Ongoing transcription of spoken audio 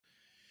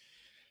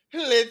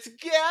Let's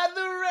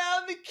gather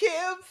around the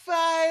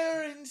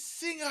campfire and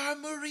sing our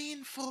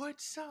Marineford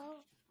song.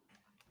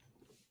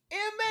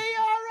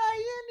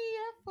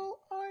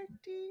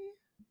 Marineford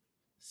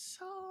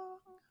song.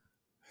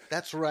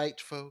 That's right,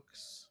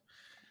 folks.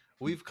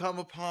 We've come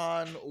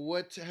upon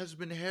what has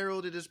been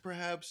heralded as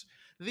perhaps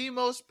the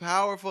most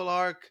powerful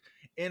arc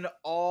in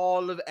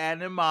all of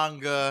anime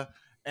manga,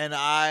 and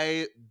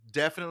I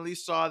definitely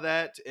saw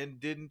that and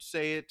didn't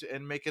say it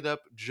and make it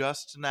up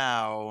just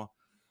now,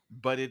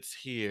 but it's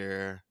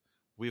here.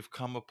 We've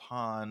come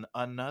upon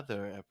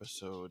another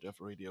episode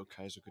of Radio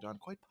Kaizokudan,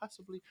 quite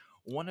possibly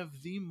one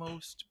of the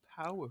most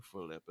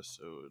powerful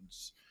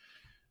episodes,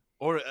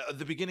 or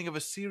the beginning of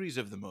a series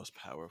of the most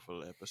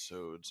powerful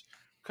episodes,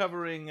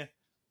 covering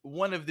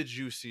one of the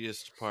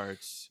juiciest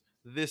parts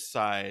this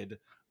side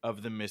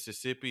of the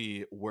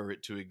Mississippi, were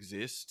it to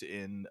exist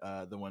in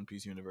the One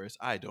Piece universe.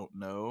 I don't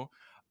know.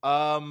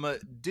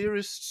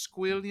 Dearest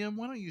Squilliam,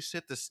 why don't you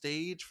set the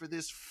stage for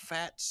this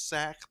fat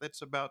sack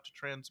that's about to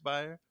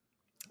transpire?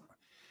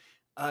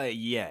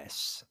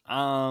 Yes.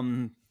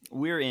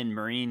 We're in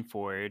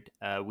Marineford.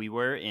 We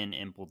were in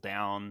Impel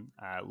Down.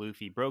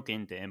 Luffy broke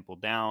into Impel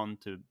Down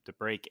to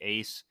break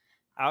Ace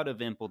out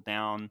of Impel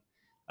Down.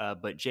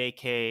 But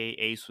JK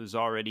Ace was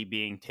already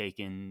being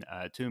taken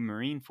to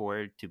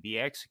Marineford to be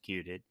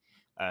executed.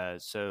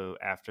 So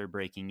after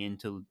breaking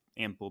into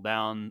Impel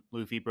Down,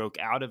 Luffy broke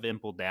out of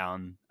Impel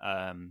Down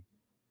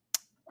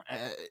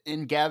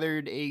and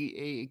gathered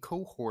a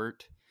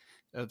cohort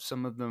of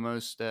some of the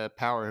most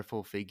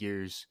powerful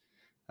figures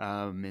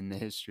in the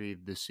history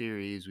of the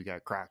series. We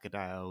got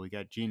Crocodile, we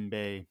got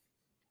Jinbei,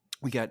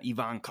 we got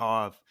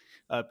Ivankov,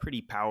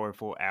 pretty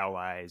powerful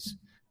allies.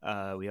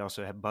 We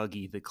also have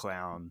Buggy the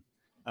Clown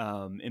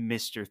and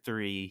Mister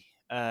Three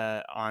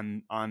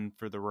on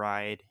for the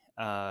ride.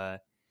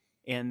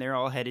 And they're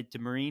all headed to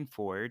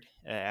Marineford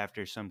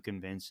after some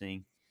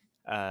convincing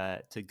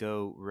to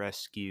go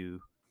rescue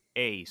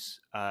Ace.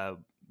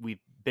 We've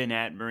been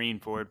at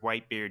Marineford.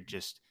 Whitebeard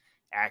just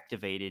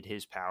activated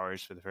his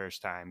powers for the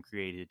first time,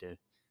 created a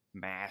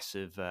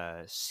massive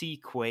sea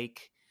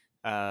quake,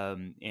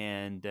 and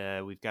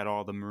we've got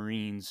all the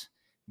Marines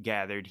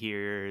gathered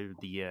here.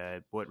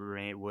 The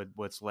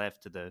what's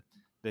left of the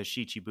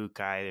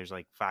Shichibukai. There's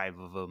like 5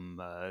 of them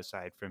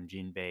aside from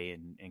Jinbei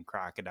and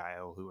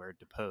Crocodile, who are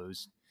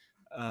deposed,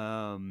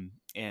 and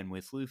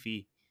with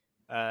Luffy.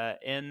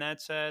 And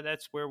that's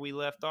where we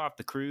left off.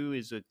 The crew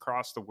is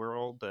across the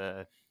world,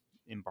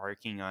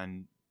 embarking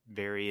on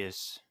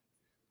various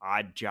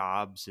odd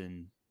jobs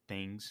and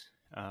things.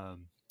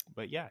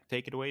 But yeah,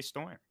 take it away,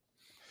 Storm.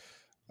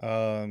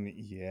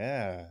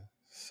 Yeah.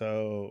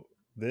 So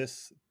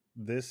this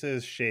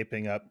is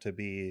shaping up to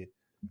be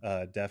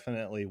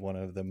definitely one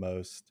of the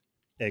most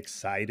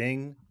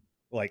exciting,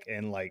 like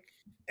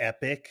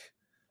epic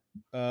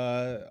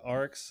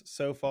arcs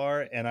so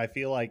far, and I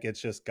feel like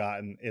it's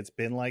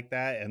been like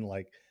that, and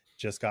like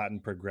just gotten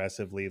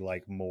progressively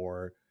like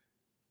more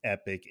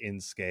epic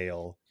in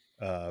scale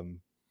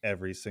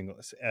ever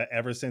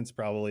since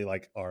probably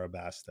like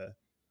Arabasta.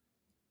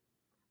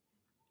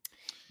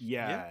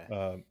 Yeah.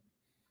 Yeah,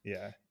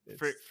 Yeah,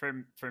 for it's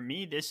for for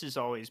me, this has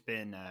always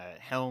been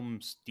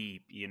Helm's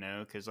Deep,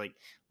 because like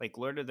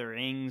Lord of the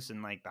Rings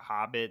and like The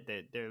Hobbit,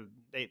 that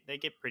they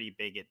get pretty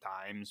big at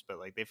times, but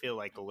like they feel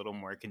like a little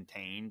more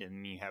contained,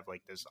 and you have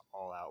like this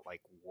all out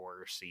like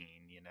war scene.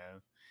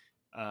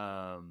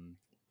 Um,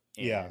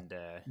 yeah. and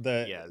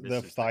the yeah, the this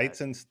is that.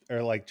 fights and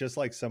or like just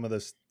like some of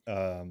this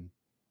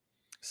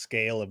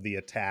scale of the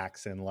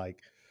attacks and like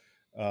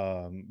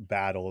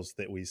battles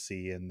that we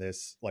see in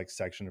this like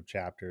section of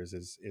chapters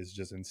is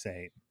just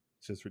insane.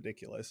 It's just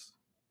ridiculous.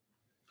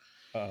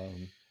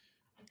 um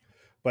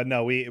but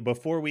no, we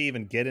before we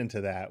even get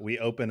into that, we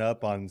open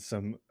up on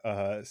some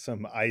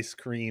ice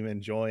cream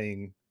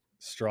enjoying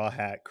Straw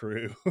Hat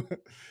crew. The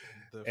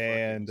fucking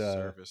and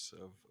service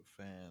of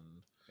fan.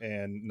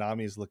 and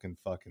Nami's looking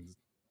fucking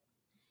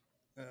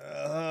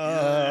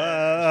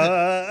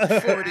Yeah.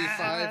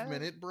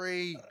 45-minute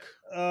break.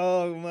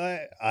 oh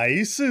my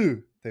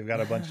Aisu. They've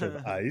got a bunch of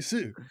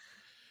Aisu.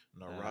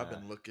 No, uh,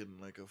 Robin looking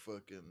like a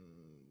fucking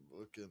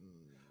looking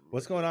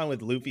What's like going on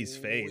with a Luffy's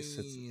face?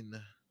 queen.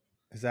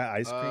 Is that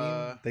ice Uh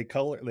cream? They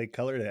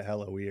colored it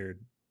hella weird.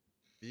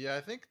 yeah,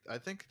 I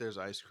think there's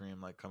ice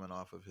cream like coming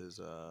off of his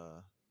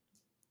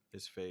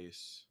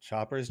face.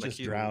 Chopper's Like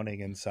just drowning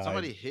inside.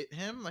 somebody hit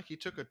him, like he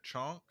took a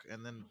chunk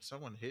and then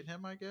someone hit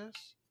him, I guess.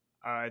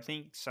 I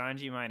think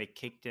Sanji might have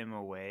kicked him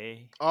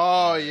away.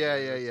 Oh yeah,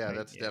 yeah, Looks yeah. like,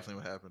 That's yeah.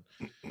 definitely what happened.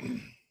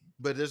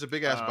 But there's a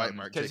big ass bite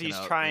mark Because taken he's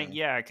out. trying,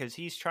 Yeah. yeah, because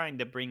he's trying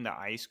to bring the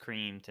ice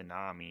cream to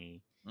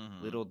Nami.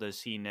 Mm-hmm. Little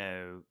does he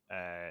know,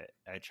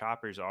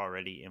 Chopper's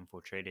already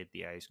infiltrated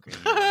the ice cream.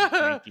 And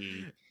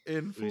Frankie, Usopp,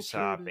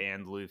 Infiltrated.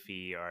 and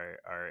Luffy are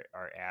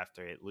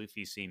after it.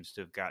 Luffy seems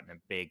to have gotten a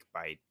big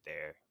bite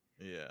there.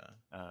 Yeah.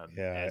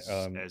 Yeah.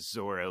 As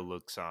Zoro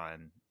looks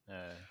on.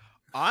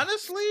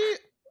 Honestly,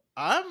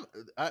 I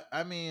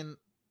mean,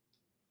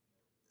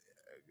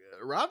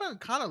 Robin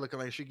kind of looking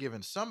like she's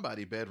giving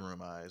somebody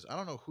bedroom eyes. I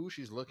don't know who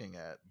she's looking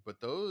at, but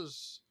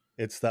those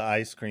It's the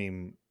ice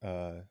cream,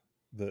 the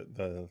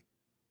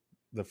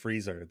the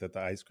freezer that the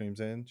ice cream's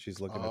in.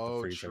 She's looking at the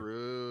Oh, freezer.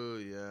 true.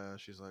 Yeah,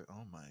 she's like,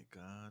 oh my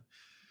god.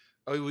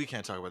 Oh, we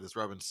can't talk about this.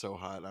 Robin's so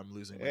hot. I'm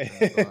losing my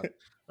train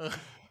of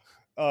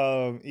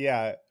thought.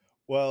 Yeah.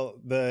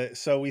 Well,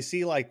 so we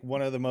see like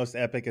one of the most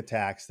epic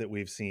attacks that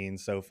we've seen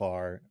so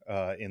far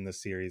in the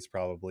series,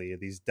 probably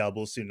these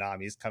double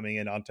tsunamis coming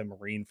in onto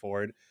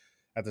Marineford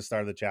at the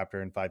start of the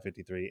chapter in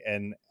 553,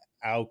 and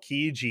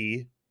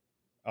Aokiji,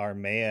 our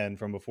man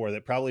from before,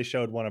 that probably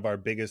showed one of our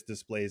biggest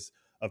displays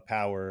of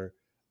power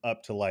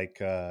up to like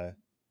the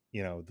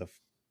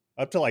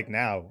up to like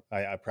now.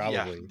 I Yeah,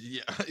 probably,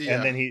 yeah, and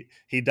yeah. then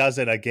he does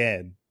it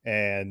again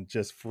and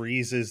just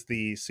freezes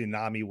the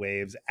tsunami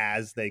waves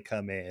as they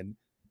come in.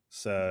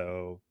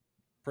 So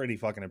pretty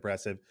fucking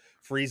impressive.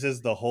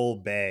 Freezes the whole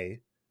bay.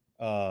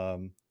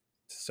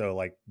 So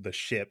like the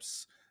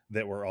ships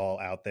that were all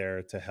out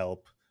there to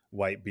help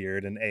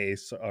Whitebeard and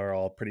Ace are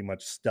all pretty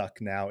much stuck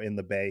now in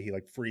the bay. He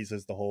like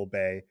freezes the whole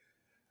bay.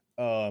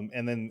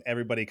 And then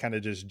everybody kind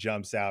of just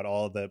jumps out,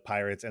 all the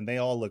pirates, and they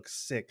all look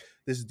sick.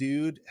 This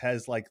dude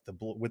has like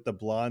with the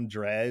blonde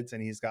dreads,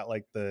 and he's got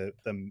like the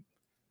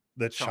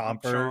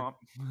Chomp chomper,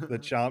 chomp. the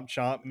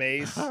chomp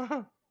mace.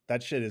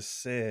 That shit is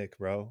sick,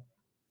 bro.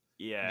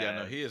 Yeah,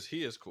 no, Yeah,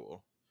 he is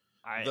cool.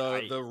 The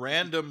I the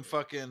random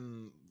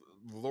fucking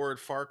Lord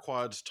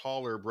Farquaad's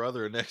taller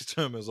brother next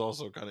to him is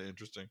also kind of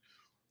interesting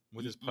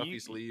with his puffy you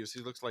sleeves.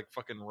 He looks like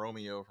fucking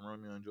Romeo from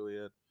Romeo and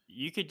Juliet.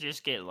 you could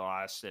just get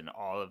lost in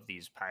all of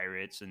these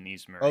pirates and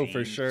these Oh, for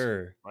marines.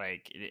 sure.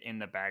 Like in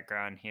the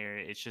background here,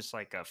 it's just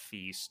like a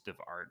feast of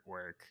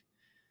artwork.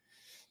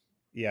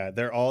 Yeah,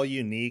 they're all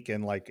unique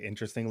and like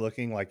interesting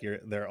looking. Like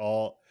they're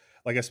all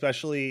like,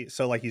 especially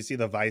so like you see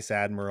the vice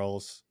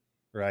admirals,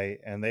 right?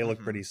 And they look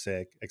Mm-hmm. pretty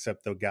sick,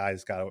 except the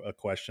guy's got a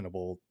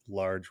questionable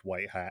large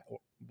white hat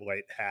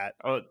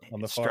Oh,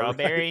 on the far right.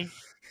 strawberry.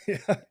 Yeah,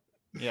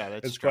 Yeah,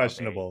 that's it's strawberry.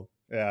 questionable.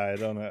 Yeah, I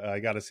don't know. I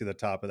got to see the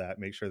top of that.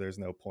 Make sure there's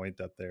no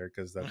point up there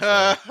because that's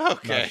not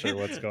Okay. sure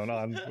what's going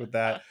on with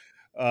that.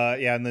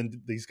 Yeah, and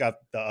then he's got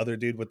the other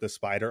dude with the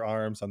spider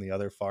arms on the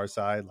other far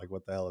side. Like,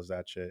 what the hell is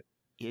that shit?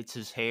 It's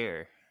his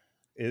hair.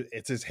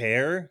 It's his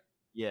hair.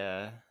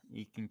 Yeah,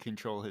 he can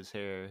control his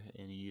hair,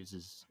 and he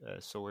uses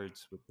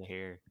swords with the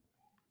hair.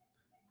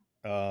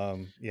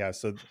 Yeah,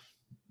 so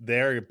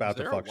they're Is about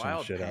to there a fuck some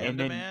wild shit up. And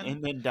panda then man?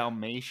 and then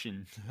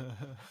Dalmatian.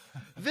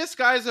 This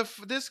guy's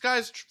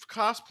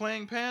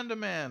cosplaying Panda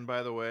Man.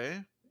 By the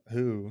way,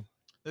 Who?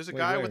 there's a Wait,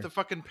 guy with where? the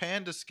fucking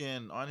panda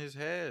skin on his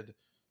head.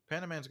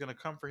 Panda Man's gonna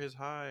come for his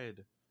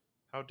hide.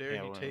 How dare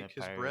Yeah, he one of the take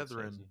his pirates has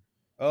brethren? it. You see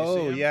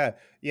Oh, him? yeah.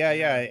 Yeah,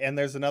 yeah. Yeah. And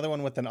there's another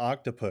one with an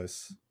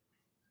octopus.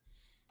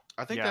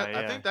 Yeah, I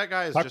yeah. think that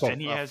guy is just Puckle.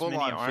 And he a has full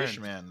many on fish arms.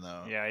 man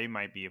though. Yeah, he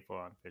might be a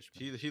full-on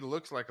fishman. He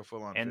looks like a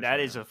full on And fish that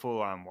is man. a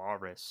full-on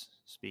walrus.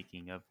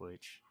 Speaking of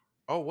which,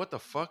 Oh, what the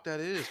fuck that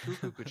is?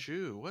 Cuckoo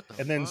Cuckoo. What the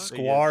And then fuck? they just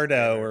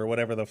Squardo, they're or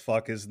whatever the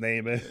fuck his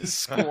name is.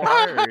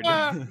 squared.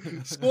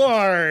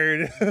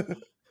 Squard.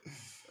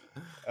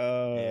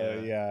 Yeah,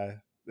 Yeah.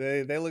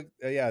 They look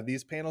yeah,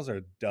 these panels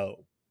are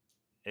dope.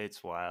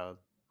 it's wild.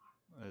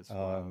 It's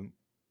wild. Um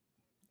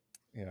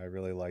yeah, I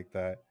really like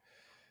that.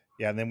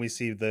 Yeah, and then we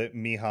see the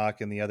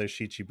Mihawk and the other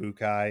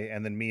Shichibukai,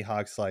 and then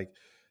Mihawk's like,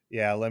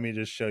 "Yeah, let me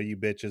just show you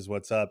bitches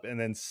what's up," and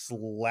then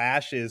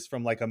slashes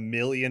from like a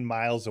million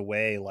miles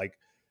away, like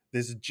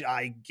this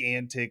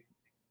gigantic.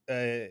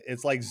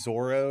 It's like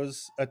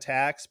Zoro's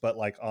attacks, but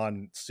like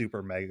on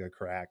super mega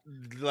crack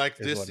Like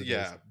is this, what it is.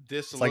 yeah.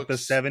 This It's like the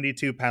looks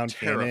 72-pound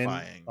cannon,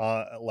 terrifying.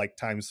 like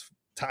times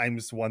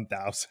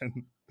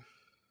 1,000.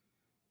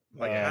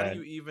 Like, how do Yeah,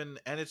 you even?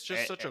 And it's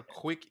just eh, such eh, a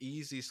quick,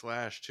 easy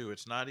slash too.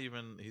 It's not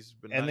even. He's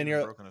been And not then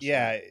even broken a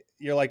sweat.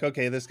 you're like,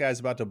 okay, this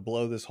guy's about to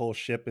blow this whole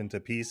ship into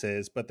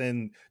pieces, but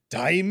then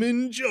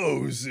Diamond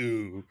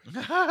Jozu,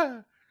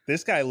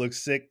 this guy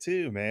looks sick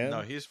too, No,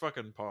 man. he's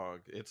fucking pog.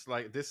 It's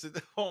like this is.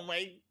 Oh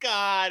my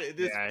god,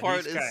 this yeah.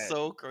 part is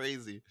so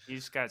crazy.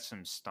 He's got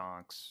some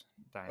stonks.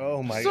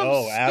 Oh Diamond my, Some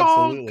Joe's. oh,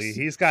 absolutely, stonks.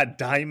 he's got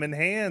diamond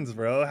hands,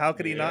 bro. How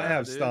could he not Yeah,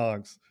 have dude.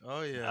 stonks?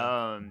 Oh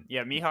yeah.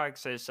 Yeah, Mihawk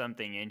says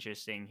something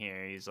interesting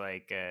here. He's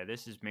like,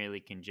 "This is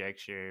merely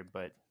conjecture,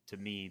 but to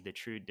me, the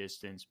true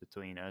distance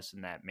between us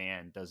and that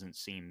man doesn't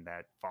seem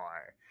that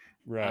far."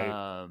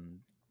 Right.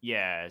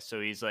 Yeah.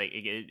 So he's like,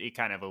 it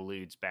kind of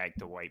alludes back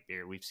to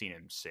Whitebeard. We've seen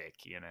him sick,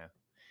 you know.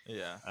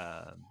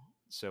 Yeah.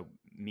 So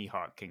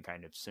Mihawk can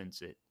kind of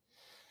sense it.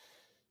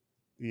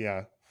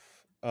 Yeah.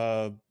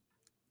 Uh,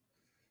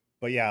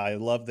 but yeah, I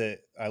love that.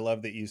 I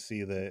love that you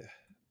see the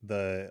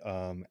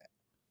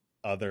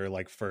other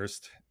like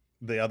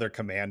the other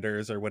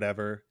commanders or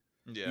whatever,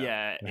 Yeah.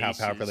 Yeah, and how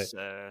powerful they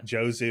Ace's.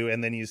 Jozu,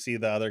 and then you see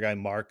the other guy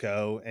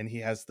Marco, and he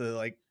has the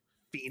like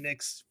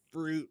phoenix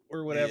fruit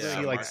or whatever. Yeah.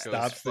 He like Marco's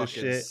stops this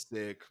fucking shit.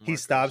 sick. He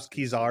Marco's stops so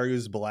sick.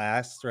 Kizaru's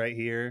blast right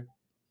here.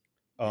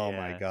 Oh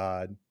my Yeah.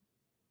 god.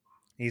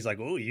 He's like,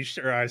 "Oh, you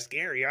sure are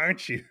scary,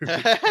 aren't you?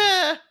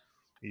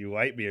 You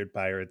Whitebeard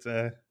pirates,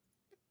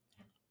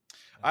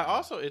 I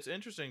also, it's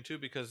interesting too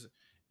because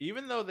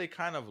even though they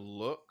kind of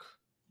look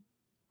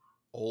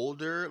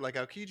older. Like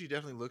Aokiji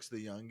definitely looks the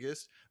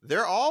youngest.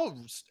 They're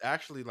all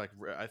actually like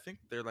I think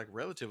they're like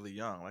relatively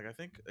young. Like I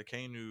think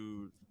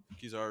Akainu,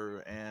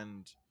 Kizaru,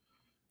 and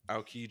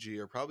Aokiji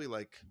are probably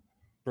like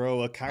Bro,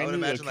 I would Akainu,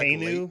 imagine like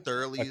Akainu,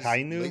 late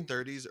Akainu.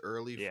 30s,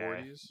 early Yeah,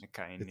 40s. It's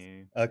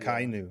Akainu. Yeah,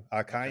 Akainu,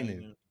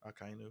 Akainu,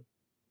 Akainu,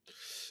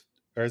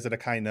 or is it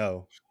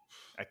Akaino?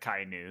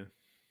 Akainu.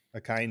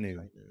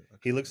 Akainu.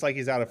 He looks like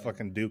he's out of Akainu.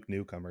 fucking Duke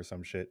Nukem or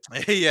some shit.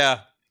 Yeah,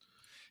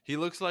 he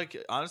looks like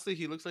honestly,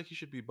 he looks like he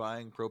should be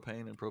buying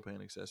propane and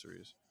propane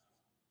accessories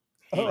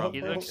from He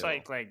Big looks Oh, Hill.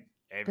 like God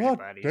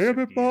everybody damn should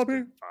it, be his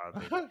Bobby.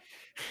 father.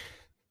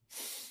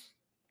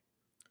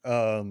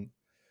 Um,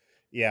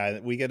 yeah,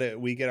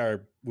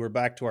 we're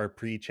back to our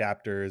pre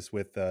chapters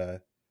with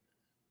the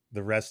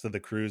rest of the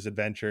crew's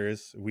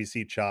adventures. We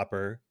see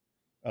Chopper.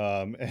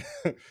 Um,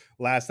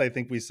 last I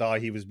think we saw,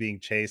 he was being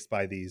chased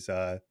by these.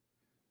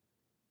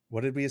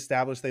 What did we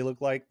establish they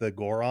look like? The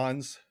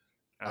Gorons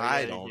Oh I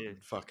yeah, he don't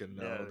did. fucking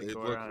Yeah, know. the They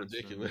look Gorons from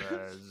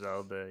ridiculous.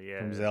 Zelda. from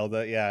Yeah,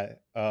 Zelda.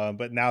 Yeah.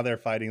 But now they're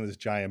fighting this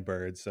giant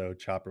bird, so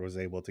Chopper was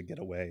able to get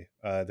away.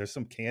 There's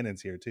some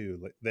cannons here too.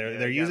 yeah. They're They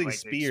got using like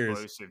spears.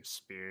 explosive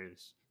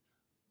spears.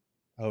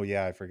 Oh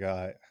yeah, I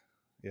forgot.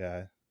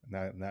 Yeah.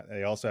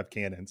 They also have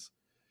cannons.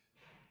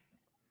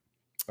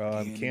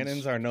 Cannons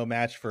Cannons. are no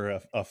match for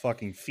a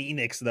fucking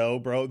phoenix, though,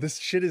 bro. This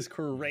shit is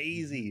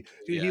crazy,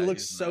 dude. He Yeah,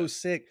 looks he's so nuts.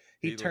 sick.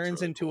 He He looks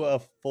turns really into cool. a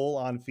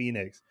full-on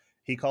phoenix.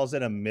 He calls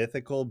it a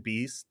mythical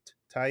beast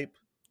type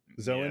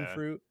Zoan Yeah,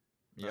 fruit.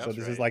 Yep. So that's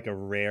this is right. like a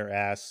rare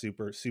ass,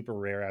 super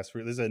rare ass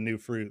fruit. This is a new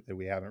fruit that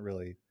we haven't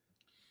really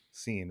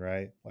seen,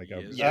 right? Like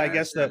Yes, I Yeah,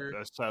 guess it's the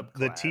sir. a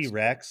the subclass. T But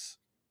Rex.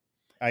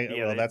 yeah,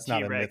 Well, the that's not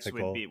T a Rex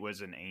mythical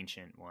was an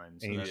ancient one,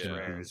 so that's ancient Yeah.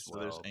 rare as beast. So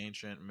there's well.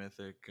 ancient,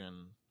 mythic,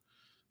 and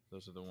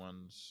those are the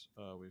ones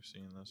we've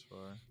seen thus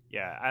far.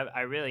 Yeah,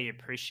 I really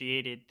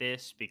appreciated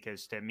this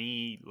because to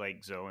me,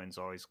 like Zoan's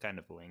always kind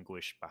of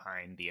languished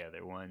behind the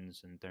other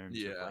ones in terms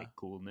of Yeah. like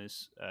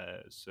coolness.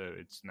 So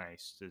it's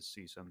nice to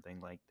see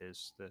something like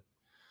this that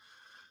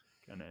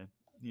kind of,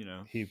 you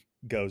know, He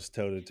goes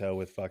toe to toe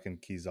with fucking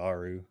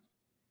Kizaru,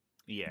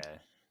 yeah,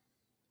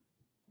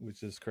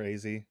 which is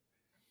crazy.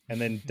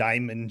 And then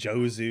Diamond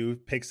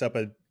Jozu picks up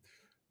a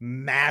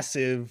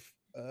massive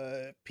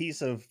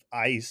piece of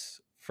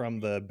ice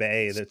from the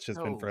bay that's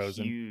just been so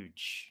frozen.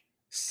 huge.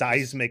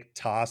 Seismic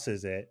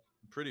tosses it.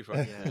 Pretty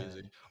fucking Yeah,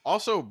 crazy.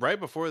 Also, right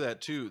before that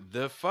too,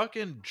 the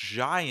fucking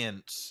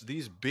giants,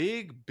 these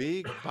big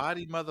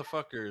body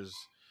motherfuckers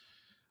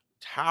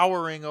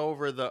towering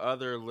over the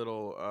other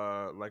little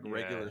like yeah,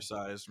 regular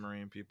sized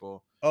marine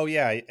people. Oh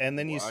yeah, and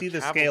then you A see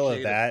the scale of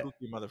cavalcade of that.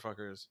 spooky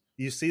motherfuckers.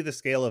 You see the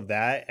scale of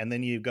that, and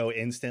then you go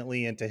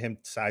instantly into him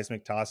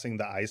seismic tossing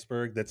the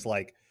iceberg that's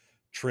like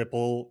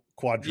triple,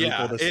 quadruple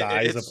Yeah, the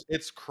size of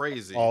it's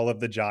crazy. all of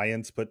the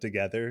giants put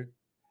together.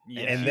 And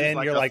yeah. And he's then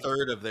like a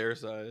third of their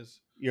size.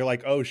 you're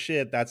like, oh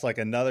shit, that's like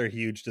another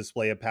huge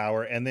display of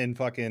power. And then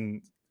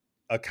fucking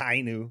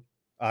Akainu,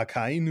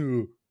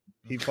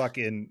 he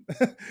fucking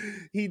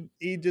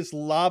he just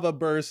lava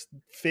burst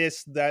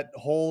fist that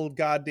whole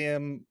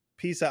goddamn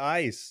piece of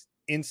ice,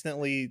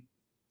 instantly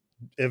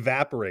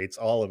evaporates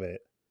all of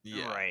it.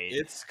 Yeah, Right.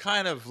 it's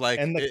kind of like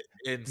And the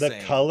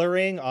insane.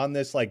 coloring on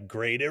this like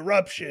great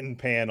eruption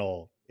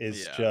panel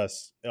is Yeah.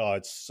 just, oh,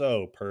 it's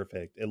so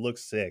perfect. It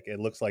looks sick. It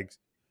looks like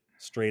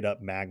straight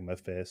up magma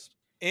fist.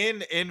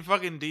 In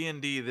fucking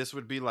D&D, this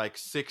would be like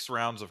 6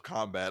 rounds of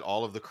combat,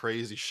 all of the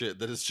crazy shit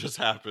that has just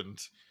happened.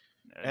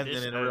 And This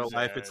then in real does,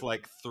 life, it's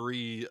like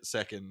 3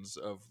 seconds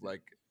of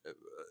like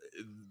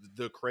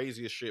the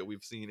craziest shit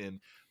we've seen in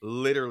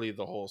literally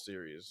the whole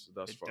series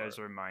thus it far. does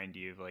remind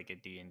you of like a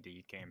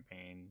D&D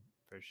campaign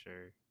for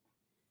sure.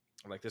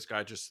 Like this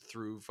guy just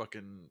threw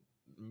fucking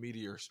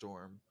meteor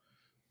storm.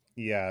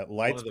 Yeah, One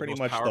lights of the pretty most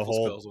much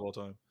powerful spells of all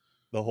time.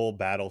 the whole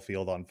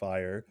battlefield on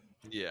fire.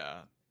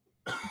 Yeah.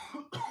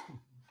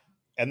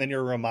 And then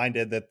you're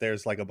reminded that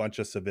there's like a bunch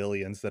of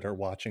civilians that are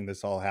watching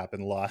this all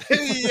happen live.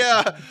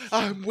 Yeah,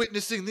 I'm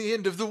witnessing the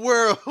end of the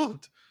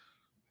world.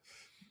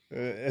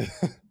 The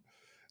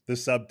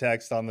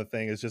subtext on the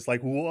thing is just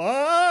like,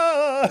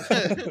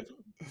 what?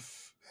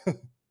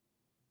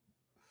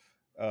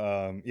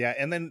 Yeah,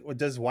 and then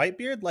does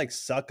Whitebeard like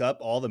suck up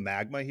all the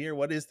magma here?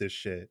 What is this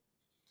shit?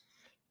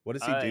 What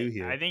does he do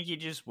here? I think he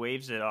just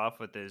waves it off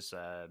with his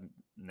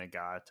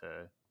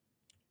Nagata.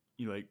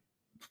 You like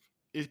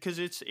because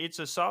it's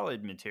a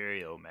solid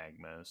material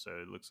magma, so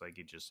it looks like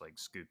he just like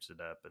scoops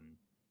it up and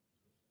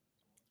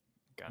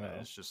kind of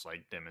Oh. is just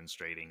like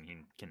demonstrating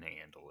he can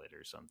handle it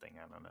or something.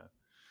 I don't know.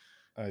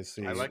 I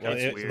see. I like Well, how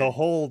it's weird. the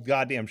whole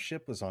goddamn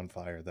ship was on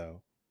fire,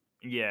 though.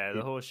 Yeah,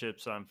 the whole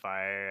ship's on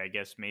fire. I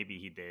guess maybe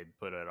he did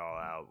put it all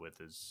out with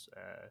his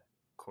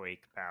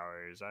quake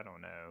powers. I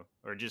don't know,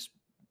 or just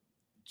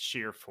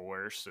sheer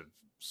force of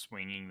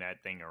swinging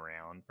that thing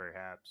around,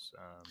 perhaps.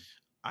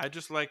 I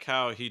just like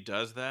how he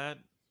does that,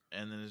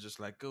 and then it's just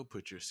like, go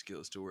put your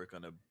skills to work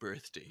on a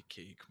birthday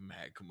cake,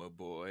 magma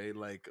boy.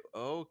 Like,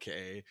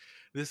 okay,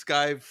 this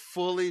guy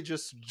fully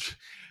just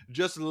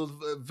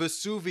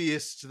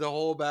Vesuvius the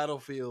whole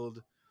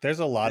battlefield. There's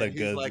a lot of He's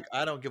good like,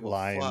 I don't give a fuck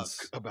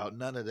lines. about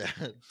none of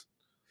that.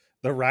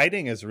 The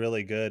writing is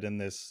really good in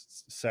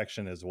this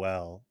section as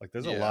well. Like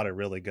there's a Yeah, lot of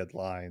really good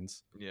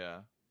lines. yeah.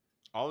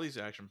 All these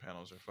action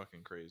panels are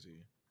fucking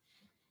crazy.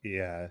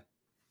 Yeah.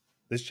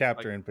 This Like,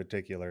 chapter in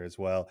particular as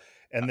well.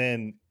 And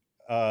then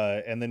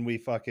we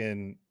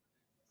fucking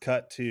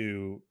cut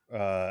to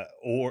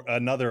or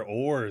another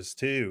Oars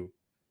too.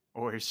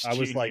 Ors I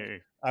was like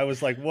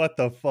Junior, what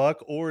the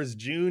fuck? Oars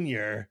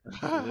Jr.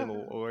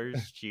 little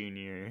Ors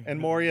Junior. And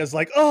Moria's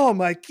like, oh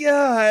my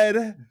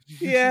god.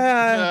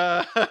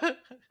 Yeah. I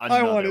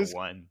want Another his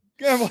one.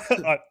 I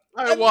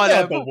want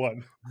him. another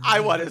one. I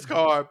want his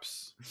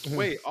corpse. Wait, Give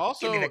me the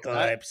also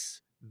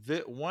corpse. the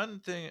one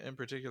thing in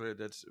particular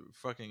that's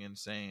fucking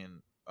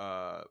insane.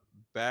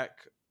 Back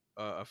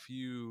a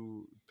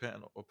few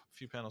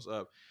panels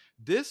up,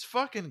 this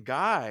fucking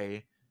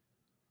guy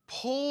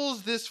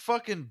pulls this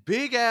fucking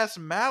big ass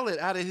mallet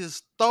out of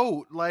his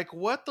throat. Like,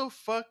 what the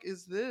fuck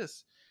is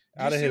this?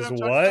 Do you Out of see what his I'm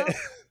talking what? about?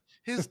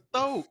 His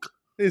throat.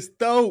 His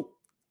throat.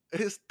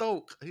 His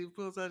throat. He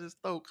pulls out his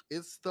throat.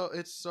 It's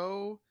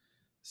so.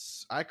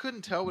 I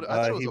couldn't tell what I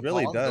thought it was He a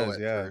really bongo does,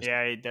 at yeah. first.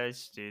 Yeah, he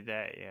does do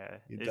that. Yeah,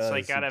 He it's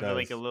like does, he got a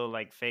like a does. little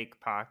like fake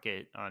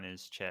pocket on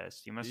his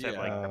chest. He must have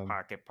like Yeah. the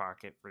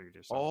pocket fruit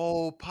or something.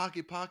 Oh,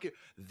 pocket.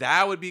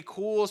 That would be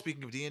cool.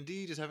 Speaking of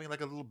D&D, just having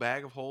like a little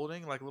bag of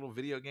holding, like a little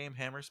video game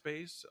hammer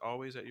space,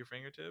 always at your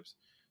fingertips.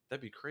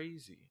 That'd be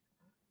crazy.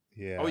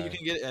 Oh, you Yeah.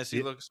 can get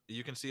Yeah,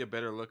 you can see a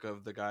better look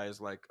of the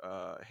guy's like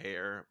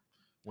hair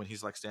when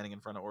he's like standing in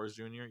front of Oars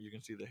Jr. You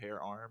can see the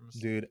hair arms.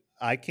 dude,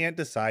 I can't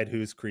decide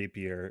who's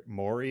creepier,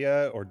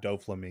 Moria or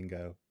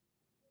Doflamingo.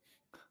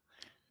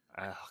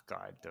 Oh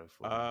God,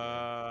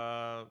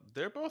 Doflamingo.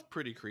 They're both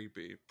pretty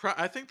creepy.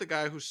 I think the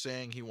guy who's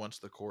saying he wants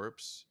the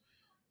corpse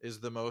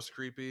is the most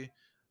creepy.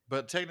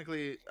 But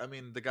technically, I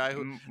mean, the guy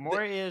who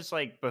Moria is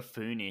like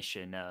buffoonish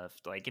enough.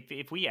 Like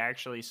if we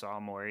actually saw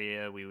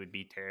Moria, we would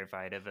be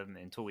terrified of him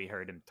until we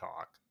heard him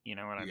talk. You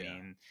know what I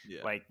mean?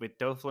 yeah. Like with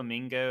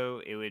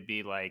Doflamingo, it would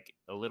be like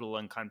a little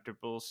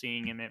uncomfortable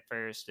seeing him at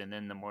first, and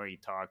then the more he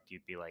talked,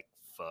 you'd be like,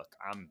 "Fuck,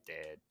 I'm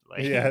dead."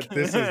 Like, Yeah,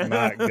 this is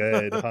not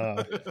good,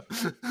 huh?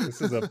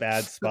 This is a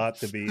bad spot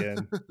to be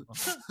in.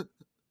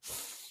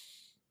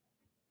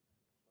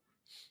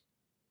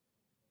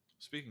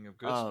 Speaking of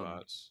good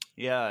spots,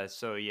 yeah.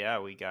 So yeah,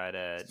 we got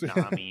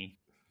Nami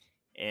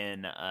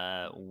in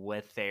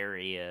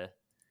Wetheria,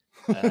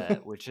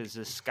 which is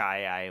a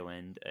sky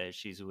island.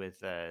 She's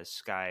with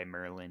Sky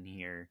Merlin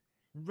here,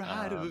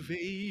 Rite of and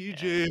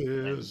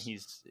Ages.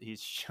 he's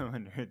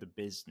showing her the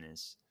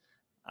business.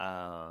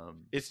 Do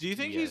you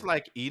think he's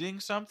like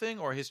eating something,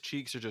 or his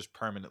cheeks are just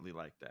permanently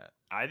like that?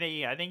 I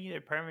think they're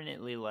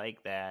permanently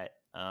like that.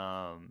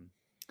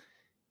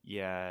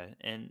 Yeah,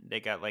 and they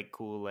got like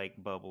cool like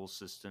bubble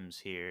systems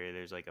here.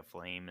 There's like a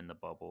flame in the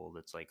bubble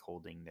that's like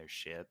holding their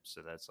ship,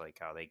 so that's like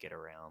how they get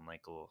around,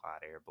 like a little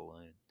hot air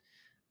balloon,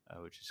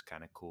 which is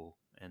kind of cool.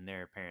 And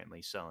they're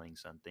apparently selling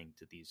something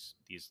to these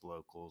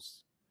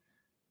locals.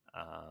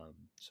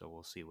 So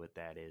we'll see what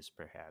that is,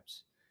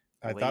 perhaps.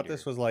 I thought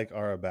this was like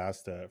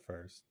Arabasta at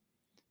first.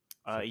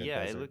 Like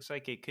Yeah, it looks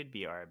like it could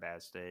be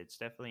Arabasta. It's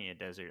definitely a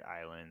desert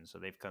island, so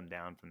they've come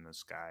down from the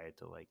sky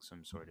to like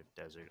some sort of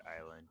desert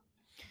island.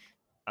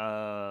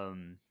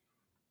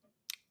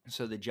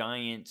 So the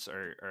giants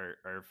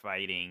are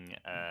fighting.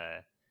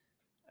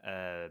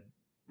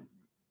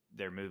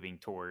 They're moving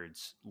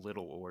towards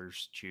Little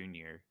Oars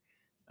Junior,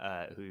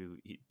 who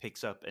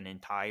picks up an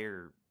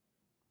entire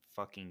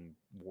fucking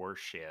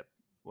warship,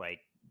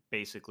 like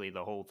basically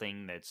the whole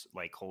thing that's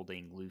like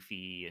holding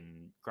Luffy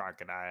and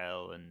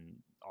Crocodile and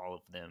all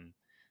of them.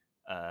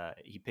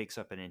 He picks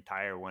up an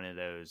entire one of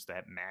those,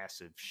 that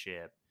massive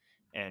ship,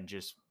 and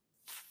just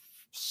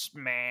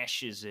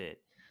smashes it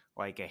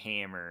like a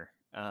hammer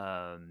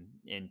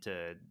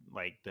into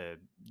like the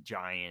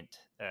giant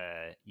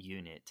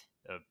unit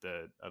of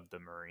the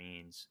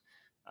Marines,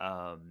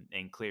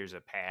 and clears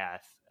a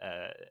path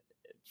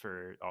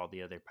for all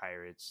the other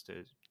pirates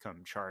to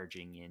come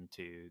charging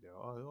into.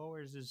 Oh,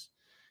 where's this?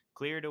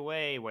 Cleared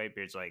away.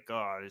 Whitebeard's like,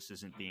 oh, this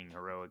isn't being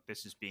heroic.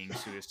 This is being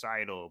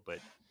suicidal. But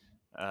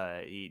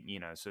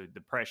so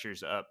the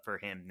pressure's up for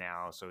him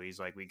now. So he's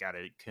like, we got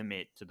to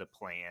commit to the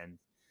plan.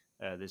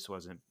 This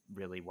wasn't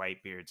really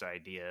Whitebeard's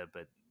idea,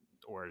 but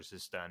Oars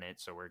has done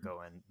it, so we're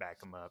going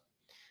back him up.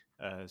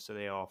 So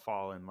they all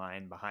fall in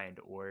line behind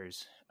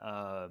Oars.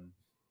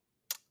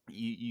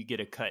 You get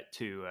a cut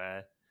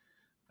to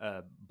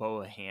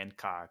Boa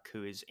Hancock,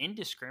 who is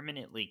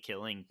indiscriminately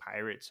killing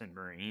pirates and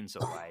Marines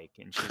alike,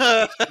 and she's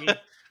like,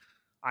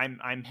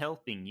 I'm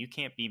helping. You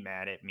can't be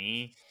mad at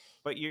me.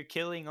 But you're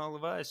killing all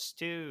of us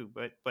too.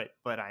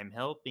 But I'm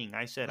helping.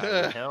 I said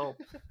I would help.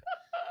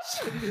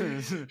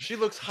 She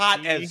looks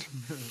hot as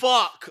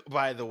fuck,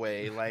 by the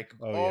way. Like,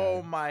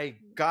 oh my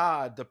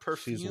god, the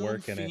perfume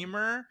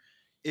femur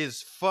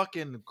is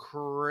fucking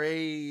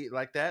crazy.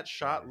 Like, that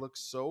shot looks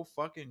so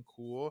fucking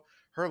cool.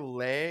 Her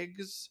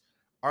legs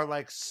are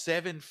like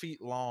 7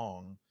 feet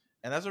long,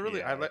 and that's a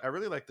really I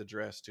really like the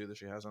dress too that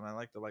she has on. I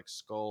like the like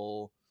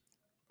skull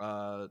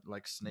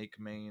like snake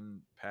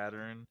mane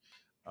pattern.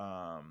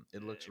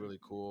 It looks really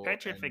cool, and the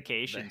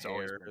Petrification's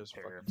always hair been is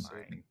fucking sick.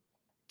 terrifying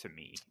to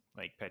me.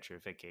 Like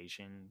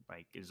petrification,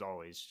 like is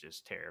always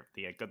just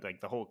terrifying.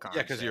 Like the whole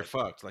Yeah, because you're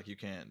concept. fucked. Like you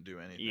can't do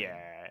anything,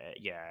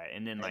 Yeah,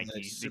 and then and like then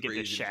it's you super get the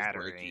easy to just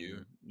break you.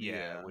 shattering, yeah,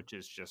 Yeah. which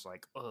is just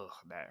like, ugh,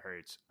 that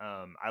hurts.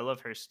 I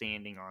love her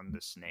standing on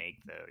the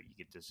snake though. You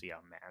get to see how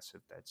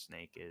massive that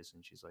snake is,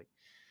 and she's like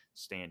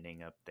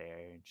standing up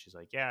there, and she's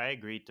like, "Yeah, I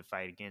agreed to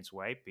fight against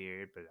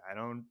Whitebeard, but I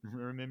don't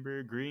remember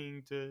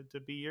agreeing to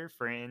be your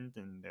friend."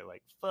 And they're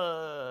like,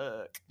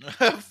 "Fuck."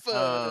 Um,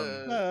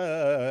 Fuck.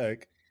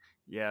 Fuck.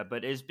 yeah,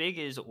 but as big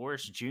as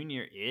Oris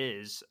Jr.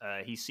 is,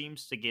 he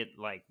seems to get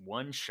like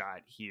one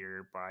shot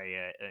here by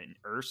an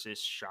Ursus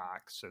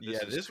shock. So this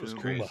Yeah, is this was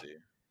Kuma. Kuma. crazy.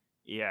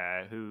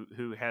 Yeah,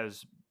 who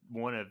has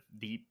one of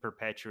the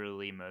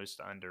perpetually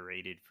most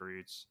underrated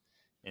fruits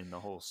in the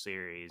whole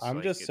series. I'm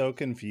Like just so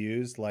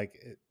confused.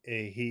 Like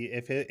he,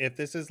 if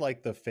this is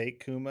like the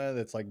fake Kuma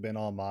that's like been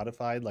all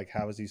modified, like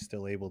how is he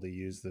still able to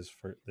use this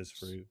fruit?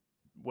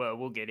 well,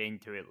 we'll get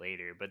into it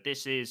later, but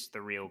this is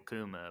the real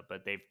Kuma,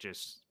 but they've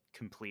just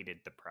completed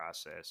the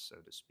process, so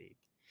to speak.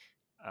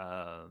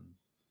 Um,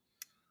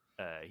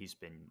 he's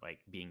been like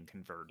being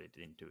converted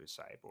into a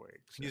cyborg.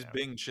 So He's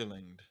being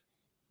chillinged.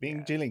 Bing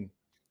yeah, jilling.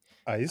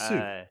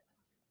 Aisu.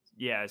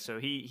 yeah. So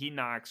he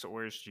knocks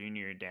Oris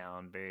Jr.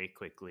 down very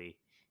quickly.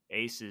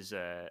 Ace is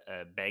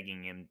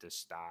begging him to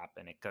stop,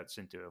 and it cuts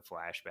into a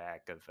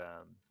flashback of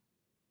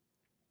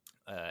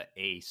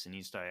Ace, and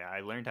he's like,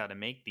 "I learned how to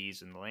make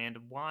these in the land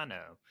of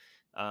Wano,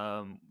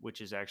 which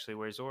is actually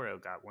where Zoro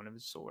got one of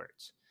his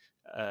swords."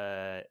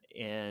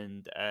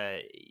 And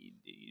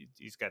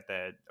he's got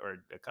that, or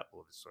a couple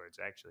of his swords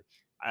actually.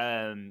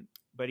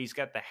 But he's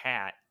got the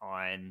hat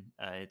on.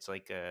 It's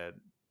like a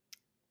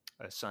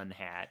sun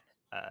hat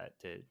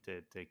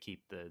to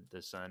keep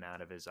the sun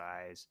out of his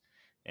eyes.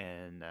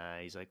 And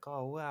he's like,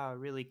 "Oh wow, it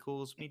really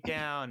cools me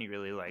down." He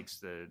really likes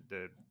the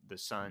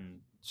sun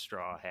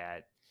straw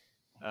hat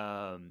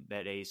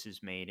that Ace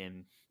has made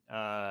him.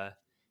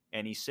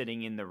 And he's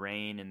sitting in the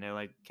rain, and they're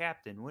like,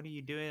 "Captain, what are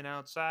you doing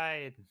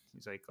outside?"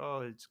 He's like,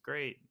 "Oh, it's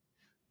great.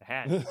 The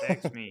hat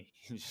protects me."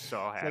 He's so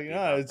It's like, happy no,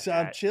 about it's the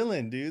I'm hat.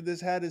 chilling, dude.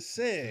 This hat is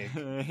sick.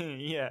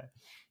 Yeah,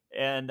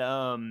 and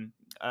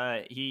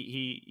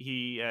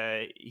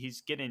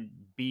he's getting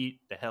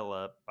beat the hell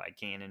up by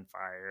cannon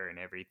fire and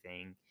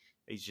everything.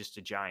 He's just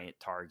a giant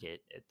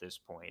target at this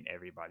point.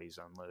 Everybody's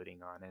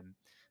unloading on him,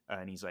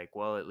 and he's like,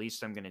 "Well, at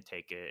least I'm gonna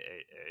take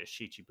a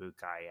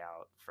Shichibukai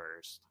out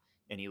first."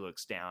 And he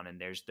looks down, and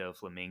there's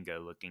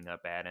Doflamingo looking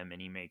up at him,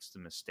 and he makes the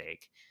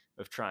mistake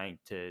of trying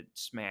to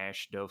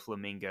smash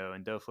Doflamingo,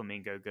 and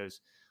Doflamingo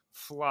goes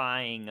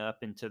flying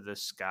up into the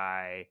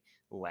sky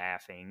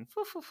laughing.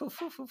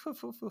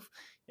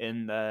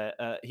 And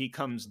he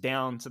comes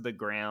down to the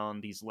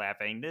ground. He's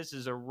laughing. This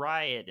is a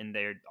riot. And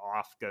there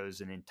off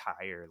goes an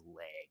entire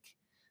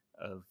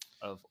leg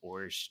of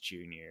Oris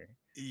Jr.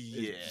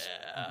 It's just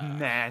Yeah.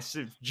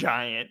 massive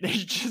giant.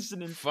 There's just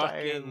an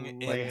entire Fucking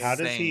Like, leg. how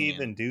does he insane.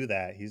 even do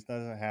that? He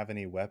doesn't have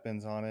any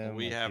weapons on him.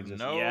 We Like have he just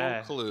no Yeah, we have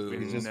he's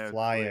clue. just no clue.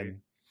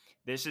 flying.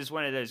 This is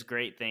one of those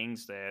great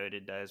things that Oda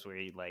does where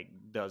he like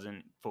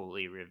doesn't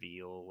fully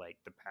reveal like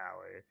the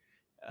power.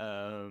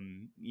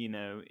 And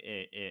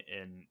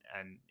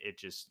it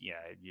just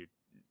you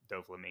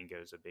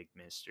Doflamingo is a big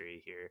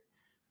mystery here.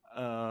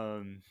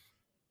 Um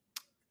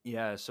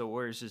yeah, so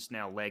Oris is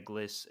now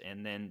legless,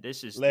 and then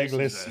this is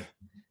Legless.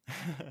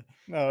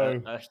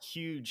 No. a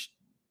huge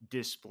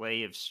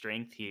display of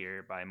strength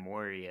here by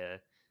Moria,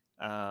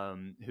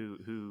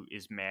 who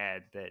is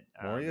mad that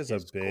Moria's a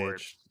his bitch.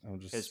 corpse I'm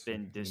has just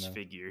been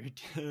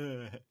disfigured.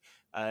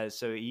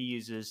 So he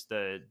uses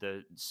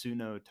the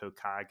Suno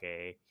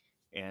Tokage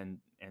and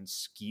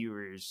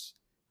skewers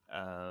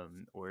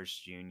Oris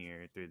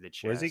Jr. through the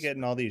where's he chest.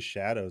 getting all these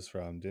shadows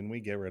from? Didn't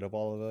we get rid of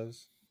all of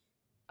those?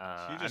 He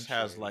I'm just sure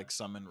has like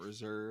some in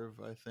reserve,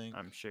 I think.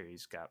 I'm sure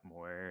he's got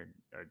more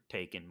or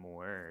taken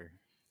more or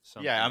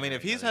Yeah, I something mean, or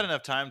if he's had another.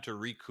 enough time to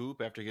recoup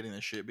after getting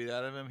the shit beat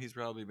out of him, he's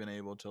probably been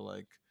able to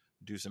like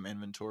do some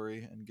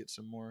inventory and get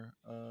some more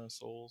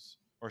souls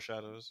or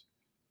shadows.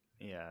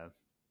 Yeah.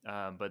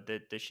 But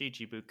the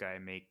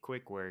Shichibukai make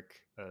quick work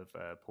of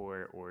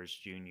poor Oris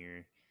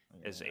Jr.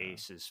 as Yeah.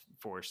 Ace is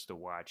forced to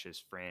watch his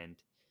friend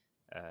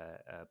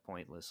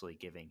pointlessly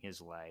giving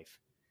his life.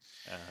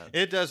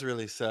 It does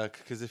really suck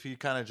because if he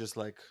kind of just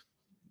like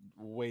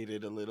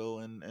waited a little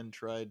and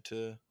tried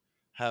to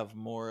have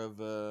more of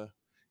a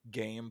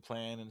game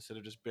plan instead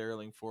of just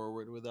barreling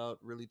forward without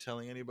really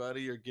telling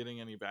anybody or getting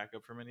any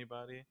backup from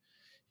anybody,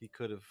 he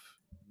could have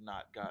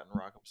not gotten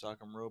Rock'em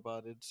Sock'em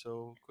roboted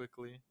so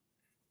quickly.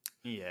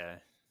 Yeah,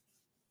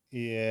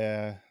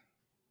 Yeah.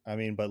 I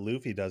mean, but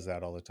Luffy does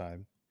that all the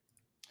time.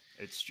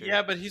 it's true.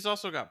 Yeah, but he's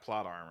also got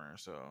plot armor,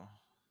 so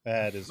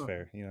That is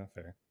fair.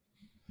 Fair.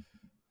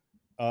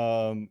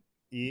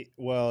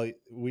 Well,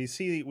 we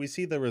see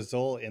the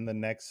result in the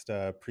next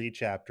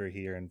pre-chapter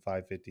here in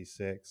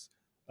 556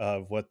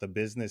 of what the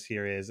business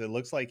here is. It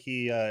looks like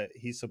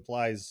he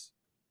supplies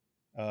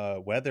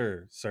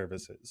weather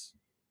services.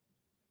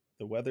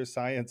 the weather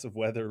science of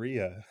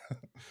weatheria.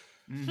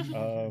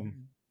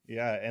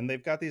 Yeah, and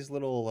they've got these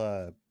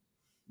little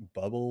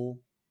bubble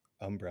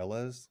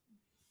umbrellas.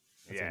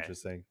 That's Yeah,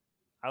 interesting.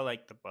 I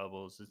like the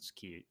bubbles. It's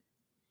cute.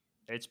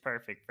 It's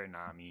perfect for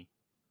Nami.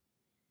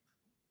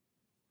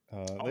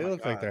 Oh They my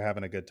look like god, they're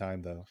having a good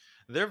time though.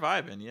 they're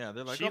vibing. Yeah,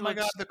 they're like, She oh my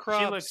god, looks the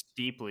she looks crops.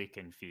 deeply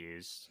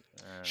confused.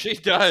 She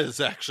does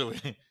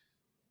actually.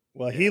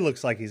 Well, he Yeah.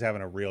 looks like he's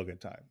having a real good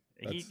time.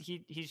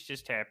 He's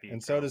just happy.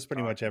 And so does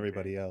pretty much talking to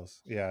everybody her.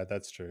 else. Yeah,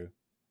 that's true.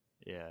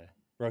 Yeah.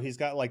 Bro, he's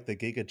got like the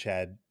Giga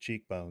Chad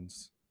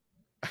cheekbones.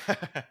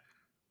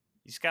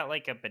 He's got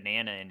like a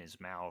banana in his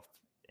mouth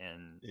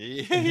and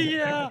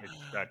Yeah,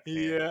 a truck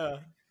there. yeah.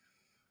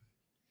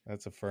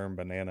 That's a firm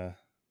banana.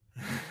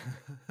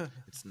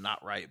 It's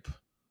not ripe.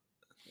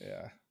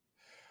 Yeah.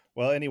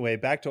 Well, anyway,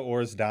 back to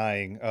Or's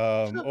dying.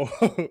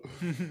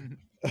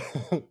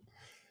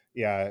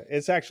 Yeah,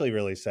 it's actually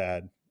really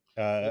sad.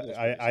 It is pretty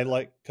I sad.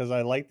 like because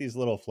I like these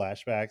little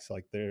flashbacks.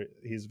 Like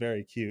he's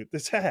very cute.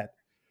 This hat,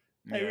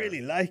 I Yeah.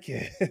 really like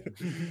it.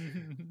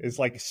 It's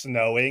like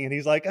snowing, and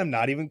he's like, "I'm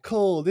not even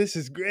cold. This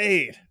is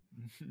great."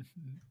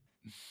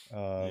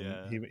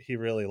 Yeah. He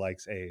really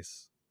likes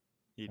Ace.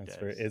 He That's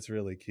does. it's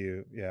really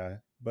cute. Yeah,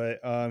 but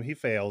he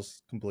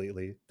fails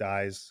completely,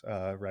 dies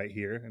right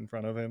here in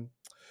front of him.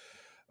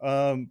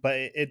 But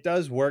it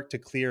does work to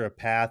clear a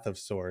path of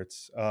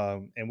sorts.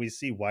 And we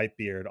see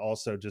Whitebeard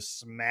also just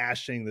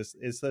smashing this.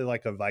 Is there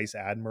like a vice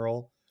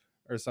admiral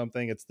or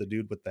something? It's the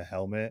dude with the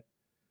helmet.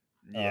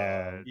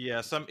 Yeah.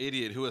 Yeah, some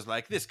idiot who was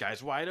like, "This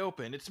guy's wide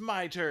open. It's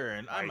my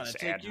turn. I'm gonna Vice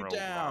take you Admiral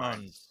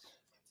down," Ross.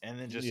 and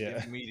then just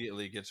Yeah.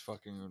 immediately gets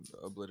fucking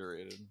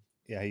obliterated.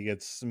 Yeah, he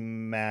gets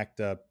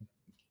smacked up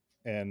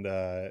and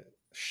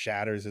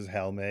shatters his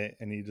helmet,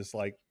 and he just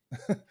like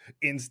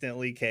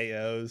instantly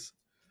KOs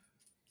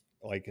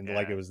like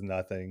like it Yeah. was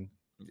nothing.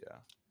 Yeah.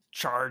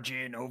 Charge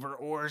in over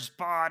Or's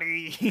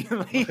body.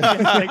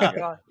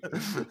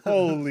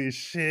 Holy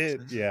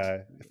shit.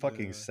 Yeah.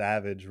 Fucking Yeah.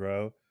 savage,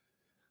 bro.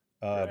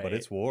 But Right.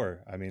 it's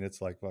war. I mean,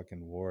 it's like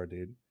fucking war,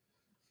 dude.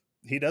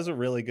 He does a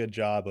really good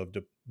job of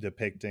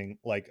depicting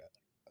like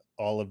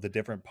all of the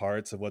different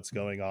parts of what's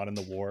going on in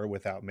the war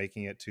without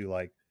making it too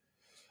like,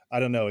 I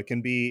don't know. It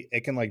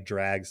can like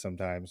drag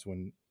sometimes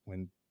when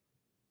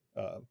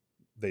uh,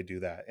 they do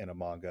that in a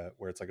manga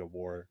where it's like a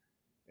war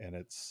and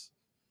it's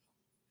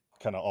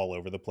kind of all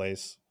over the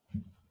place.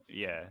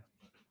 Yeah.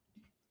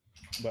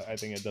 But I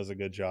think it does a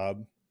good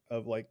job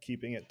of like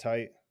keeping it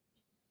tight.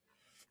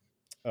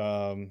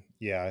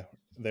 Yeah,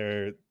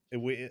 there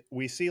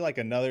we see like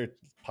another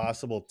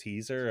possible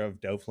teaser of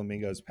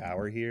Doflamingo's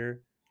power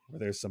here, where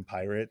there's some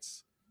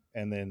pirates,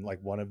 and then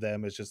like one of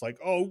them is just like,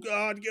 "Oh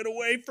God, get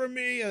away from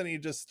me!" and he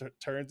just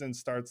turns and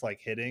starts like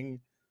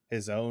hitting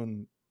his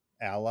own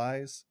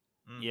allies.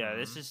 Yeah,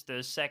 this Mhm. is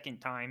the second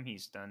time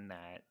he's done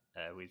that.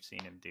 We've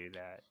seen him do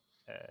that.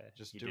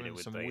 Just He did it doing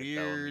with some the weird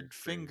Bellamy's crew.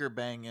 finger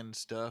banging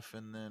stuff,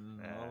 and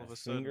then all of a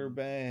Finger sudden,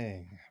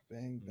 bang,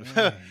 bang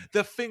bang.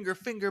 the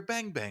finger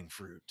bang bang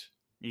fruit.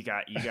 You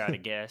got a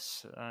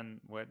guess on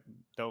what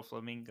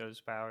Doflamingo's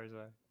powers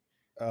are?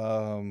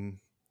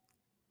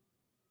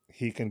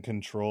 He can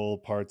control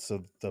parts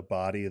of the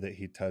body that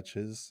he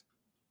touches.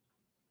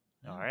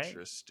 All right.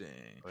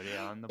 Interesting. Put it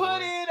on the Put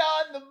board. it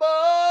on the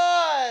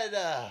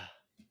board.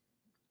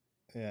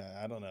 Yeah,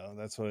 I don't know.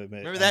 That's what it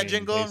meant. Remember that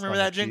jingle? Based Remember on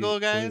the that jingle,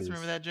 guys? clues.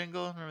 Remember that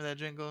jingle? Remember that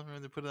jingle? Remember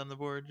the put it on the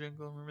board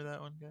jingle? Remember that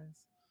one, guys?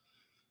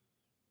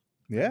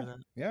 Yeah, Remember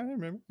that? yeah, I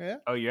remember. Yeah.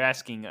 Oh, you're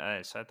asking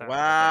us. I thought you were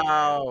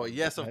Wow. asking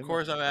Yes, of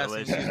course I'm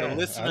asking you. The I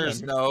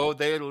listeners remember. know.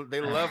 They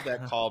love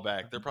that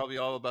callback. They're probably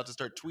all about to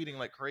start tweeting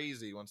like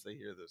crazy once they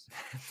hear this.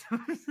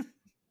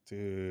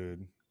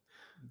 Dude,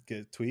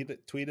 tweet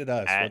at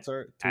us. At- What's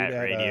our tweet at at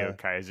Radio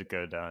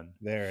Kaizokudan.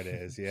 there it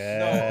is.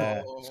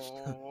 Yeah.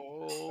 No.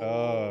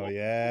 Oh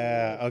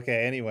yeah.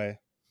 Okay, anyway.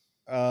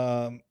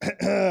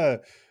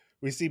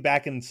 We see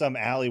back in some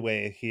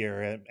alleyway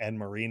here and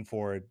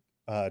Marineford,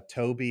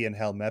 Toby and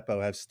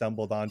Helmeppo have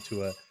stumbled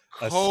onto a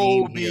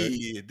scene here.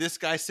 Kobe. This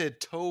guy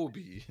said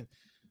Toby.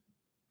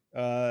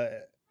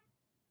 Nerd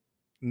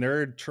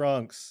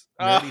Trunks,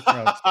 Nerdy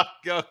Trunks,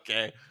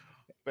 Okay.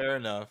 Fair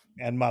enough.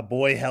 and my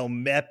boy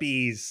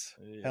Helmeppies,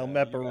 Yeah,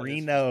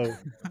 Helmepperino.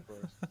 of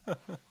course.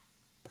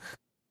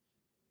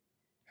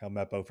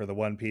 Helmeppo for the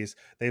One Piece.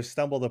 They've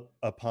stumbled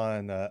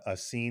upon a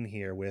scene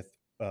here with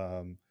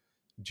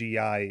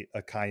G.I.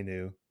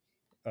 Akainu,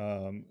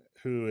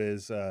 who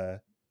is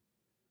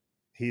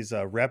he's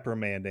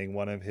reprimanding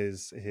one of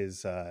his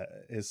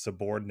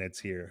subordinates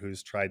here,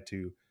 who's tried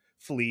to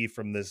flee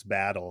from this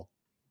battle.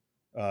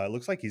 It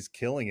looks like he's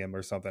killing him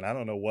or something. I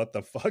don't know what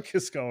the fuck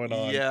is going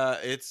on. Yeah,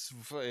 it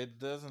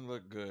doesn't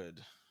look good.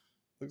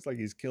 Looks like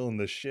he's killing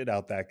the shit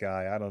out that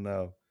guy. I don't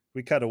know.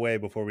 We cut away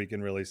before we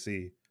can really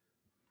see.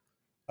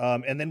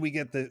 And then we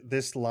get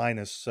this line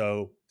is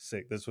so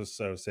sick. This was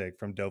so sick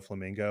from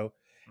Doflamingo.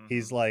 Mhm.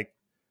 He's like,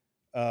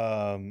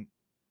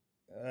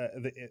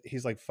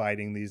 he's like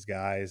fighting these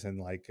guys and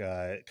like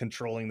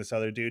controlling this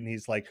other dude, and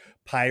he's like,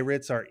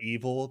 pirates are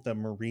evil, the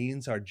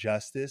Marines are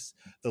justice,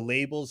 the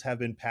labels have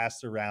been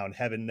passed around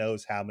heaven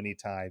knows how many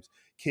times,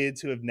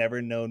 kids who have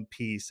never known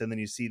peace. And then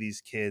you see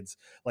these kids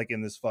like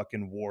in this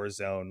fucking war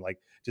zone, like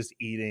just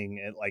eating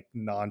and like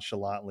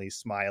nonchalantly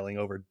smiling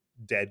over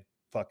dead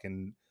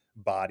fucking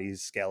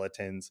bodies,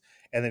 skeletons.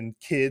 And then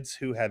kids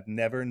who have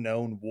never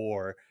known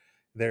war,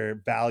 their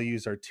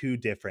values are too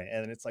different.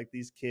 And it's like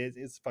these kids,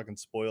 it's fucking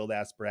spoiled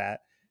ass brat.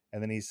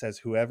 And then he says,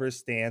 whoever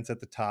stands at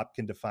the top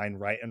can define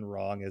right and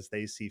wrong as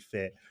they see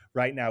fit.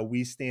 Right now,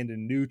 we stand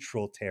in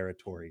neutral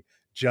territory.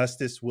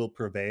 Justice will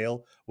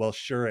prevail. Well,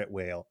 sure it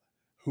will.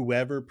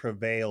 Whoever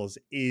prevails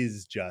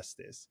is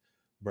justice.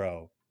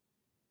 Bro,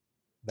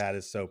 that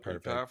is so Pretty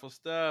perfect. powerful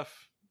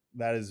stuff.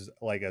 That is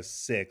like a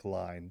sick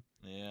line.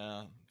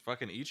 Yeah.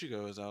 Fucking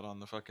Ichigo is out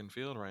on the fucking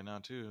field right now,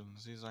 too.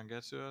 See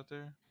Zangetsu out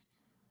there?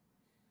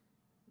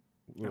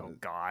 Oh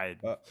God!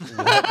 What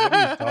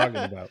are you talking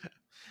about?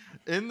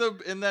 In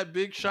that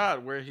big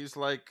shot where he's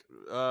like,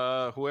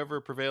 whoever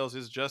prevails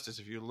is justice.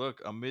 If you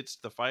look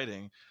amidst the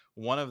fighting,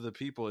 one of the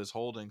people is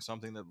holding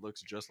something that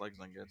looks just like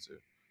Zangetsu.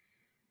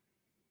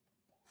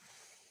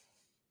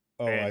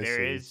 Oh, I There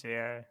see. is,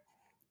 yeah.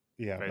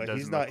 Yeah, But it but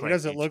he's doesn't not. look He like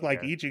doesn't look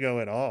like Ichigo.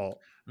 Ichigo at all.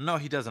 No,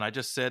 he doesn't. I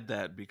just said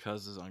that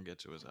because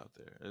Zangetsu is out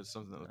there. It's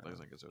something that looks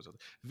like Zangetsu is out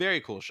there.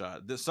 Very cool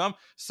shot.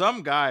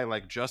 Some guy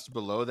like just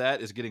below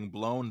that is getting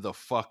blown the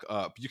fuck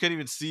up. You can't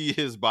even see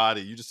his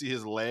body. You just see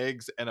his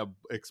legs and a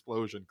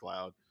explosion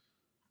cloud.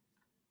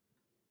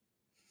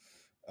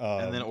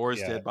 And then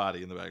Or's Yeah, dead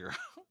body in the background.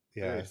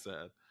 yeah. Very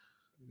sad.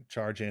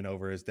 Charge in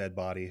over his dead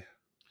body.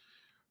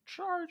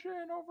 Charge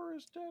in over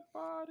his dead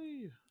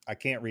body. I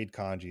can't read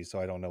kanji, so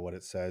I don't know what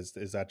it says.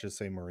 Is that just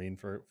say Marine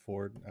for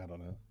Ford? I don't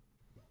know.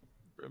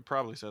 It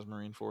probably says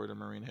Marine Ford or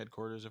Marine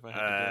Headquarters if I had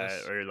to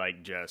guess. Or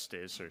like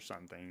justice or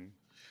something.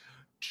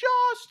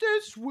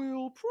 Justice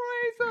will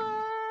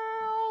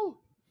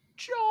prevail.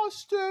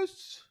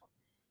 Justice.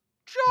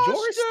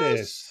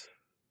 Justice.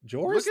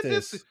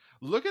 Jorstis.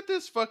 Look at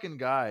this fucking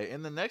guy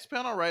in the next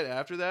panel right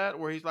after that,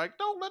 where he's like,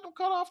 "Don't let them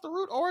cut off the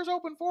root. Oars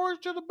open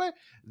forward to the bay."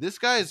 This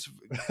guy's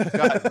he's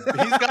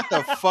got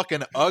the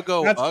fucking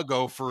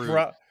uggo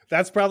fruit.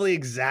 That's probably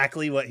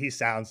exactly what he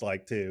sounds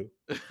like too.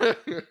 Don't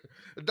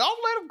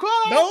let him cut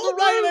off the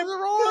root. The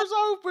oars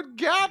open.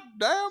 God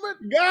damn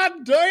it.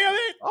 God damn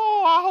it.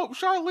 Oh, I hope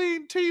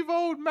Charlene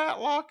TiVo'd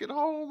Matlock at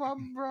home.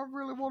 I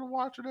really want to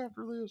watch it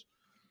after this.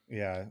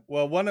 Yeah.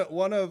 Well, one of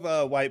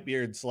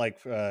Whitebeard's like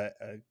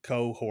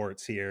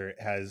cohorts here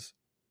has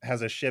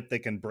a ship that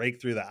can break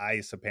through the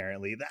ice.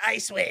 Apparently, the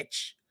Ice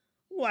Witch,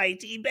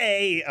 Whitey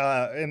Bay,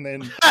 and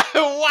then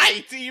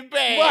Whitey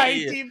Bay.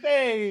 Whitey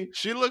Bay.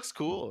 She looks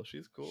cool.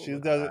 She's cool. She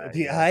does.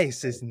 The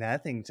ice is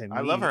nothing to me.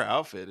 I love her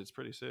outfit. It's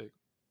pretty sick.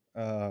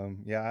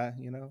 Yeah,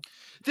 you know,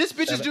 this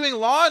bitch is doing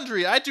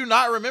laundry. I do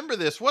not remember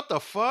this. What the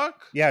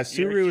fuck? Yeah,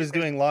 Suru is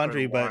doing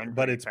laundry, laundry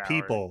but it's power.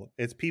 people.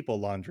 It's people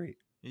laundry.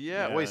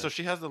 Yeah. Wait, so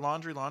she has the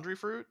laundry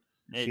fruit?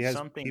 It's has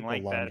something people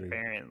like laundry. that,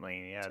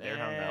 apparently. Yeah, they're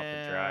hung out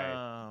to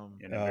dry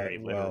in a very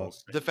literal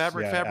sense. The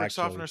fabric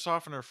actually.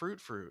 softener fruit.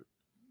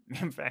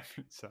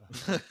 fabric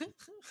softener.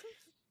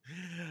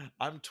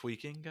 I'm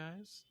tweaking,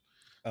 guys.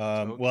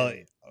 Well,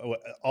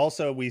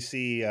 also we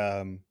see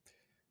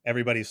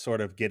everybody's sort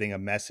of getting a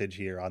message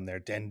here on their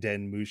Den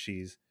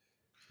Mushis.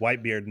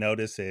 Whitebeard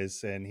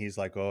notices and he's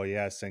like, "Oh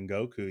yeah,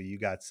 Sengoku, you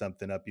got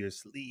something up your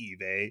sleeve,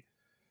 eh?"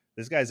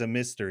 This guy's a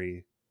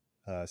mystery,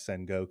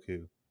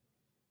 Sengoku.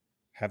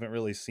 Haven't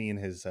really seen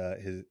his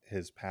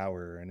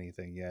power or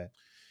anything yet.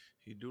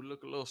 He do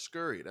look a little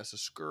scurry. That's a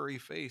scurry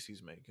face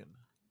he's making.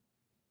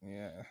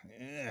 Yeah,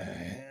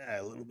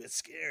 a little bit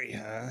scary,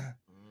 huh?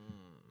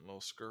 A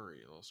little scurry.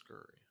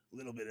 A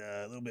little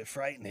bit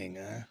frightening,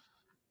 huh?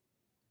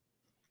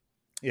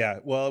 Yeah.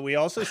 Well, we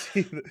also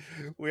see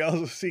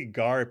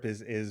Garp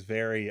is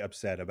very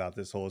upset about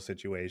this whole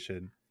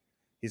situation.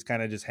 He's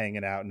kind of just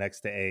hanging out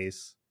next to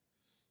Ace.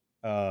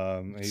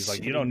 And he's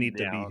like, "You don't need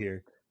to be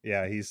here."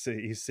 Yeah, he's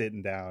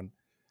sitting down.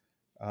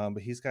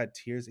 But he's got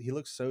tears. He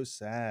looks so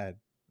sad.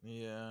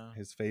 Yeah.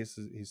 His face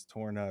he's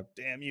torn up.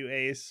 Damn you,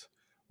 Ace.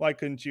 Why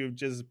couldn't you have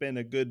just been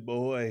a good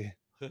boy?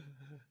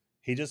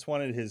 He just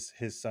wanted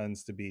his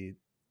sons to be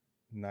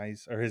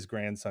nice, or his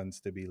grandsons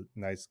to be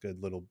nice,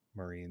 good little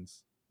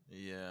Marines.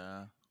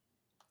 Yeah.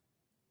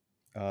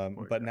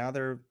 But now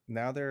they're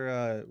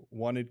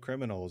wanted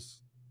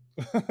criminals.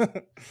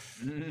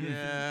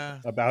 Yeah.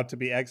 About to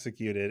be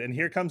executed, and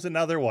here comes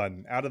another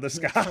one out of the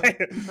sky.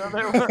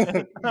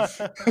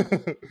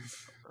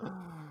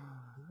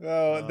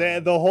 Oh,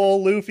 the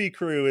whole Luffy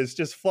crew is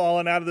just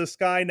falling out of the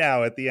sky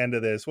now at the end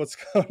of this. What's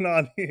going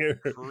on here?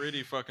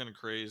 Pretty fucking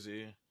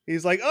crazy.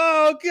 He's like,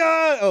 "Oh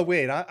god, oh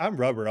wait, I'm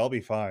rubber, I'll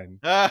be fine."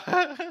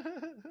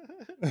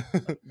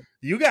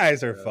 You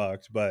guys are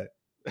fucked, but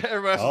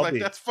everybody's like,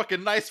 "That's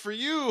fucking nice for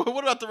you.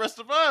 What about the rest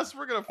of us?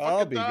 We're gonna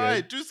fucking die.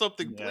 Good. Do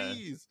something,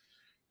 please."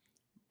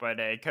 But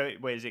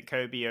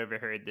Kobe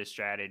overheard the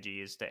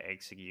strategy is to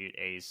execute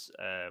Ace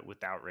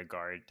without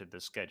regard to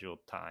the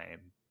scheduled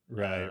time.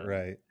 Right,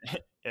 right.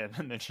 And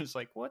then they're just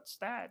like, "What's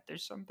that?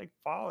 There's something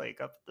falling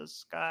up the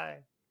sky."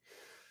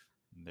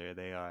 And there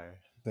they are.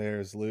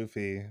 There's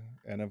Luffy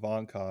and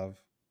Ivankov.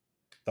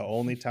 The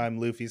only time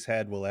Luffy's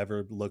head will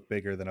ever look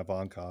bigger than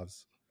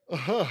Ivankov's.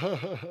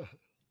 I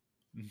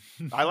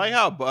like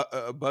how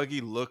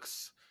Buggy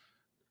looks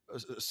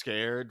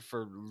scared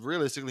for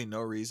realistically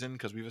no reason,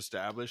 because we've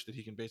established that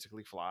he can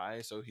basically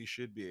fly, so he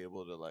should be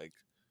able to like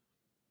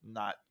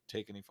not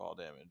take any fall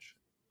damage.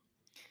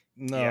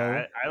 No,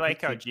 Yeah, I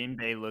like how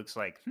Jinbei looks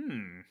like,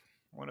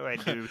 what do I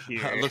do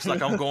here? Looks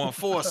like I'm going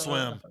for a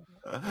swim.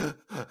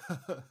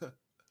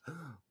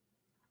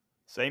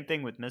 Same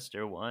thing with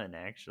Mr. One,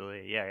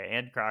 actually. Yeah,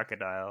 and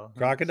Crocodile.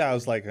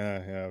 Crocodile's like,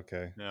 yeah,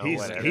 okay. No, he's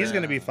whatever.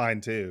 gonna be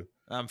fine too.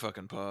 I'm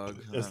fucking Pug.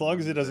 As I'm- long I'm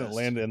as he the doesn't best.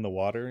 land in the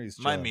water, he's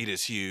My chilling. meat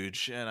is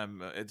huge, and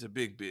I'm. It's a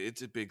big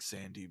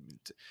sandy.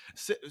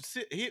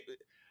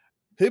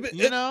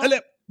 You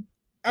know,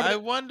 I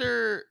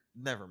wonder.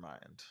 Never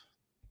mind,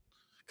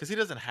 because he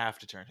doesn't have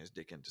to turn his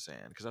dick into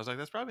sand. Because I was like,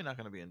 that's probably not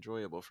going to be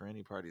enjoyable for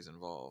any parties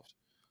involved.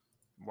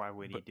 Why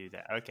would he do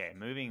that? Okay,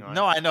 moving on.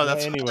 No, I know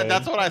that's Anyway.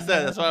 that's what I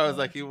said. That's why I was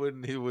like, he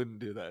wouldn't do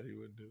that. He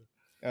wouldn't do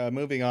that.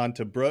 Moving on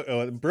to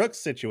Brooke's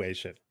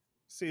situation.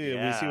 We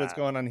see what's Yeah.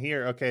 going on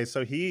here. Okay,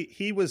 so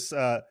he was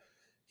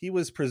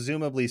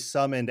presumably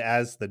summoned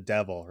as the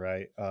devil,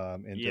 right?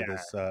 Into Yeah.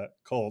 this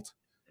cult,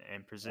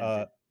 And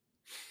presented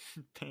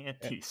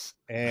panties.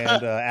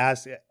 and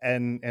asked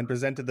and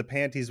presented the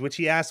panties which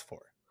he asked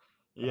for.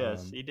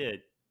 Yes, he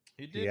did.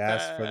 He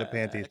asked for the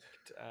panties.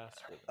 ask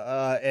for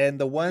them. And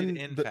the He one, did,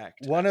 in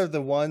fact, one ask of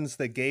the ones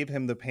that gave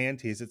him the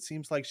panties, it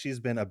seems like she's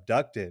been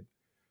abducted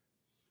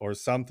or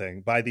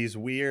something by these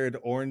weird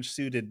orange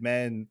suited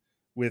men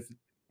with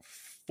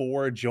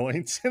 4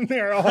 joints in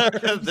their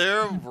arms.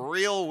 They're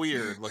real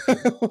weird looking.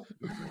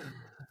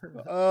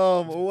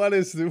 What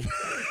is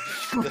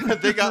the?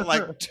 They got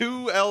like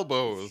 2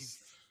 elbows.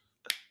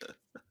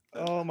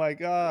 Oh my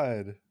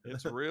god,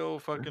 It's real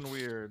fucking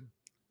weird.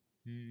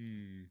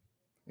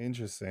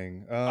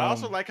 interesting. I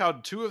also like how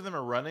 2 of them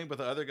are running, but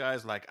the other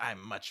guy's like,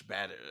 I'm much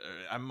better.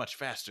 I'm much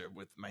faster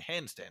with my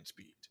handstand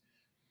speed.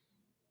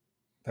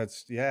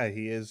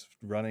 He is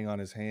running on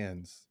his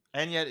hands.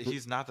 And yet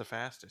he's not the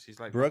fastest. He's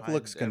like, Brooke behind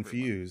looks everyone.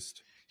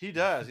 confused. He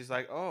does. He's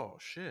like, oh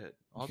shit.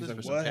 All He's this like,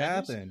 for some what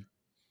panties? happened?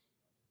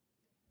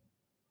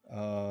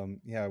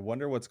 I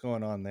wonder what's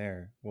going on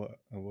there.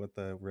 What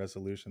the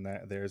resolution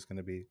there is going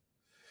to be.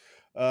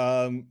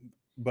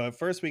 But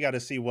first we got to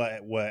see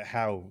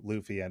how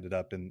Luffy ended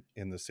up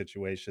in the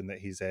situation that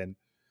he's in.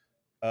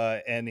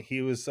 And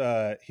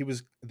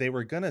they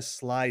were gonna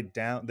slide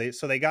down.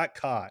 They got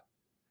caught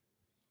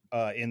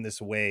in this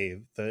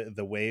wave,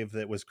 the wave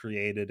that was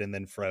created and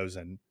then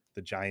frozen,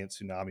 the giant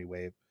tsunami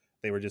wave.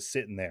 They were just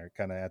sitting there,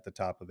 kind of at the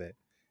top of it,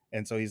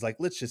 and so he's like,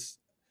 "Let's just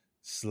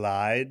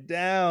slide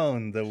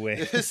down the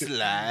wave.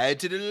 Slide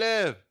to the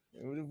left.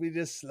 If we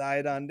just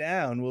slide on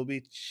down, we'll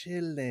be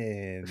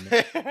chilling."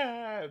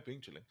 Being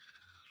chilling.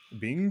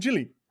 Being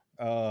chilly.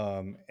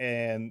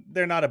 And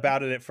they're not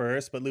about it at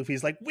first, but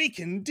Luffy's like, "We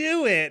can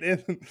do it,"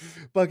 and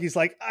Buggy's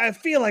like, "I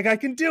feel like I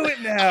can do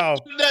it now."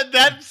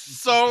 That's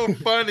so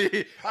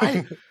funny.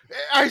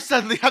 I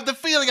suddenly have the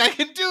feeling I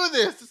can do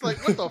this. It's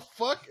like, what the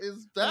fuck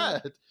is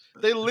that?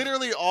 They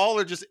literally all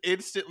are just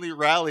instantly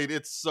rallied.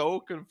 It's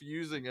so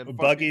confusing and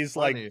Buggy's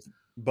funny. like,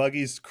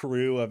 Buggy's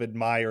crew of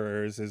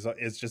admirers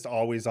is just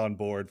always on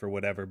board for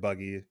whatever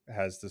Buggy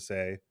has to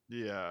say.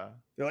 Yeah.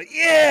 They're like,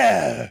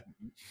 "Yeah,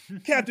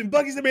 Captain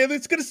Buggy's the man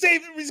that's gonna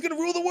save him. He's gonna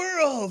rule the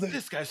world."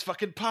 This guy's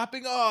fucking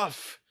popping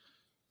off.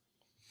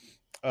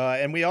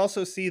 And we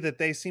also see that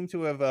they seem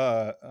to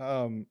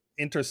have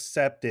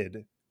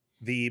intercepted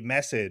the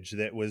message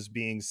that was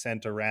being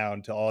sent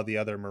around to all the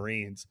other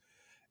Marines,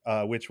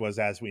 which was,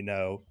 as we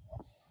know,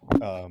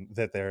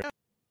 that they're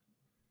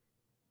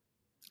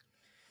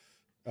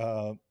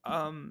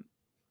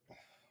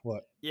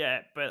what?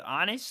 Yeah, but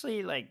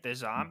honestly, like the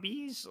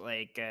zombies,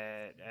 like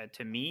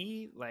to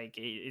me, like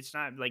it's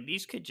not like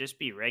these could just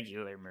be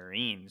regular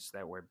Marines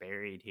that were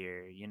buried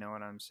here. You know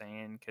what I'm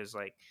saying? Because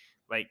like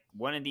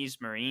one of these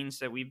Marines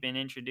that we've been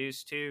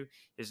introduced to,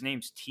 his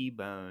name's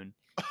T-Bone,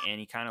 and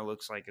he kind of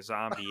looks like a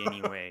zombie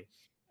anyway.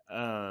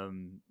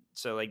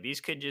 So like these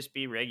could just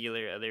be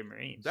regular other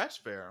Marines. That's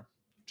fair.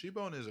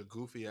 T-Bone is a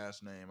goofy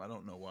ass name. I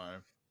don't know why,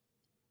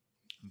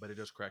 but it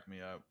just cracked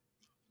me up.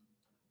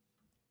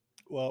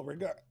 Well,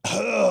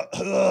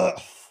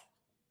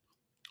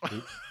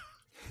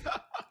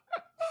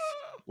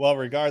 well,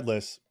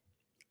 regardless,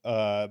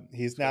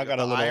 he's now got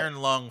a little iron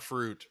lung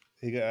fruit.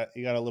 He got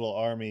a little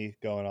army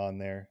going on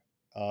there.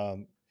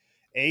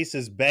 Ace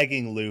is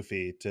begging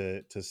Luffy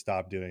to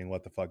stop doing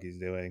what the fuck he's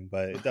doing,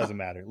 but it doesn't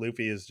matter.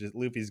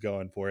 Luffy's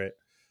going for it.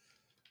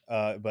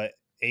 But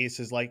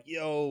Ace is like,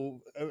 "Yo,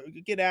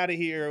 get out of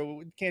here!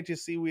 Can't you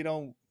see we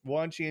don't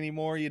want you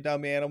anymore, you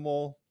dumb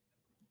animal?"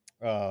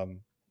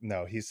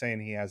 No, he's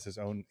saying he has his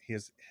own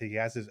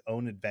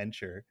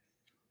adventure,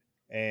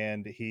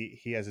 and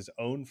he has his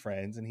own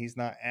friends, and he's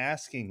not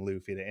asking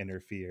Luffy to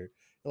interfere.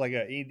 Like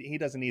he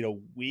doesn't need a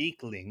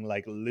weakling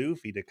like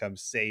Luffy to come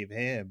save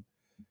him.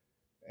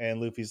 And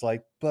Luffy's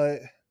like,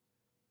 but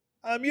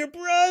I'm your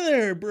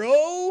brother,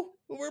 bro.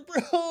 We're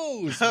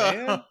bros,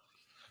 man.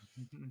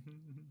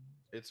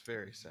 It's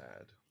very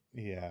sad.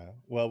 Yeah.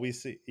 Well, we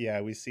see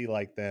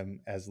like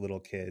them as little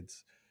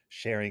kids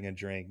sharing a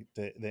drink,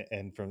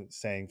 and from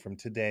saying from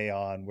today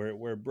on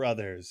we're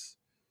brothers.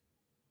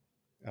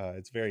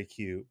 It's very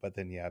cute, but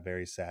then yeah,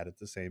 very sad at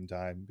the same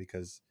time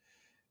because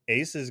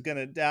Ace is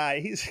gonna die.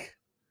 He's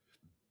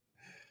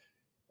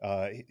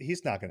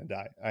not gonna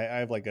die. I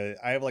have like a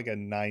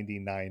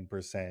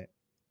 99%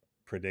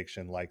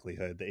 prediction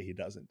likelihood that he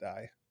doesn't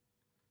die.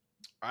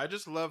 I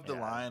just love the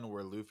Yeah. line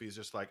where Luffy's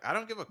just like, I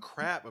don't give a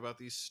crap about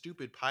these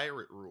stupid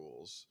pirate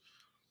rules,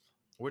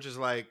 which is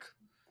like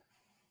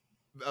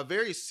a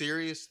very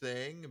serious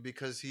thing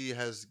because he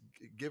has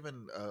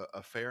given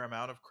a fair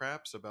amount of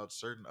craps about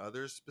certain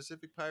other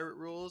specific pirate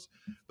rules,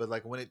 but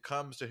like when it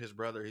comes to his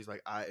brother, he's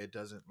like, I it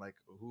doesn't like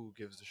who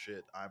gives a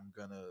shit. I'm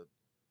gonna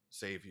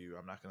save you.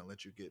 I'm not gonna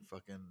let you get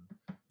fucking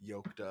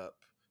yoked up.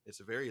 It's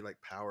a very like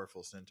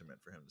powerful sentiment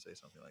for him to say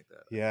something like that,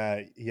 I think.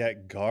 Yeah,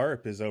 yet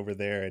Garp is over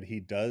there and he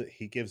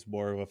gives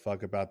more of a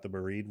fuck about the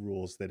marine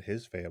rules than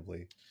his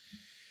family.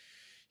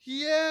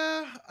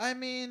 Yeah, I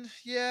mean,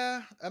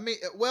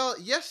 well,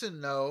 yes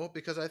and no,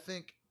 because I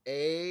think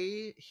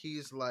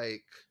he's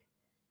like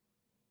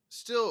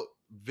still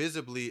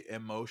visibly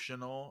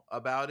emotional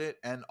about it,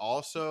 and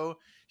also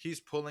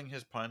he's pulling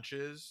his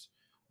punches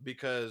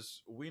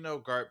because we know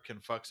Garp can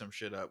fuck some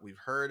shit up. We've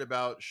heard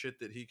about shit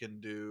that he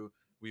can do.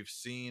 We've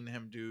seen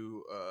him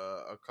do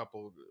a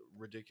couple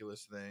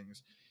ridiculous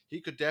things. He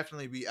could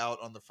definitely be out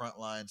on the front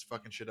lines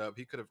fucking shit up.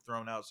 He could have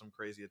thrown out some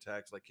crazy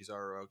attacks like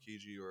Kizaru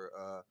Aokiji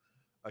or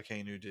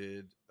Akainu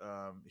did.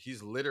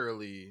 He's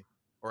literally,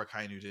 or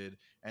Akainu did,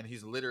 and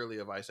he's literally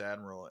a vice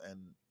admiral and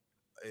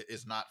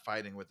is not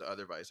fighting with the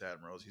other vice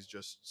admirals. He's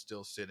just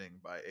still sitting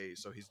by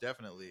Ace. So he's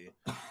definitely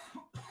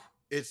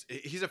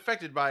he's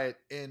affected by it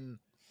in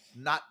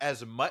not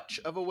as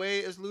much of a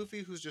way as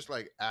Luffy, who's just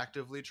like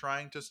actively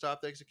trying to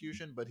stop the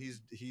execution, but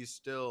he's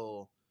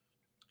still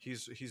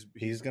He's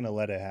he's gonna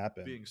let it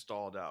happen. being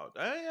stalled out.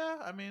 Yeah,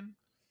 I mean,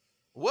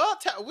 well,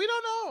 we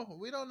don't know.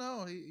 We don't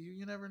know.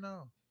 You never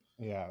know.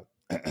 Yeah.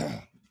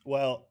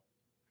 Well,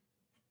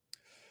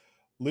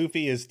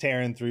 Luffy is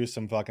tearing through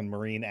some fucking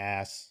marine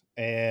ass,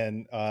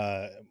 and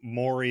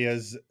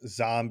Moria's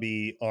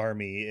zombie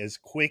army is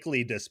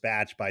quickly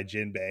dispatched by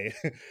Jinbei.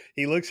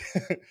 he looks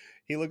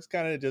he looks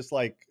kind of just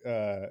like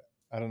I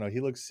don't know, he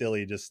looks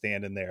silly just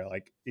standing there.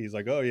 Like he's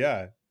like, oh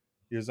yeah,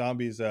 your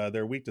zombies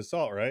they're weak to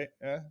salt, right?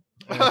 Yeah.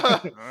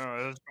 Let's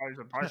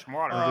buy some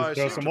water. Just I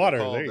throw seem some to water.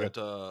 recall There you that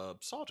go.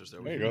 salt is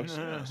their There you weakness.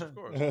 Yes, of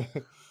course. go.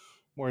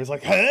 Moria's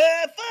like,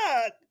 ah,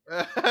 fuck.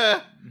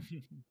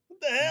 What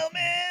the hell,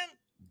 man?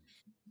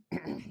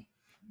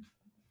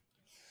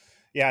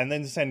 Yeah, and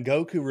then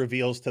Sengoku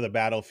reveals to the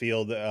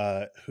battlefield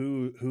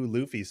who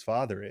Luffy's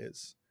father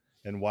is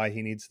and why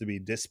he needs to be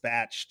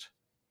dispatched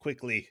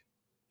quickly.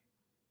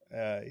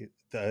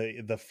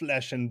 The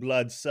flesh and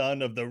blood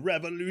son of the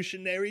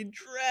revolutionary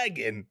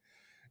dragon.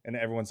 And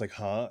everyone's like,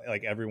 huh?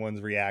 Like everyone's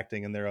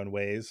reacting in their own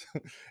ways.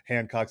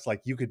 Hancock's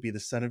like, you could be the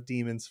son of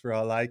demons for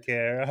all I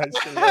care. I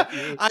still love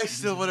you. I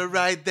still want to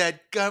ride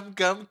that gum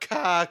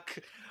cock.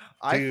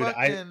 I Dude,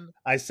 fucking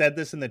I said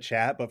this in the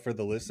chat, but for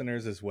the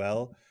listeners as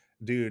well,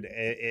 dude,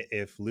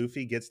 if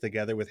Luffy gets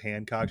together with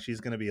Hancock, she's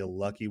gonna be a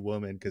lucky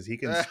woman because he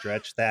can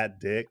stretch that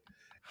dick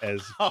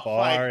as oh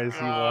my far as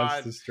he wants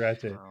god. to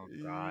stretch it. Oh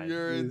God.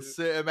 You're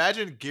insane.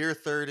 Imagine gear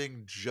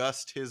thirding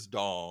just his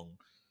dong.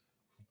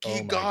 Oh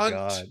my Gigant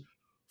god.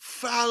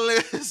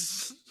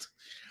 phallus.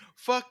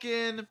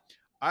 Fucking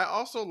I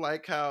also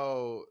like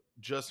how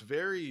just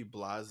very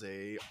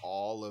blasé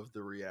all of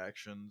the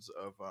reactions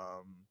of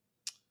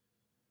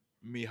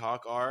Mihawk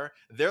are.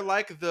 They're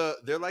like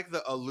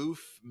the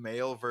aloof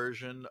male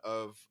version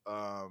of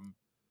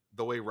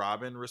the way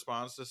Robin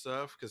responds to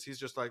stuff because he's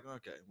just like,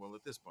 okay, well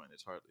at this point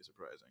it's hardly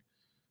surprising.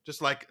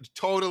 Just like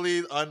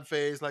totally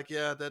unfazed, like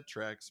yeah, that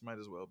tracks. Might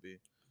as well be.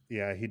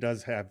 Yeah, he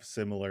does have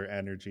similar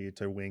energy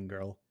to Wing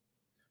Girl.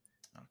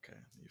 Okay,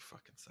 you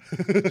fucking son of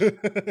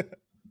a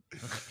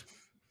bitch.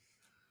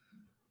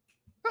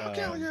 I'll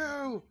kill um,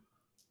 you.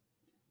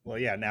 well,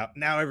 yeah.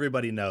 Now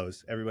everybody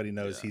knows. Everybody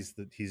knows Yeah.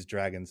 he's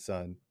Dragon's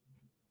son.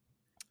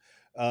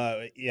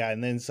 Yeah,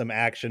 and then some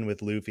action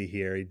with Luffy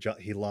here.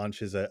 He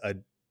launches a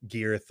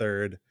gear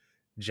third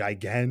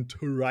gigant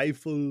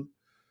rifle,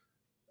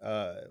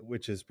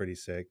 which is pretty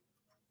sick.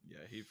 Yeah,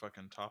 he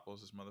fucking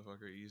topples this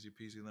motherfucker easy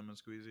peasy lemon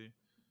squeezy.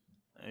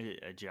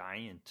 A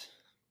giant.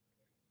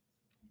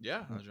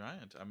 Yeah, a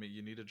giant. I mean,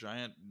 you need a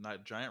giant,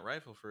 not giant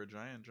rifle for a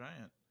giant.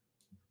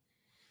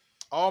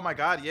 Oh my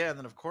god, yeah, and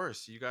then of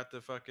course you got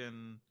the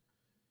fucking.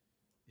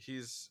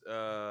 He's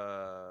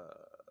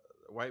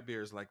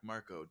Whitebeard's like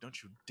Marco.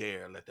 Don't you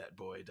dare let that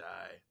boy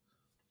die.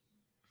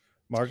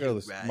 You ride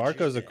your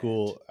Marco's a dad.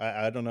 cool.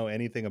 I don't know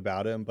anything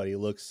about him, but he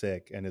looks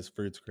sick and his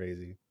fruit's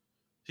crazy.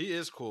 He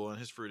is cool, and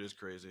his fruit is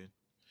crazy.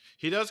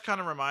 He does kind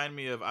of remind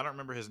me of I don't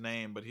remember his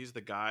name, but he's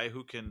the guy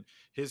who can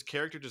his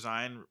character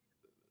design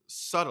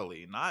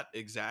subtly, not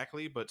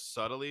exactly, but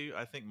subtly.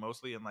 I think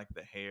mostly in like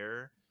the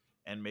hair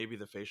and maybe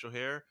the facial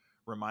hair.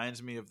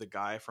 Reminds me of the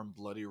guy from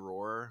Bloody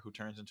Roar who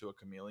turns into a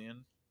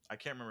chameleon. I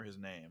can't remember his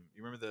name.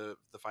 You remember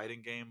the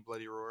fighting game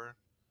Bloody Roar,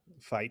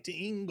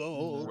 Fighting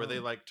gold. where they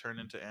like turn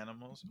into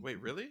animals? Wait,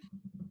 really?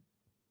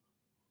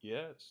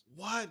 Yes.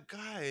 What,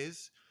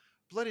 guys?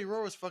 Bloody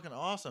Roar was fucking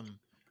awesome.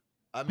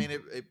 I mean,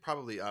 it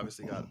probably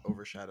obviously got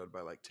overshadowed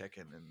by like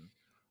Tekken and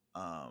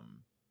um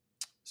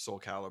Soul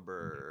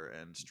Calibur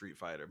and Street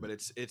Fighter, but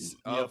it's of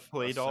Yep, a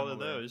played all of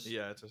similar, those.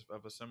 yeah, it's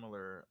of a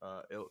similar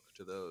ilk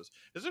to those.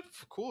 It's a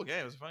cool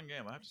game. It's a fun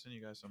game. I have to send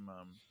you guys some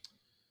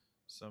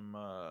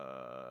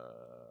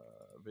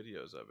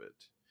videos of it.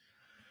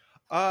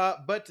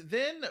 But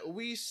then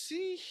we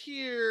see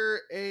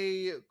here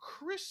a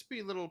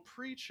crispy little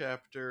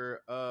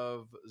pre-chapter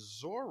of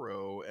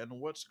Zorro and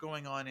what's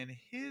going on in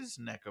his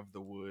neck of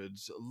the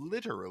woods,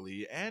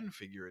 literally and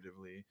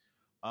figuratively,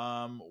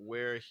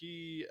 where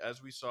he,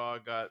 as we saw,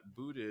 got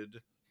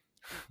booted.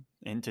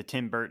 Into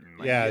Tim Burton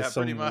land. Yeah, Yeah,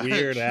 pretty some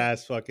weird much.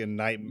 ass fucking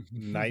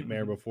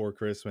Nightmare Before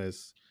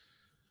Christmas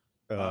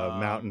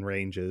mountain Um,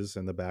 ranges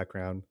in the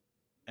background.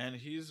 and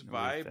he's With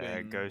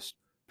vibing. Ghost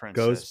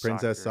Princess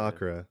Sakura.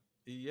 Sakura.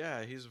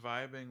 Yeah, he's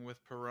vibing with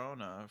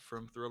Perona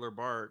from Thriller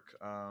Bark.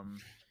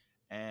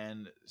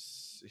 And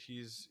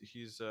he's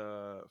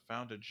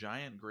found a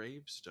giant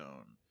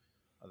gravestone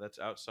that's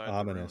outside the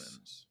Ominous.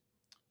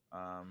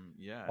 ruins.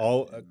 Yeah,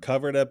 All and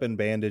covered up in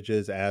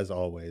bandages as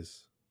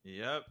always.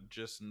 yep,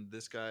 just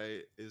this guy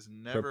is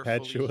never fully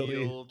Perpetually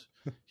healed.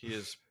 He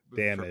is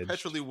damaged.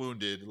 perpetually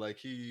wounded. Like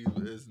he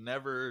is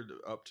never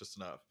up to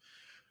snuff.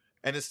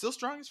 And it's still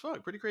strong as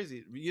fuck. Pretty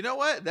crazy. You know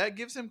what? That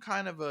gives him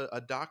kind of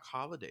a Doc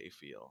Holliday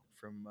feel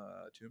from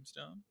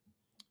Tombstone.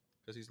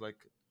 Because he's like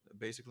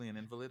basically an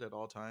invalid at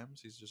all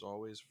times. He's just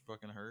always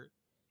fucking hurt.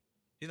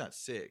 He's not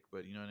sick,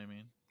 but you know what I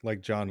mean.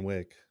 Like John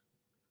Wick.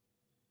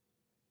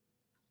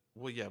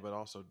 Well, yeah, but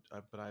also,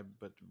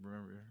 but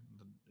remember,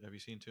 have you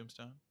seen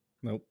Tombstone?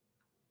 Nope.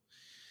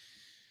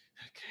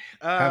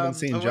 Okay. Haven't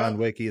seen John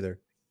Wick either.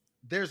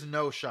 There's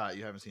no shot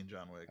you haven't seen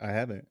John Wick. I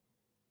haven't.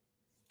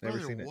 Never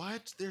Brother, seen it.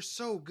 what? They're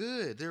so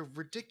good. They're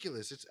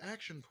ridiculous. It's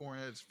action porn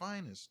at its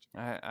finest.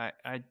 I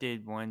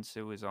did once.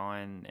 It was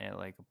on at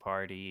like a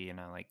party, and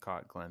I like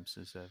caught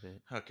glimpses of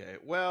it. Okay, I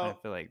well,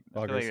 feel like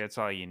that's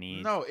all you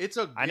need. no, it's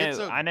a I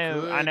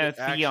know good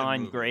action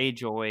Theon movie.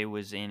 Greyjoy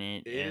was in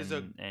it, It is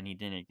and he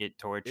didn't get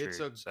tortured. It's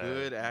a so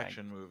good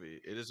action movie.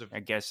 It is a. I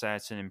guess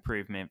that's an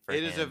improvement for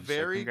It him. is a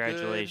very so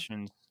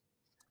congratulations,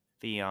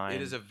 Theon.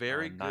 It is a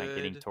very on not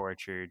getting good.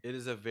 tortured. It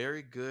is a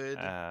very good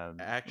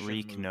action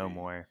Reek movie. no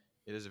more.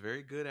 It is a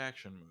very good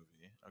action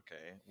movie.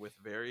 Okay, with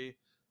very,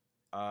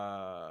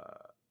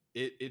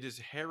 it is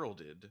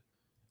heralded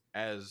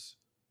as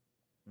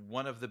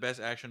one of the best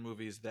action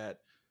movies that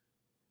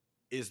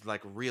is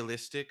like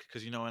realistic,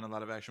 because you know in a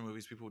lot of action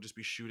movies people will just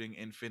be shooting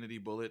infinity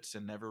bullets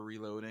and never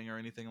reloading or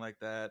anything like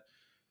that,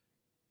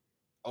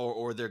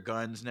 or their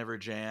guns never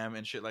jam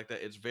and shit like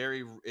that.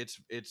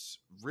 It's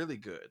really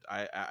good.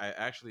 I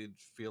actually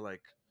feel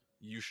like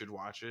you should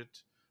watch it.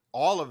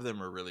 All of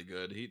them are really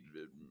good. He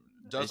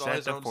does Is all that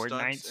his the own Fortnite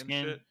stunts and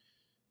skin? shit.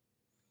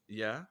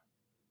 Yeah.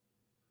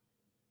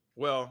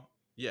 Well,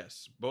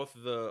 yes, both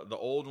the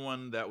old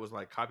one that was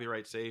like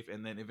copyright safe,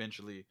 and then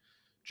eventually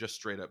just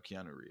straight up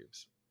Keanu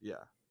Reeves.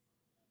 Yeah,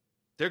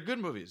 they're good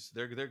movies.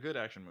 They're good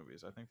action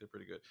movies. I think they're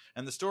pretty good,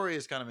 and the story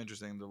is kind of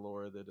interesting. The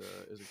lore that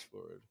is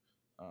explored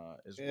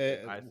is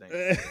way, I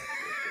think.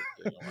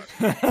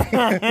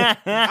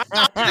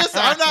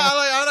 I'm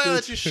not gonna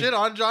let you shit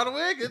on John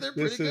Wick. They're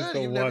pretty This is good.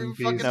 the You've never One even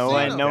Piece fucking no seen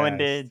one, them. no one podcast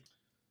did.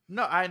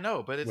 No, I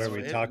know, but it's where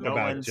we talk No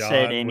about one John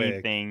said Wick.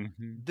 anything.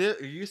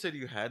 You said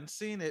you hadn't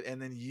seen it,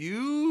 and then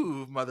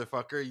you,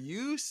 motherfucker,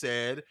 you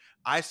said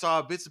I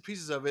saw bits and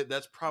pieces of it.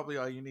 That's probably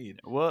all you need.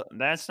 Well,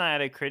 that's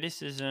not a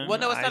criticism. Well,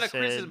 no, it's I not a said,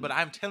 criticism, but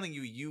I'm telling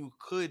you, you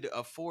could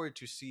afford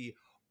to see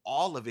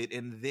all of it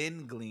and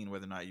then glean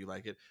whether or not you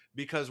like it.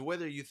 Because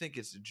whether you think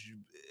it's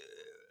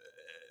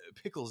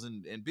pickles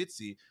and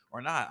bitsy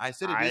or not, I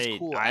said it is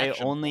cool I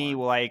action only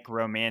porn. like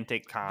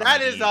romantic comedies.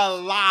 That is a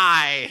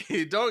lie.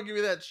 Don't give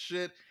me that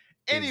shit.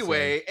 Insane.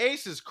 Anyway,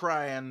 Ace is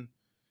crying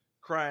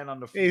on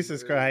the floor. Ace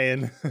is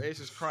crying. Ace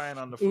is crying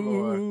on the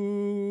floor.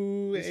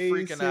 Ooh, He's Ace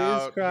freaking is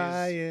out.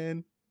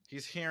 crying.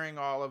 He's hearing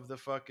all of the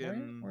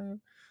fucking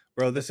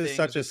Bro, the this is things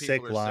such a that people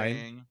sick are line.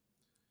 saying.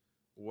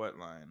 What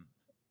line?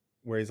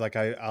 Where he's like,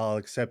 I'll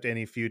accept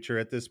any future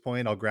at this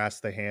point. I'll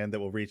grasp the hand that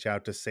will reach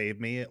out to save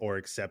me, or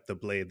accept the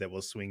blade that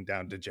will swing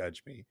down to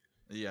judge me.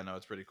 Yeah, no,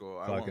 it's pretty cool.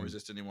 I Fucking- won't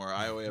resist anymore.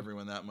 I owe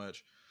everyone that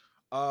much.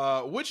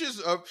 Which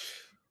is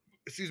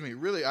excuse me,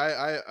 really,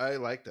 I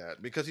like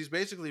that, because he's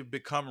basically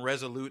become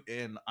resolute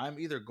in I'm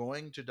either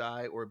going to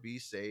die or be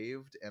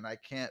saved, and I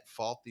can't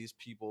fault these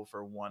people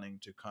for wanting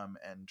to come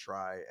and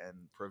try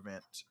and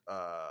prevent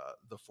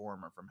the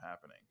former from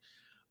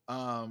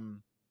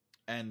happening.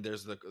 And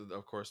there's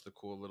of course the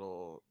cool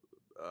little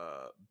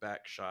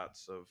back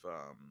shots of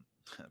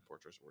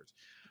portraits words.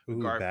 Ooh,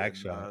 Garp back and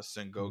shot.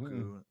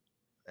 Sengoku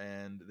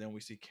and then we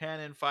see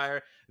cannon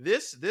fire.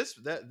 This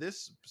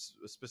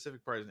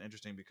specific part is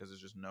interesting because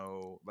there's just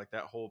no, like,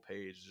 that whole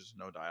page is just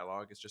no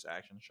dialogue. It's just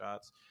action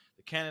shots.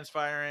 The cannon's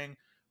firing,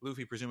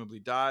 Luffy presumably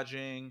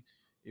dodging,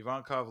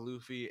 Ivankov,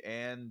 Luffy,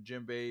 and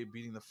Jinbei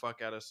beating the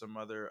fuck out of some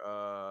other.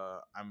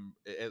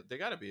 They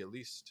got to be at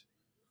least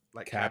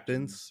like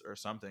Captains. captains or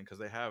something because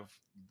they have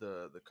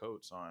the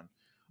coats on.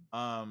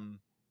 Um,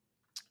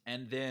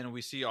 and then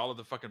we see all of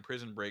the fucking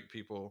prison break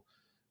people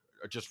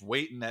are just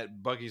waiting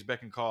at Buggy's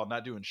beck and call,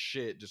 not doing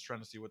shit, just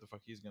trying to see what the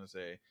fuck he's gonna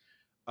say.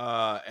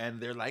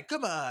 And they're like,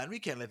 "Come on, we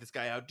can't let this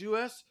guy outdo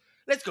us.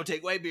 Let's go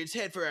take Whitebeard's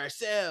head for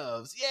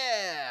ourselves.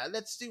 Yeah,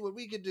 let's see what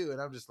we can do."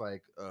 And I'm just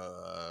like,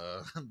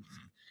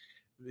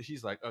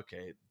 he's like,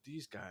 "Okay,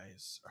 these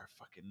guys are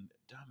fucking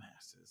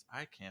dumbasses.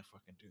 I can't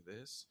fucking do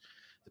this.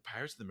 The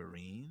Pirates of the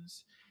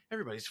Marines,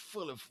 everybody's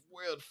full of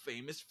world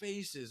famous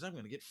faces. I'm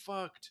gonna get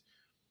fucked."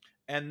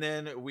 And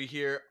then we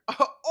hear,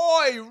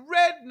 "Oi,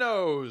 Red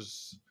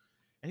Nose!"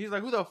 And he's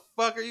like, "Who the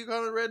fuck are you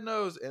calling Red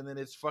Nose?" And then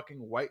it's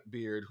fucking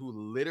Whitebeard, who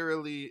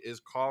literally is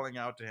calling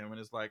out to him and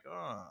is like,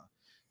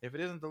 if it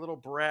isn't the little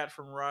brat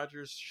from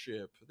Roger's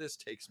ship, this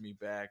takes me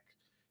back.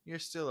 You're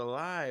still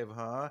alive,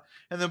 huh?"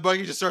 And then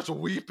Buggy just starts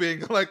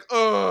weeping, like,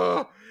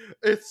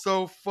 it's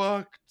so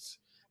fucked.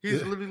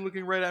 He's literally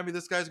looking right at me.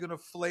 This guy's gonna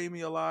flay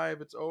me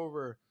alive. It's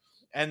over.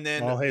 And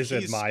then All his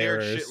he's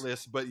scared admirers.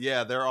 shitless, but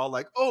yeah, they're all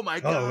like, "Oh my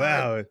god, Oh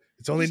wow,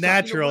 it's only he's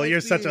talking to natural.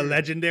 You're such a Whitebeard."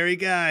 legendary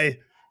guy.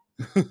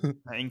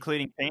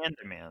 including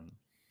Panda Man.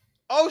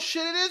 Oh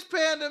shit, it is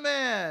Panda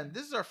Man.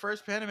 This is our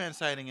first Panda Man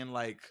sighting in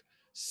like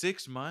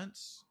 6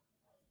 months,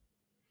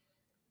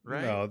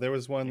 right? No, there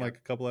was one Yep. like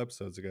a couple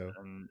episodes ago.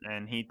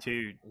 And he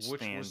too Which was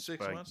stands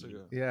 6 months Buggy.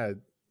 ago. Yeah,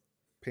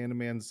 Panda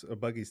Man's a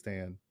buggy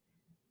stand.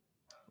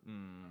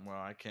 Well,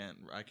 I can't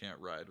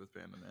ride with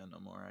Panda Man no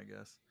more, I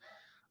guess.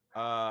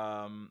 No,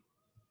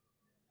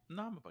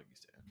 I'm a buggy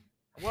stand.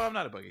 Well, I'm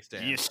not a buggy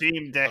stand. You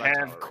seem to but I have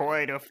tolerate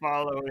quite a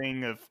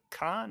following of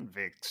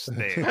convicts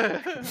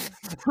there.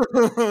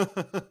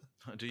 it.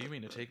 "Do you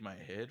mean to take my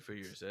head for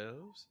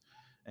yourselves?"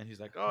 And he's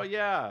like, "Oh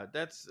yeah,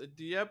 that's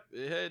yep.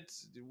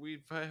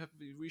 We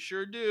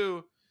sure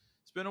do.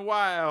 It's been a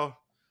while.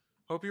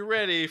 Hope you're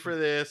ready for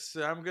this.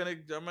 I'm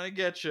gonna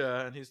get you."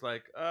 And he's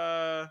like,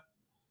 I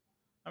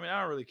mean,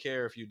 I don't really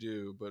care if you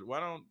do, but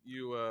why don't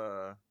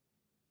you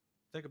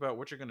think about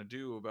what you're gonna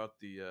do about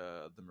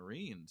the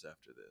Marines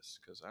after this?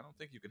 Because I don't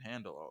think you can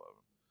handle all of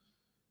them.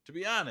 To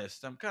be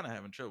honest, I'm kind of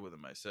having trouble with it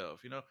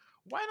myself.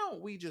 Why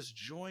don't we just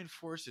join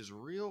forces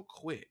real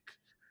quick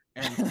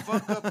and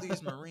fuck up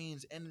these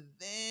Marines, and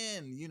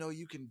then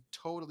you can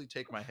totally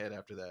take my head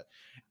after that.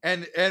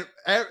 And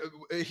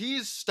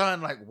he's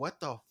stunned, like, what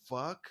the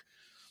fuck?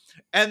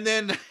 And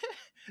then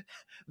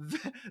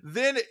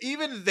then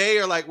even they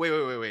are like,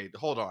 wait,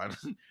 hold on.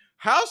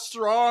 How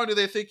strong do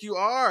they think you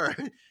are?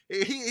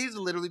 He's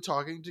literally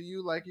talking to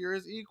you like you're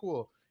his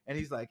equal. And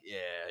he's like, yeah,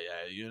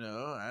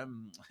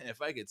 I'm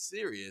if I get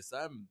serious,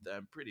 I'm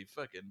pretty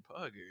fucking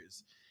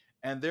puggers.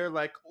 And they're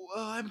like,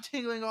 "Well, I'm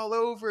tingling all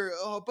over.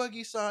 Oh,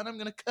 Buggy-san, I'm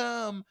gonna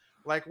come."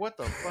 Like, what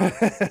the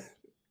fuck?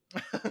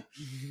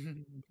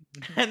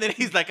 And then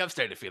he's like, "I'm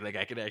starting to feel like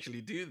I can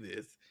actually do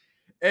this."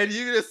 And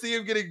you're gonna see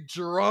him getting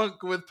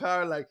drunk with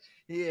power, like,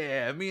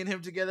 "Yeah, me and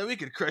him together, we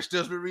could crush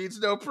those Marines,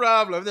 no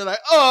problem." They're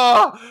like,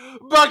 "Oh,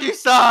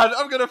 Buggy-san,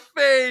 I'm gonna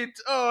faint.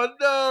 Oh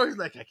no." He's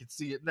like, "I can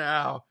see it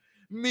now.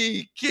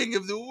 Me, king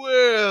of the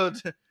world.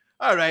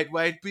 All right,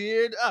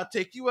 Whitebeard, I'll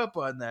take you up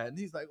on that." And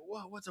he's like,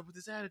 "Whoa, what's up with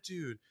this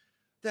attitude?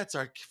 That's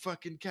our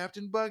fucking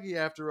Captain Buggy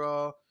after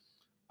all."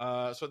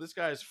 So this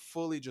guy is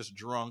fully just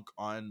drunk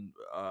on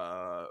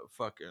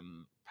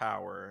fucking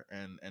power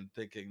and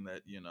thinking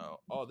that,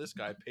 "Oh, this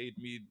guy paid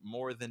me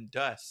more than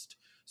dust,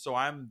 so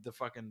I'm the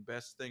fucking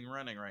best thing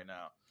running right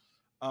now."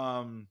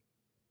 And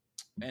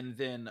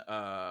then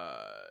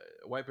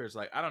Whitebeard's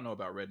like, "I don't know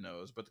about Red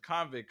Nose, but the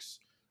convicts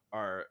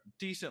are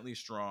decently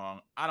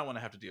strong. I don't want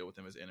to have to deal with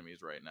them as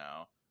enemies right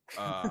now.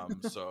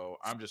 So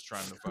I'm just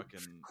trying to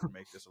fucking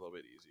make this a little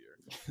bit easier."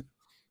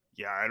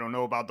 Yeah, I don't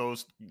know about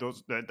those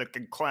that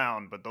can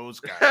clown, but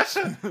those guys.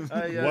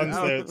 Ones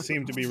that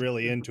seem to be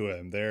really into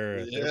him,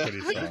 they're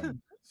pretty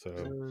strong.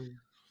 So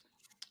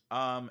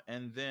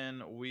and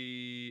then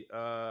we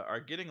are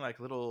getting like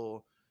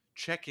little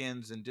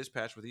check-ins and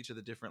dispatch with each of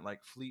the different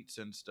like fleets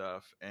and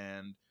stuff,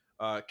 and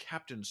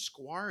Captain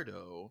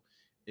Squardo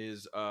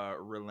is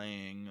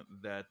relaying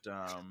that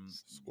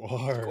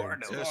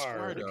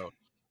Squardo.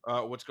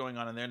 what's going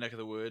on in their neck of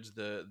the woods.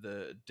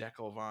 The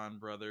Deckelvon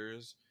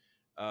brothers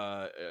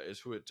is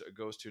who it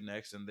goes to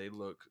next, and they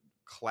look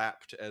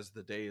clapped as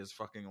the day is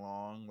fucking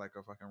long, like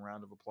a fucking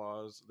round of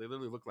applause. They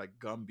literally look like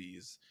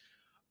Gumbies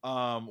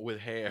with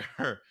hair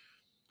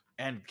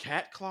and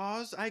cat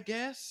claws, I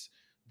guess.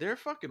 They're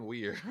fucking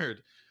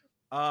weird.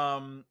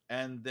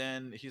 And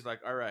then he's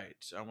like, "All right,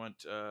 I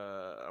want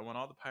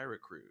all the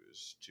pirate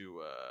crews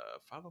to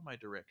follow my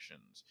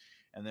directions."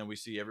 And then we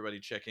see everybody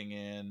checking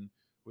in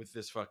with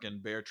this fucking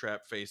bear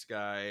trap face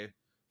guy,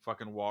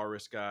 fucking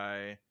walrus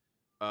guy,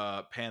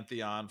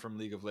 Pantheon from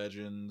League of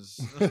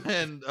Legends,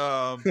 and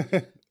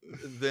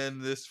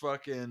then this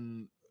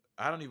fucking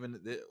I don't even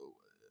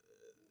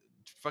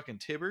fucking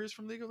Tibbers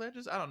from League of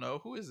Legends. I don't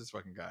know who is this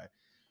fucking guy.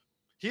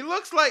 He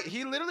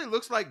literally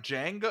looks like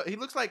Django. He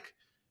looks like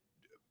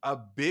a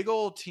big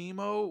old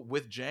Timo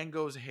with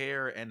Django's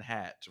hair and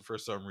hat for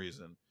some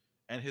reason,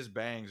 and his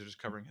bangs are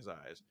just covering his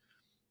eyes.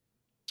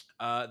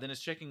 Then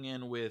it's checking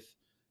in with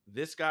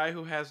this guy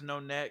who has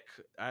no neck.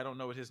 I don't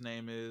know what his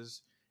name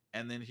is.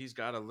 And then he's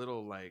got a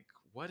little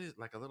what is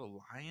like a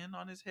little lion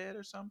on his head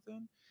or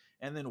something.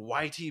 And then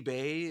Whitey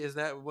Bay,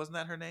 wasn't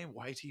that her name?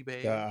 Whitey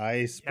The Bay.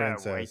 Ice Yeah,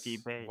 Whitey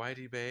Princess. Bay,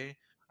 Whitey Bay.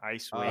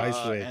 Ice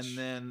Ice Witch. And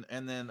Witch.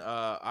 then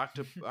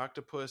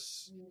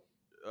Octopus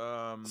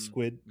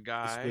Squid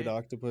guy,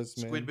 Octopus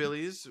Man.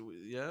 Squidbillies,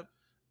 yep.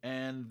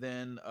 And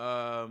then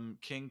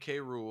King K.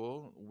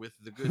 Rool with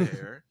the good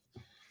hair.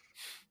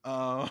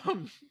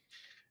 Um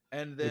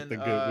and with then the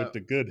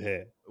good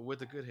hair. with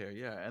the good hair,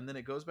 yeah. And then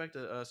it goes back to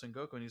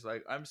Sengoku, and he's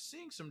like, "I'm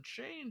seeing some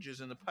changes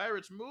in the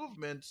pirates'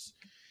 movements."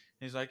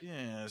 And he's like,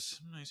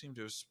 "Yes, they seem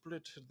to have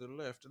split to the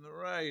left and the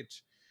right.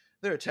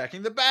 They're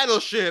attacking the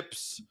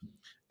battleships."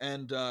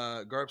 And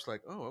Garp's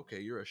like, "Oh, okay,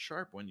 you're a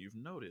sharp one. You've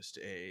noticed,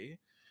 eh?"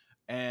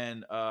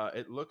 And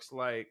it looks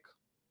like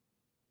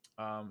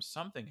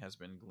something has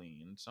been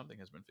gleaned, something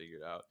has been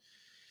figured out.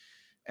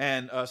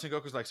 And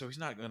Sengoku's like, so he's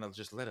not going to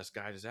just let us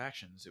guide his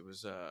actions. It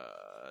was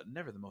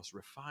never the most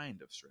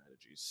refined of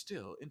strategies.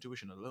 Still,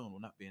 intuition alone will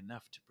not be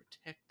enough to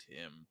protect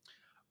him.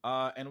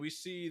 And we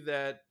see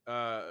that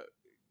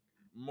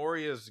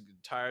Moria's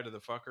tired of the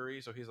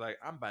fuckery, so he's like,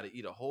 I'm about to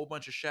eat a whole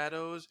bunch of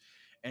shadows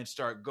and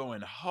start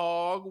going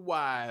hog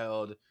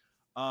wild.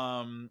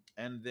 And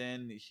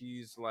then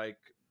he's like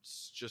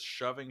just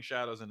shoving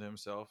shadows into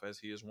himself as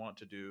he is wont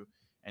to do,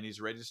 and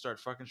he's ready to start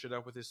fucking shit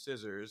up with his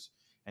scissors.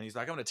 And he's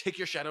like, I'm gonna take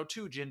your shadow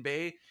too,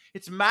 Jinbei.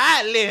 It's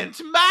my lint,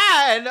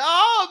 mine,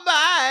 all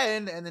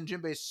mine. And then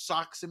Jinbei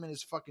socks him in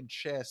his fucking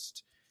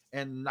chest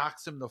and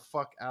knocks him the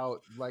fuck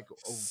out, like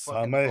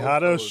fucking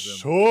Samehara Bofo's him.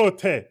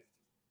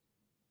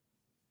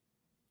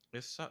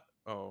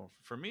 Shote.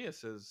 For me it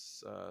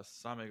says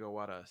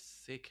Samegawara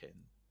Seiken.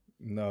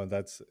 No,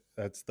 that's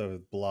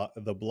the block.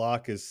 The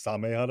block is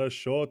Samehara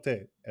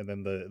Shote, and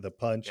then the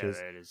punch Yeah, is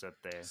that is up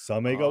there.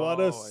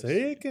 Samegawara Oh, I see.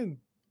 Seiken.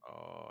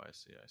 Oh, I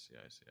see.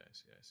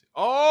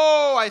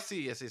 Oh, I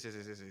see. Yes.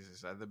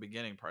 At the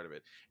beginning part of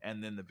it,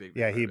 and then the big.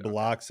 Yeah, part he of it. Okay.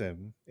 blocks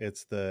him.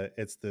 It's the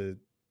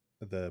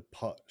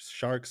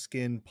shark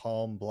skin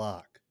palm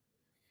block,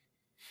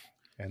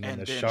 and then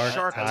And the then shark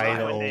shark I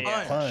love when idol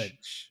they,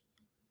 punch.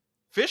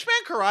 Fishman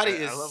karate I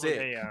is love when sick.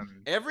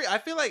 they I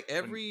feel like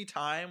every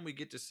time we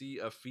get to see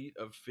a feat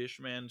of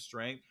Fishman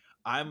strength,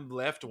 I'm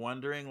left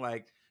wondering,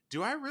 like,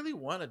 do I really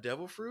want a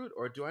devil fruit,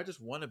 or do I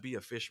just want to be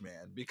a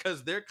Fishman?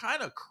 Because they're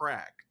kind of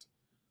cracked.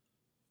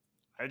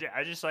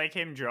 I just like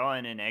him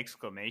drawing an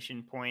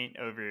exclamation point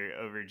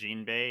over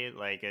Jinbei,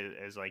 like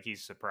as like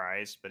he's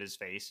surprised, but his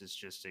face is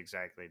just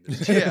exactly the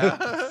same.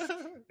 Yeah.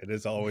 It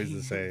is always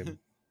the same.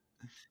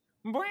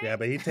 Yeah,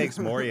 but he takes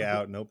Moria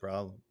out, no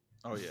problem.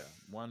 Oh yeah,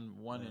 one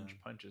Yeah. inch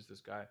punches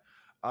this guy,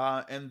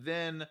 and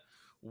then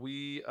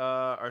we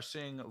are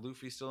seeing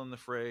Luffy still in the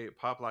fray,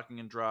 pop locking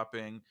and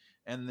dropping,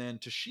 and then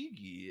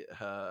Tashigi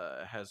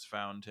has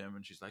found him,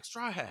 and she's like,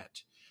 "Straw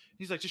Hat."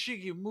 He's like,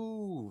 "Tashigi,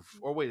 move!"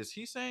 Or wait, is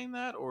he saying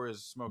that, or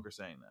is Smoker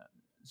saying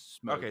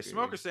that? Okay,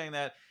 Smoker saying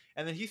that,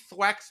 and then he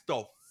thwacks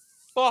the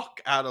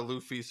fuck out of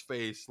Luffy's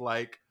face,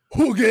 like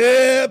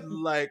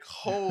Hugep!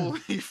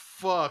 holy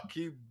fuck,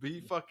 he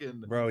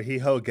fucking Bro, he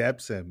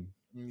hogeps him.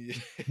 yeah.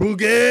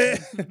 Boogie!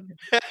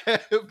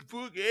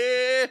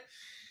 Boogie.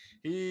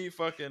 He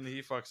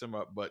fucks him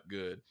up but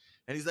good.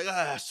 And he's like,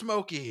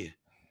 Smokey.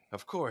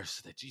 Of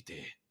course, the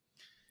GT.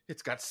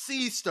 It's got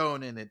sea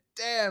stone in it.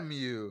 Damn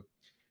you.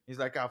 He's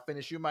like, I'll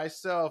finish you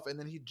myself. And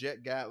then he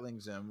jet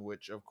gatlings him,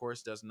 which of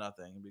course does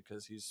nothing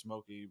because he's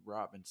Smokey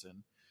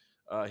Robinson.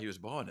 He was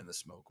born in the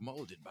smoke,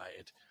 molded by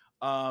it.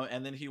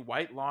 And then he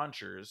white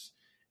launchers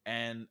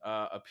and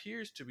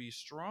appears to be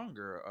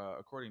stronger,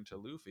 according to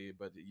Luffy.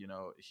 But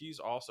he's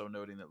also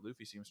noting that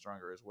Luffy seems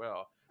stronger as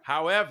well.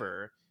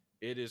 However,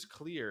 it is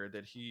clear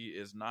that he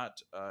is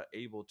not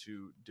able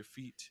to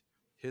defeat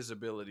his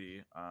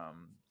ability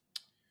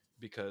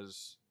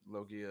because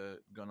Logia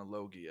gonna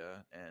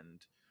Logia,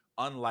 and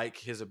unlike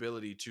his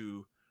ability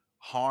to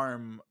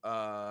harm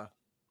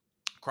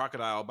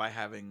Crocodile by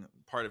having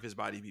part of his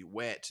body be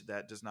wet,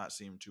 that does not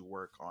seem to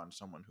work on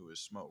someone who is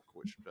smoke,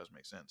 which does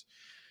make sense.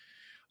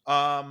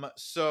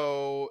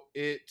 So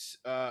it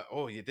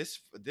oh yeah,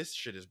 this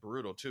shit is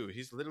brutal too.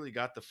 He's literally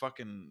got the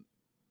fucking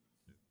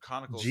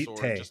conical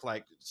sword just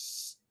like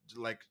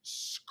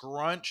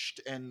scrunched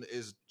and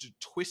is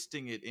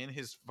twisting it in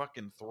his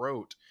fucking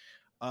throat.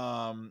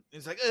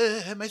 It's like,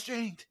 my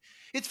strength,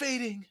 it's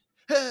fading.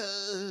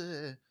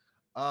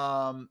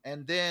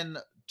 And then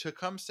to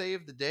come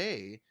save the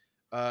day,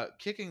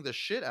 kicking the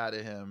shit out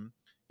of him,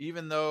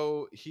 even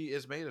though he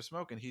is made of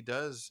smoke, and he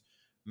does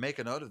make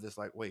a note of this,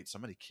 like, wait,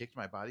 somebody kicked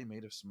my body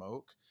made of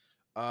smoke.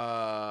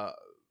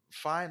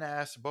 fine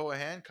ass Boa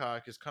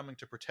Hancock is coming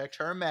to protect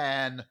her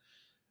man.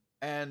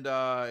 And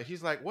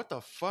he's like, "What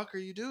the fuck are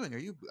you doing? Are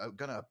you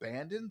gonna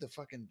abandon the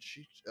fucking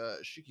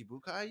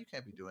Shikibukai? You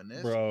can't be doing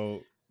this."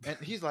 Bro, And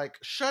he's like,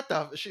 "Shut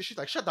the." She's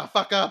like, "Shut the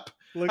fuck up!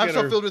 look I'm at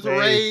so her filled with face.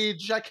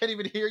 rage. I can't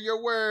even hear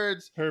your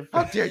words. Her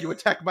How face. dare you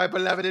attack my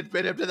beloved and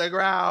pin him to the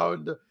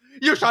ground?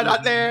 You shall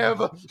not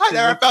live. I She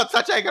never looks felt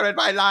such anger in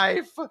my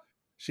life."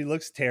 she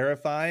looks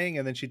terrifying,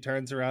 and then she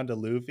turns around to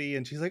Luffy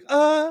and she's like,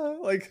 ah,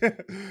 like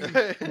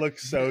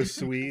looks so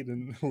sweet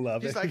and he's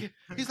loving. like,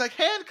 he's like,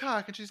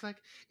 "Hancock," and she's like,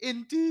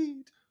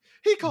 "Indeed,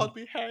 he called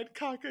me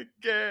Hancock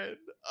again.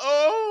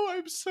 Oh,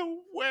 I'm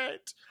so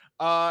wet."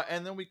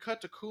 And then we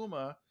cut to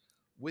Kuma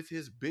with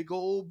his big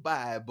old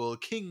Bible,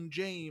 King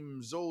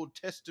James Old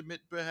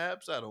Testament,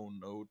 perhaps. I don't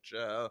know,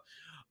 child.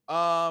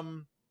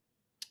 Um,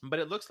 but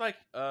it looks like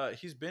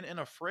he's been in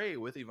a fray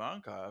with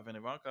Ivankov, and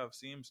Ivankov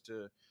seems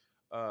to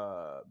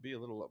be a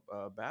little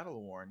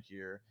battle worn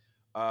here.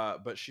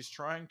 But she's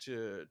trying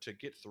to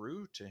get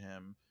through to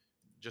him,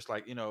 just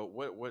like,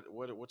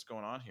 what's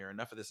going on here?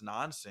 Enough of this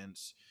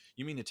nonsense.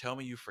 You mean to tell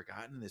me you've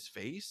forgotten this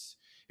face?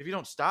 If you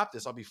don't stop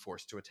this, I'll be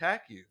forced to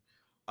attack you.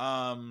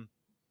 Um,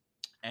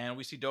 and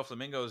we see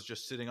Doflamingo's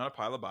just sitting on a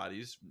pile of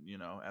bodies,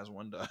 as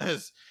one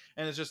does.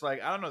 And it's just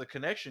like, I don't know the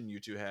connection you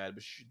two had,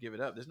 but you should give it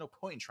up. There's no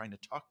point in trying to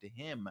talk to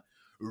him,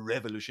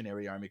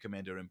 Revolutionary Army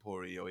Commander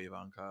Emporio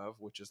Ivankov,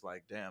 which is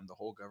like, damn, the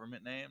whole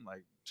government name,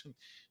 like,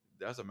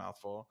 that's a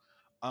mouthful.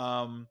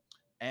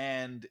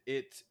 And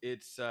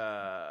it's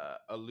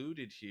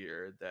alluded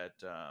here that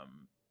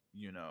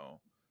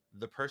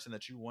the person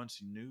that you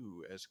once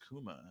knew as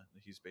Kuma,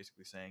 he's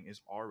basically saying,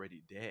 is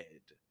already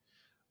dead.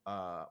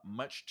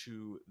 Much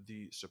to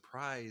the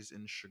surprise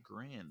and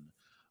chagrin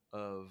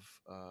of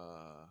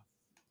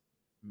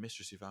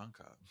Mr.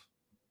 Ivankov.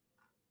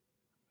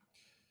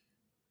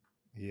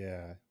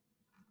 Yeah.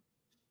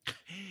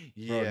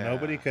 Bro,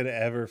 nobody Yeah. could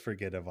ever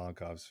forget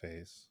Ivankov's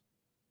face.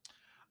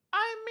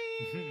 I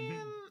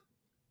mean,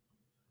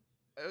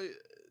 uh,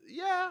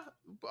 yeah.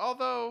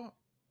 Although,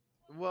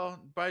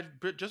 well,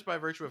 just by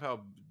virtue of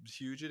how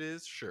huge it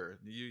is, sure,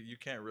 you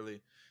can't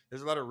really.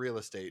 There's a lot of real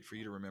estate for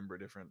you to remember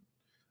different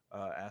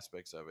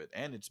aspects of it,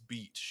 and it's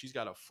beat. She's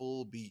got a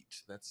full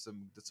beat. That's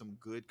some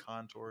good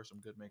contour, some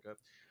good makeup.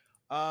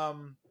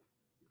 Um,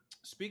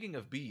 Speaking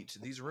of beat,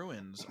 these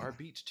ruins are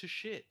beat to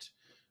shit.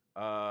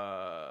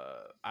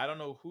 I don't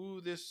know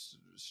who this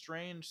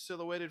strange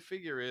silhouetted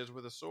figure is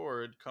with a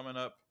sword coming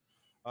up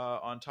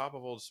on top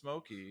of Old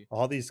Smoky.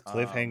 All these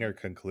cliffhanger Um,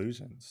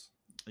 conclusions.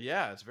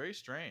 yeah, it's very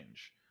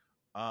strange.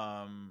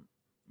 Um,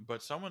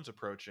 but someone's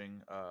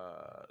approaching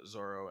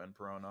Zoro and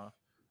Perona.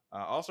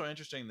 Also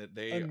interesting that A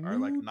they are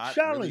like new not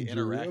really challenger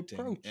interacting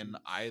in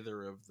approaches.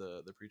 either of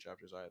the pre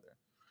chapters either.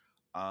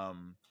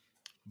 Um,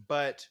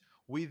 but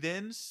we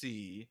then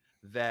see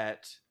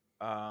that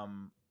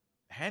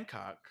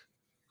Hancock,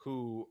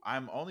 who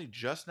I'm only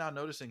just now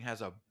noticing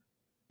has a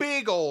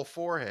big old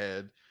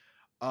forehead,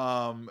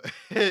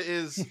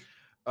 is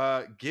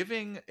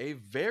giving a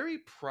very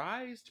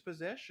prized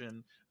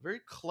possession, very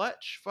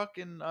clutch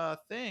fucking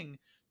thing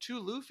to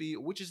Luffy,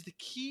 which is the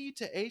key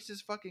to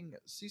Ace's fucking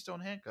Sea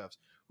Stone handcuffs,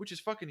 which is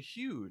fucking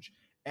huge.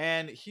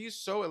 And he's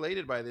so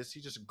elated by this, he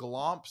just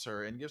glomps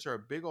her and gives her a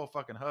big old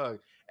fucking hug.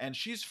 And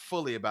she's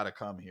fully about to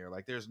come here.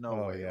 Like, there's no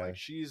Oh way. yeah. Like,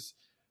 she's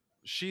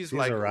She's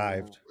like,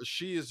 arrived.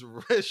 she is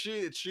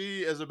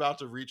she is about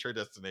to reach her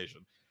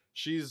destination.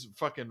 She's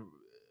fucking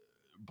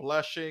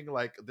blushing.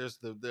 Like, there's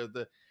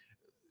the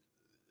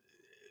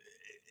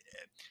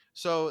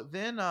so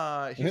then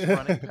he's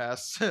running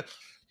past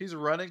he's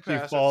running She past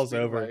at the falls speed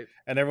of over light.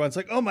 and everyone's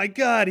like, "Oh my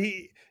god,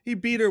 he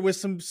beat her with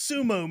some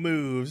sumo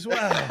moves."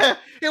 Wow.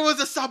 It was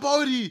a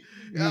sabori.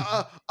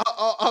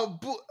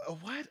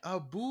 What a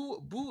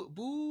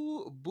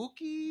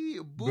Buchi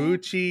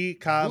buchi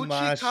kama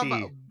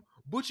Kamashi.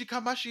 buchi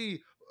kamashi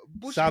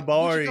buchi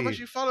Sabori.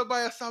 kamashi followed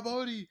by a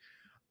sabori.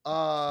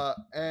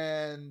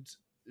 And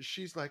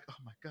she's like, "Oh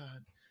my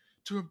god,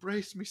 to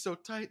embrace me so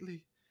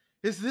tightly,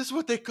 is this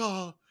what they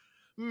call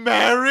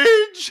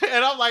marriage?"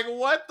 And I'm like,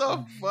 "What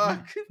the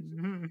fuck?"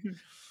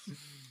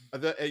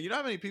 You know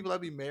how many people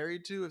I'd be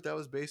married to if that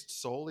was based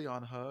solely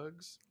on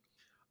hugs?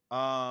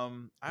 I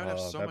would have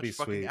Oh, so that'd be much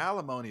fucking sweet.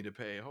 alimony to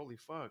pay. Holy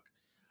fuck.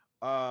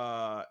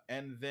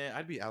 And then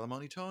I'd be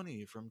Alimony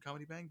Tony from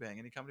Comedy Bang Bang.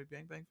 Any Comedy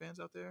Bang Bang fans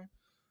out there?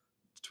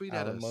 Tweet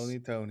at us Alimony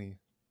Tony.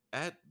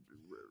 at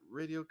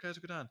Radio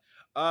Kaizokudan.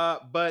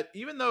 But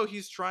even though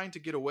he's trying to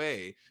get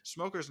away,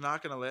 Smoker's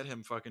not going to let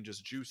him fucking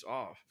just juice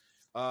off.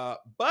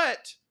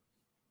 But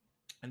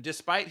and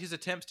despite his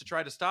attempts to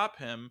try to stop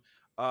him,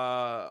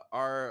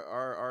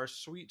 our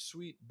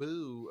sweet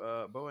boo,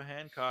 Boa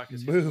Hancock,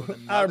 is hitting him Boo.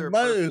 with Our another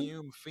boo.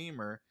 perfume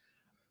femur,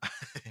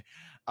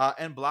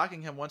 and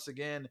blocking him once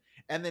again,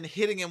 and then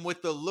hitting him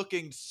with the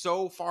looking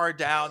so far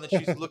down that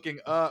she's looking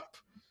up.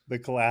 The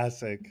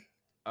classic.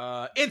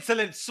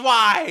 Insolent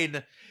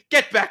swine!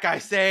 Get back, I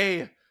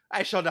say!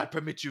 I shall not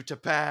permit you to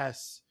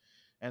pass.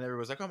 And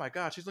everyone's like, "Oh my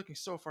god, she's looking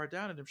so far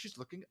down at him. She's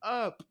looking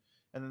up."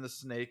 And then the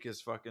snake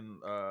is fucking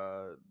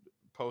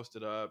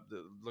posted up,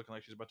 looking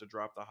like she's about to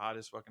drop the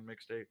hottest fucking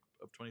mixtape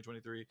of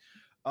 2023.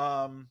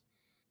 Um,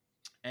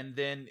 and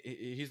then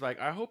he's like,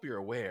 I hope you're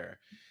aware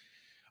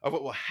of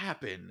what will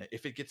happen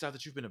if it gets out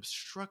that you've been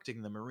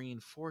obstructing the Marine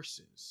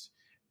forces.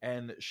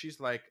 And she's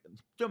like,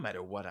 no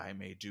matter what I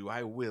may do,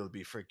 I will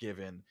be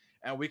forgiven.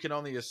 And we can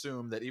only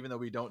assume that even though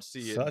we don't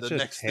see it, the Such a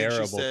next thing she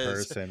terrible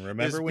says person. is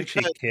Remember when she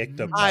because kicked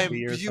a I'm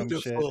puppy or some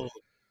shit? beautiful.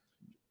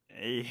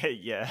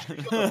 Yeah. She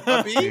killed a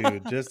puppy?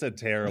 Dude, just a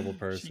terrible She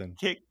person.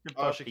 kicked the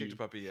Oh, she kicked a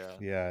puppy. puppy,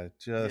 yeah. Yeah,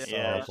 just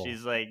Yeah, awful.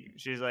 she's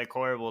like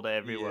horrible to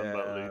everyone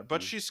but Yeah, but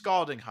Luffy. she's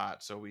scalding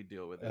hot, so we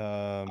deal with it.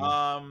 Um,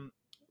 Um,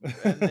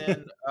 and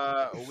then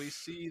we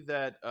see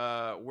that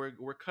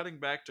we're cutting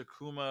back to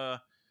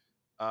Kuma,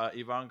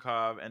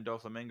 Ivankov, and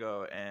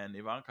Doflamingo, and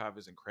Ivankov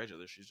is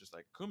incredulous. She's just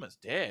like, Kuma's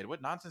dead.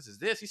 What nonsense is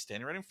this? He's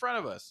standing right in front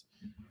of us.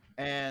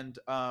 And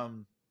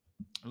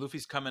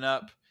Luffy's coming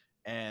up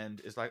and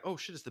is like, oh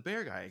shit, it's the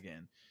bear guy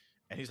again.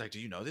 And he's like, do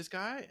you know this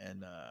guy?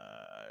 And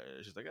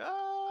she's like,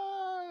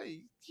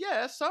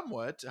 yeah,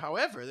 somewhat.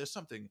 However, there's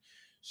something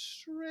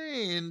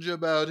strange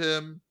about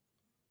him.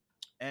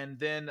 And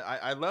then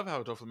I love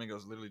how Doflamingo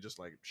is literally just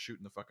like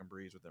shooting the fucking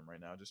breeze with him right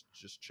now,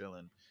 just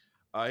chilling.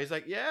 He's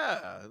like,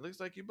 yeah, it looks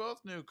like you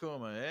both knew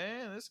Kuma.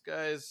 Eh, this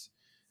guy's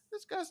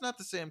not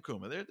the same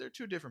Kuma. They're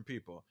two different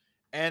people,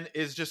 and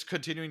is just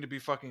continuing to be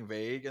fucking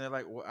vague. And they're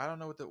like, well, I don't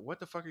know what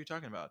the fuck are you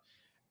talking about?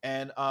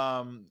 And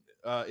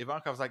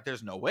Ivankov's like,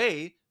 there's no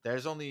way.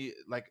 There's only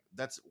like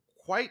that's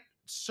quite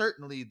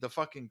certainly the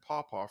fucking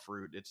pawpaw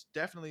fruit. It's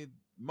definitely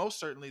most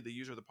certainly the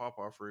user of the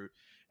pawpaw fruit,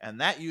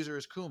 and that user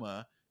is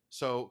Kuma.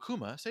 So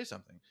Kuma, say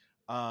something.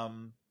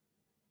 Um,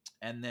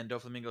 and then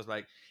Doflamingo's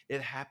like,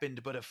 it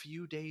happened but a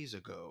few days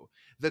ago.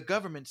 The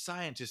government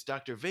scientist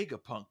Dr.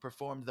 Vegapunk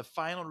performed the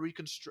final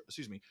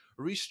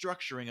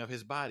restructuring of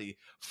his body,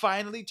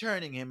 finally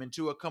turning him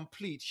into a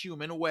complete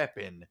human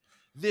weapon.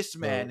 This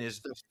man so is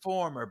the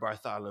former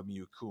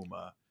Bartholomew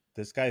Kuma.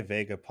 this guy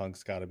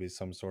Vegapunk's got to be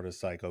some sort of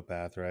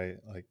psychopath, right?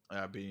 Like,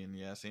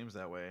 Yeah, seems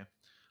that way.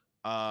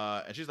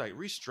 And she's like,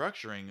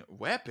 restructuring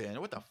weapon?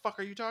 What the fuck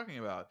are you talking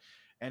about?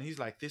 And he's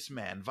like, this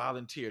man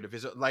volunteered of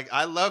his like.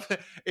 I love it.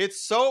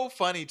 It's so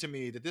funny to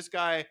me that this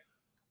guy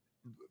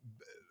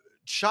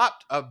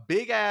chopped a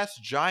big ass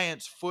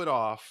giant's foot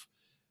off,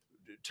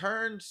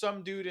 turned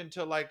some dude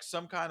into like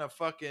some kind of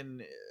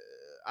fucking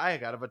I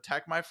gotta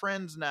attack my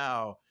friends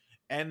now,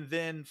 and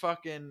then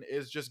fucking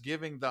is just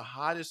giving the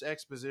hottest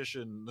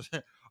exposition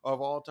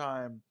of all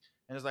time.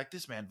 And it's like,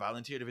 this man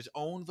volunteered of his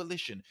own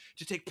volition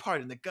to take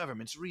part in the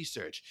government's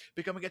research,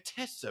 becoming a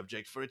test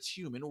subject for its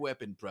human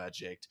weapon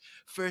project.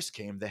 First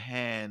came the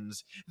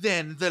hands,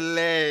 then the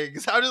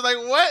legs. I'm just like,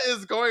 what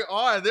is going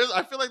on?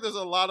 I feel like there's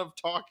a lot of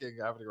talking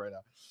happening right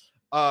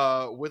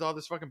now. With all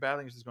this fucking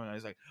battling that's going on.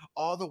 He's like,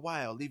 all the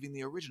while leaving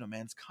the original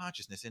man's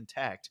consciousness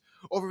intact.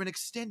 Over an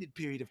extended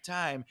period of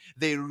time,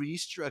 they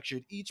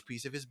restructured each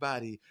piece of his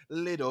body,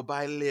 little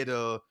by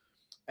little.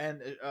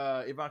 And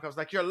Ivankov's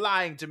like, you're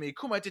lying to me.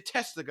 Kuma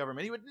detests the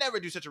government. He would never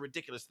do such a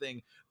ridiculous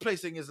thing,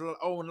 placing his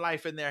own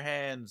life in their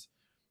hands.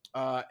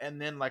 And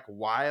then, like,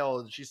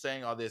 while she's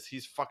saying all this,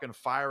 he's fucking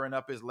firing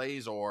up his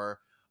laser.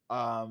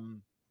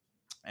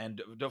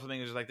 And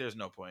Doflamingo is like, there's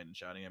no point in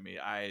shouting at me.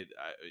 I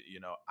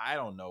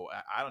don't know.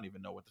 I don't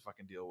even know what the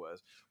fucking deal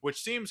was. Which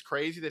seems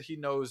crazy that he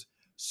knows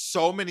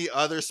so many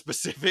other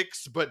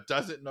specifics, but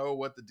doesn't know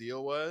what the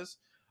deal was.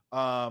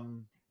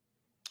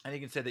 And he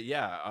can say that,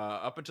 yeah,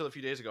 up until a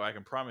few days ago, I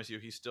can promise you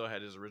he still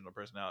had his original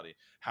personality.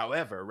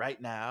 However,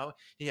 right now,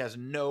 he has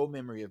no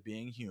memory of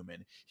being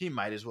human. He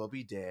might as well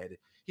be dead.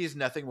 He is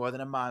nothing more than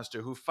a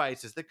monster who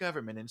fights as the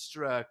government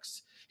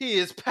instructs. He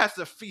is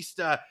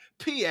Pacifista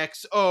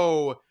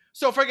PXO.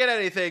 So forget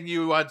anything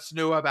you once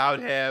knew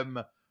about him.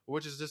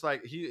 Which is just like,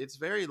 it's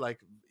very like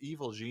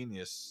evil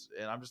genius.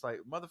 And I'm just like,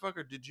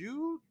 motherfucker, did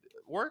you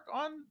work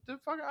on the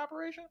fucking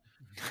operation?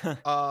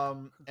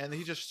 And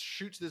he just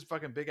shoots this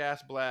fucking big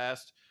ass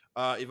blast.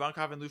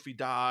 Ivankov and Luffy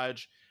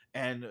dodge,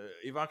 and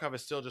Ivankov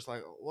is still just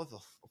like, what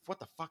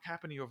the fuck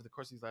happened to you over the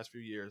course of these last few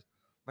years?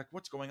 Like,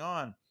 what's going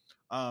on?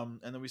 And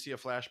then we see a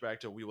flashback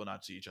to we will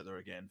not see each other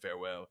again.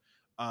 Farewell.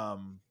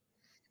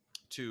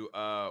 To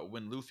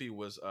when Luffy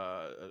was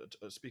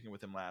speaking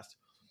with him last,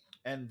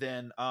 and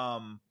then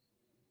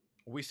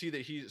we see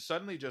that he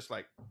suddenly just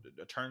like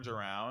turns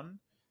around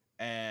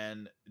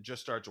and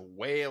just starts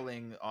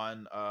wailing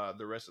on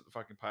the rest of the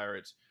fucking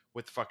pirates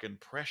with fucking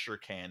pressure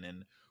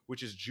cannon,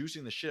 which is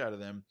juicing the shit out of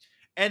them.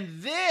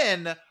 And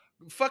then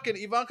fucking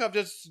Ivankov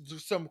does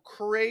some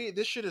crazy.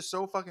 This shit is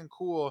so fucking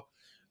cool.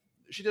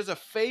 She does a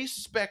face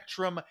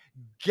spectrum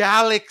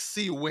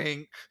galaxy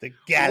wink, the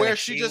where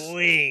she galaxy just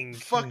wing.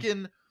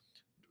 fucking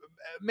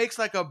makes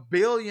like a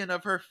billion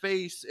of her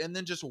face and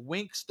then just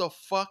winks the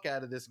fuck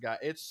out of this guy.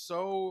 It's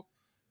so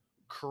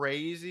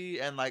crazy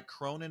and like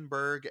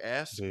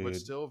Cronenberg-esque, but Dude,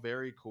 still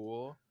very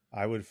cool.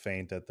 I would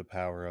faint at the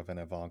power of an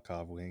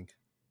Ivankov wing.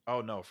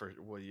 Oh no,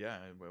 yeah,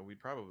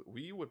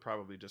 we would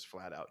probably just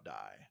flat out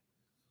die.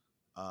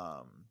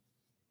 Um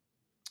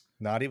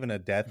Not even a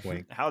death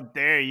wink. How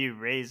dare you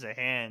raise a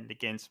hand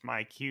against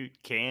my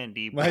cute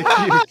candy boy?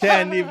 My cute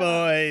candy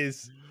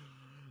boys.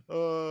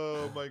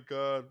 Oh my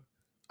god.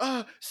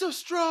 So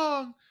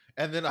strong.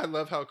 And then I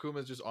love how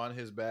Kuma's just on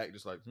his back,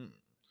 just like,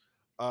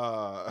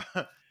 Uh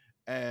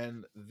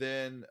and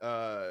then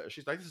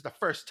she's like, this is the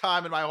first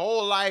time in my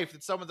whole life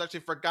that someone's actually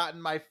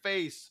forgotten my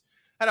face.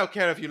 I don't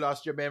care if you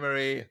lost your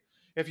memory.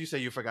 If you say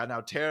you've forgotten how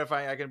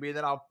terrifying I can be,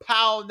 then I'll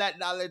pound that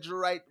knowledge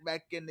right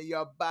back into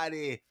your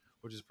body.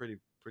 Which is pretty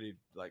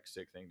like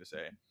sick thing to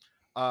say.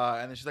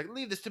 And then she's like,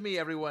 leave this to me,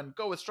 everyone.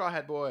 Go with Straw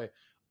Hat Boy.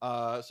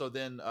 So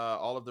then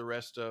all of the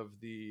rest of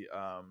the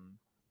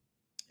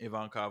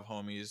Ivankov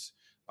homies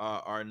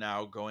are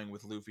now going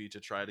with Luffy to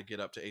try to get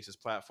up to Ace's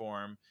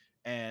platform.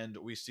 And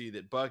we see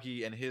that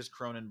Buggy and his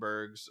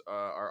Cronenbergs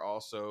are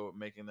also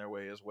making their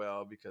way as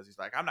well, because he's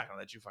like, I'm not going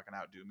to let you fucking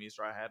outdo me,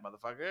 Straw Hat,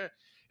 motherfucker.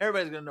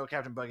 Everybody's going to know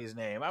Captain Buggy's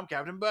name. I'm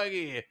Captain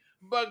Buggy.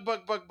 Bug,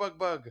 bug, bug, bug,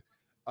 bug.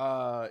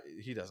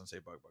 He doesn't say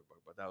bug, bug, bug,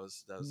 but that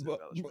was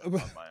embellishment on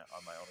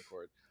my own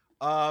accord.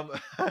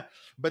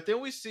 But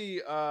then we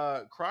see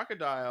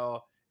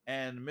Crocodile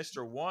and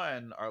Mr.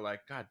 One are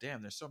like, God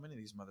damn, there's so many of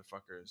these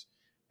motherfuckers.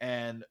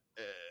 And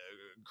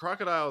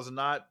Crocodile's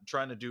not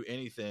trying to do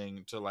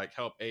anything to like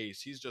help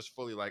Ace. He's just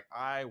fully like,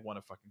 I want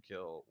to fucking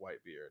kill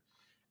Whitebeard.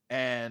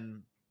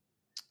 And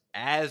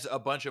as a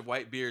bunch of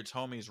Whitebeard's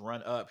homies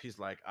run up, he's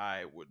like,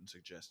 I wouldn't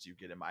suggest you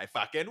get in my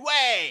fucking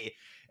way.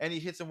 And he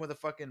hits him with a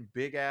fucking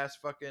big ass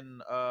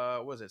fucking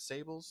what is it,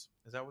 Sables?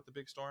 Is that what the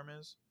big storm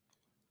is?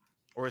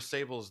 Or is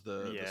Sables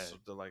the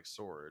like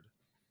sword?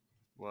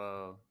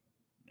 Well,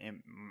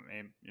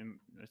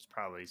 it's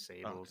probably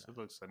Sables. Okay. It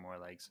looks like more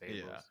like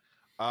Sables. Yeah.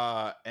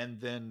 And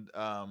then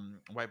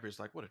Whitebeard's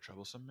like, what a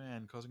troublesome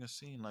man causing a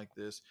scene like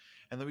this.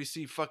 And then we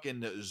see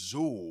fucking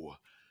Zoo,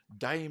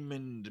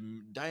 Diamond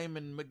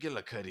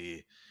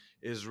McGillicuddy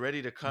is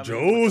ready to come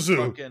in with the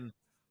fucking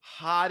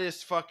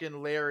hottest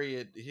fucking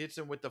lariat. Hits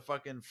him with the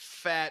fucking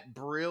fat,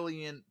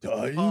 brilliant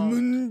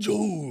Diamond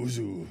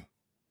Jozu.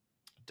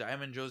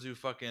 Diamond Jozu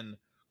fucking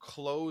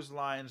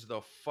clotheslines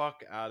the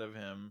fuck out of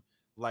him,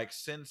 like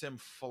sends him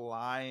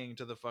flying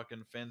to the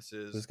fucking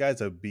fences. This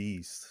guy's a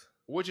beast.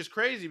 Which is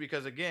crazy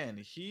because, again,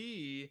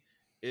 he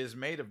is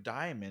made of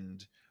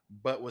diamond,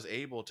 but was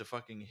able to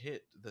fucking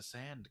hit the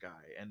sand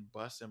guy and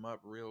bust him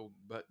up real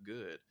but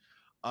good.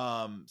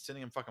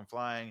 Sending him fucking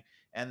flying,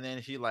 and then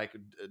he like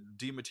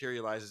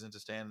dematerializes into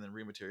stand and then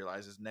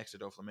rematerializes next to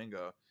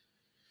Doflamingo.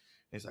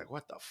 He's like,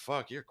 what the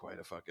fuck? You're quite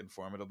a fucking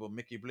formidable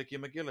Mickey Blicky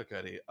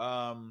McGillicuddy.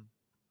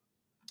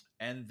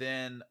 And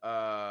then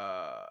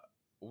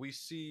we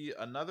see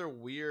another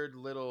weird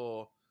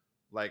little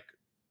like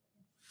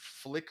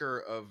flicker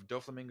of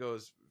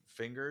Doflamingo's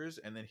fingers,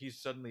 and then he's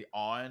suddenly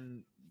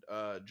on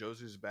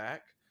Josu's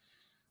back,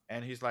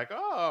 and he's like,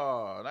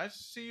 "Oh, nice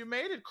to see you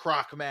made it,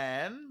 Croc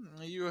Man.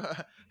 You,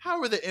 how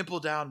were the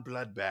Imple Down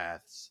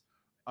bloodbaths?"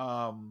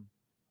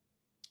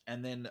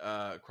 And then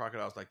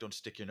Crocodile's like, "Don't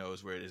stick your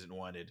nose where it isn't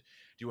wanted. Do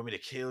you want me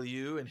to kill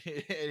you?" And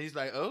he's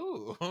like,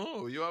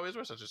 "Oh, you always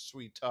were such a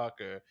sweet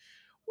talker.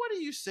 What do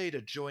you say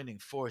to joining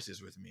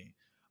forces with me?"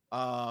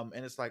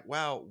 And it's like,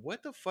 wow,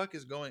 what the fuck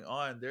is going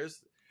on?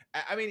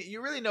 I mean,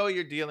 you really know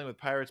you're dealing with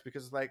pirates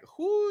because it's like,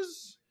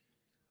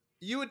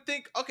 you would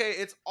think, okay,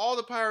 it's all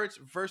the pirates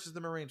versus the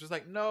Marines. It's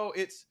like, no,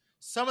 it's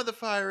some of the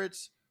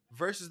pirates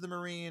versus the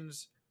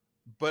Marines,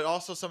 but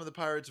also some of the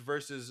pirates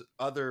versus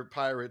other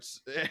pirates.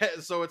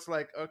 So it's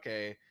like,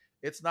 okay,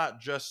 it's not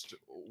just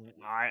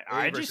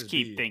I just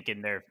keep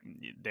thinking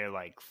they're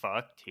like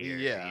fucked here.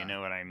 Yeah. You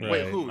know what I mean?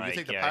 Wait, who? Like, you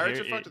think the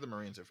pirates are fucked or the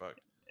Marines are fucked?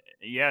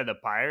 Yeah, the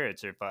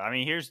pirates are fucked. I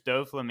mean, here's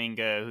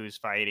Doflamingo who's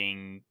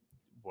fighting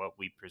what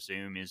we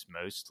presume is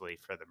mostly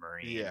for the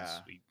Marines. Yeah.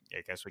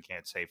 I guess we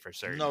can't say for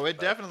certain. No, it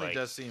definitely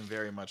does seem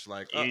very much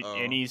like,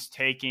 and he's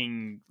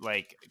taking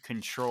like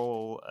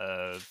control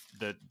of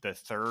the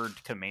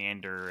third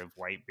commander of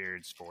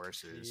Whitebeard's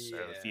forces. Yeah.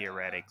 So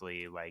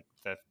theoretically, like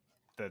the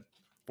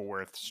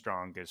fourth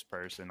strongest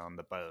person on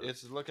the boat.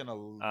 It's looking a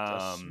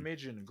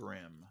smidgen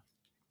grim.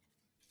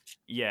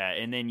 Yeah,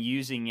 and then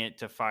using it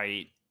to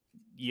fight,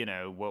 you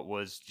know, what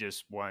was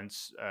just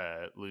once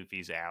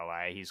Luffy's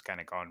ally. He's kind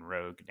of gone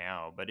rogue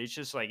now, but it's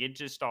just like, it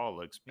just all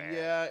looks bad.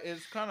 Yeah,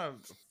 it's kind of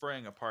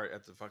fraying apart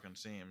at the fucking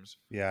seams.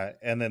 Yeah,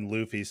 and then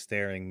Luffy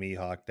staring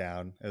Mihawk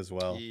down as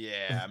well.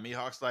 Yeah,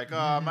 Mihawk's like,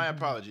 my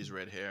apologies,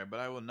 Red Hair, but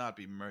I will not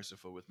be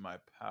merciful with my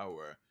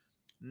power.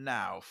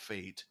 Now,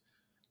 Fate,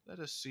 let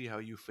us see how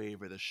you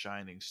favor the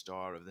shining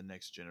star of the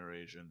next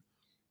generation.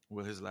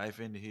 Will his life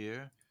end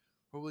here?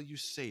 Or will you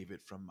save it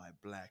from my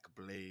black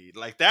blade?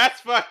 Like, that's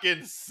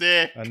fucking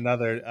sick.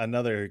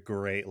 Another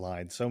great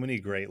line. So many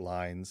great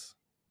lines.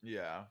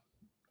 Yeah.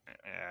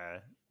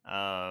 Yeah,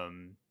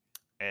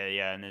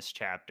 in this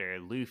chapter,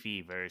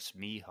 Luffy versus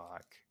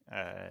Mihawk.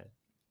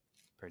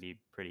 Pretty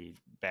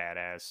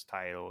badass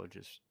title,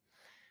 just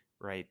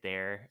right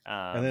there.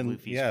 And then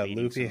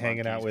Luffy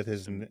hanging out with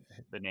his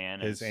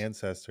bananas, his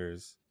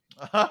ancestors,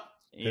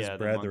 his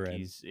brethren.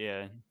 monkeys,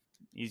 yeah.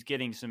 he's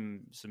getting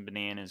some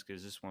bananas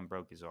because this one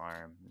broke his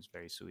arm. It's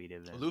very sweet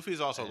of him.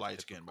 Luffy's also As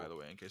light skinned, typical by the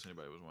way, in case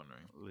anybody was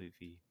wondering.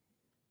 Luffy.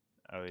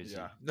 Oh, is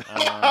Yeah. he?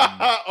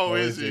 Oh,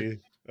 is he?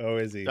 Oh,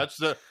 is he? That's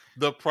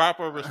the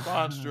proper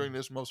response during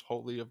this most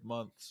holy of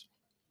months.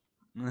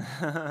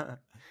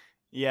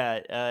 Yeah,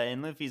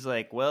 and Luffy's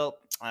like, well,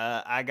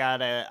 I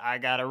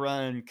gotta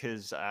run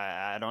because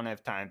I don't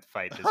have time to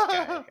fight this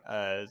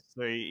guy.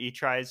 So he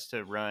tries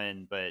to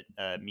run, but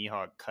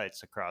Mihawk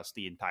cuts across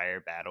the entire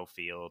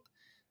battlefield.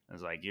 I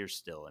was like, you're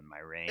still in my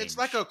range. It's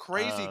like a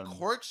crazy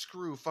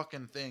corkscrew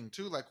fucking thing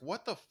too. Like,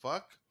 what the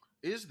fuck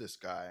is this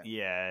guy?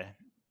 Yeah,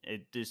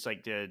 it just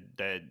like the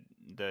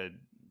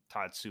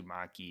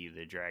Tatsumaki,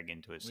 the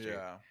dragon twister.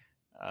 Yeah.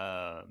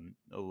 A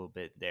little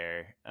bit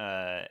there.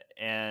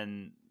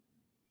 And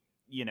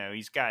you know,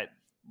 he's got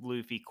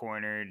Luffy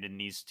cornered, and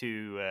these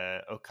two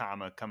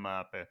Okama come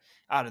up.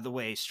 Out of the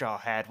way, Straw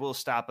Hat. We'll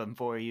stop him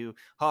for you.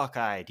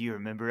 Hawkeye, do you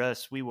remember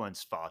us? We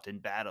once fought in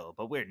battle,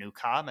 but we're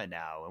Newkama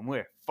now, and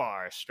we're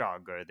far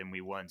stronger than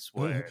we once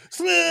were.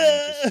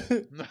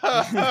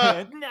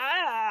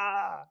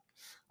 Nah!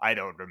 I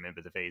don't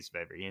remember the face of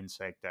every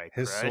insect I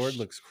His crushed. sword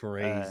looks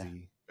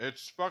crazy.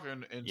 It's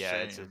fucking insane. Yeah,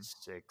 it's a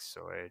sick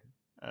sword.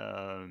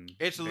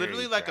 It's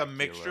literally like Dracula. a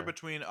mixture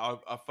between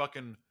a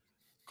fucking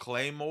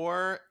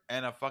claymore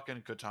and a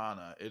fucking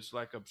katana. It's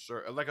like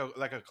absurd, like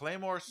a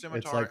claymore,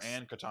 scimitar, like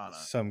and katana.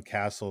 Some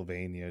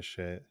Castlevania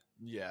shit.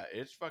 Yeah,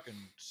 it's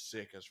fucking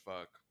sick as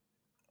fuck.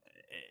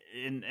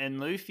 And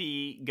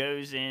Luffy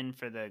goes in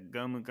for the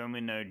Gomu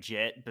Gomu no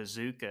Jet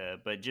bazooka,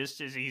 but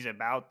just as he's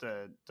about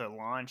to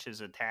launch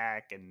his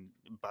attack and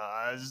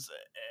buzz,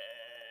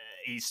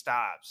 he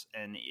stops.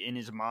 And in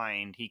his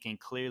mind, he can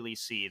clearly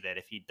see that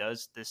if he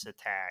does this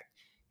attack,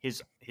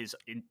 his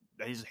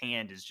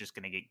hand is just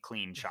going to get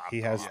clean chopped off.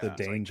 He has the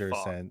It's danger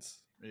like,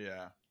 sense.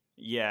 Yeah.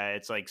 Yeah,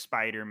 it's like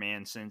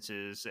Spider-Man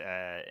senses.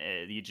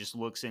 He just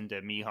looks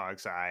into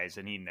Mihawk's eyes,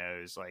 and he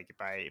knows, like, if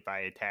I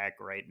attack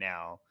right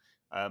now,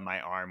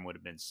 my arm would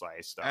have been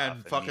sliced off.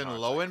 And fucking Mihawk's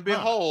lo like, and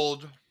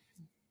behold.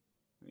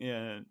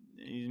 Yeah,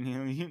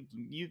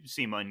 you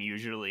seem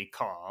unusually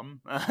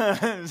calm.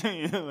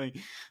 Like,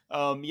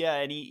 yeah,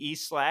 and he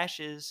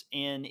slashes,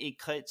 and it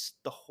cuts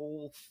the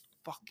whole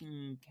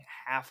fucking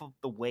half of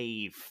the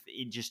wave.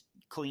 It just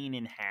clean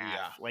in half.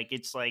 Yeah. Like,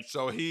 it's like,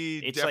 so he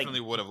it's definitely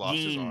like would have lost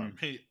his Gin. arm.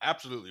 He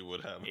absolutely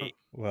would have.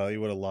 Well, he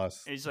would have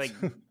lost. It's like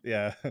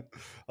yeah,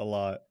 a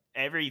lot.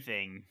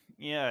 everything.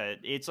 Yeah,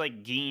 it's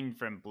like Gin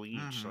from Bleach.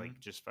 Mhm. Like,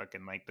 just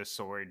fucking, like, the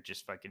sword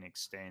just fucking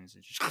extends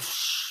and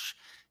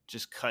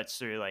just cuts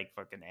through, like,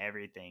 fucking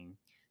everything.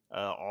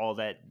 All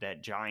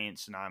that giant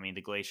tsunami,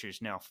 the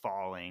glacier's now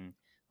falling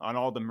on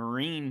all the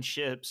marine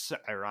ships,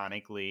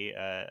 ironically,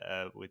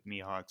 with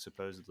Mihawk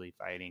supposedly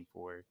fighting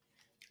for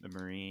the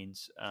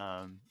Marines.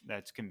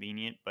 That's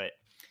convenient, but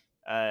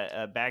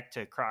back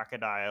to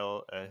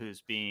Crocodile, who's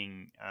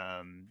being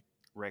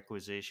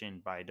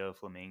requisitioned by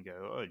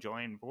Doflamingo. Oh,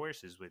 join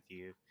forces with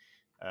you.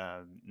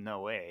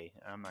 No way.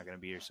 I'm not going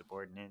to be your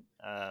subordinate.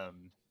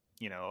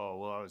 You know, oh,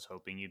 well, I was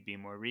hoping you'd be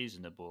more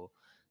reasonable.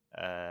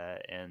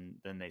 And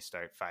then they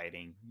start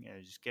fighting. You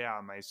know, just get out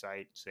of my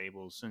sight.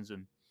 Sable sends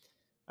him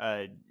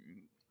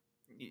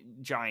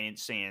giant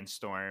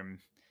sandstorm.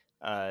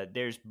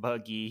 There's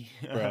Buggy.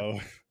 Bro.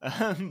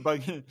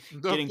 Buggy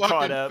The getting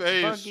caught fucking up.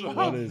 face. Buggy.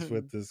 What is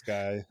with this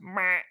guy?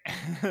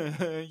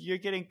 You're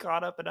getting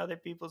caught up in other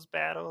people's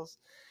battles.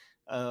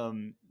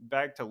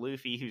 Back to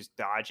Luffy, who's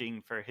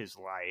dodging for his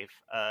life.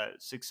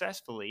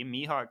 Successfully,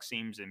 Mihawk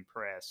seems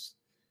impressed.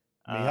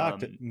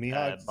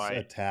 Mihawk's by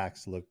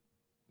attacks look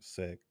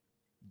sick.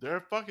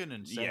 They're fucking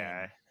insane.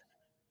 Yeah.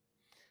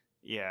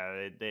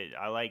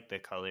 I like the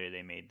color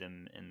they made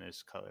them in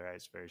this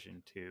colorized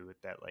version too, with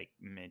that like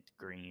mint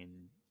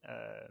green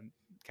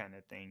kind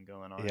of thing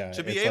going on. Yeah,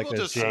 To be it's able like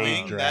a to jade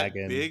swing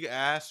dragon. that big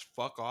ass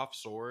fuck off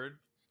sword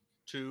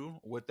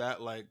too, with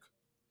that like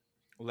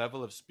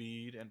level of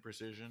speed and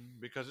precision,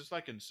 because it's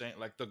like insane.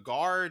 Like the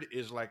guard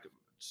is like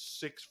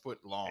 6 foot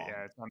long.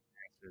 Yeah, it's a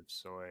massive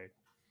sword.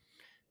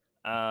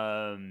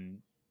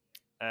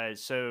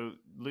 So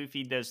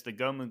Luffy does the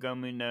Gomu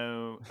Gomu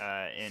no,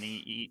 and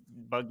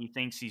Buggy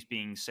thinks he's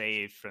being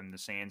saved from the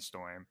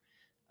sandstorm,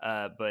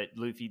 but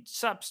Luffy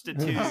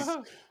substitutes,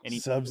 and he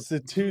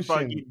Substitution.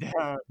 Buggy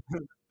down.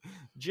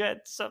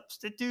 Jet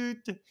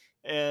substitute,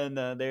 and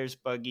there's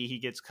Buggy. He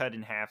gets cut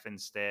in half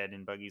instead,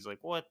 and Buggy's like,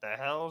 "What the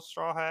hell,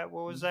 Straw Hat?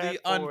 What was that The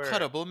for?"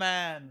 uncuttable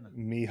man.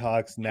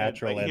 Mihawk's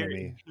natural but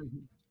enemy.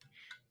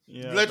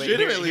 Yeah,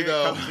 Legitimately, but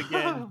though. it comes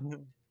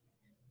again.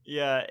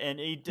 Yeah, and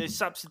he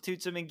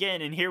substitutes him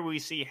again, and here we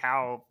see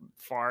how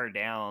far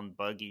down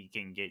Buggy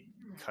can get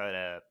cut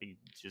up. He's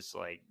just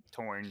like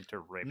torn to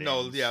ribbons.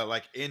 No, yeah,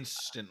 like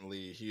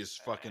instantly he is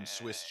fucking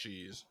Swiss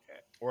cheese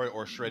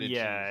or shredded cheese.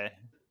 Yeah.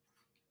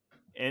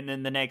 And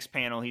then the next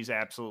panel, he's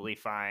absolutely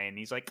fine.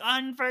 He's like,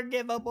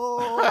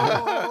 unforgivable.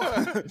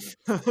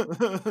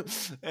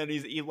 And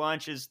he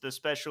launches the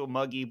special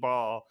Muggy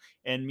Ball,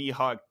 and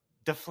Mihawk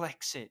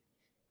deflects it,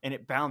 and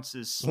it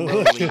bounces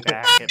slowly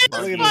back at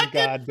Buggy. Look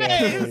at his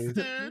goddamn face.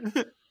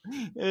 Dude.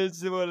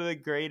 It's one of the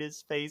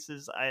greatest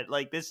faces. I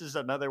like. This is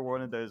another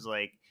one of those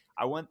like.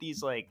 I want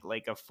these like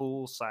a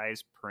full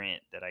size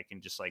print that I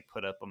can just like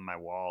put up on my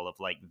wall of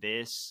like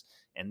this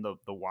and the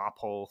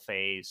Wapole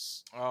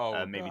face,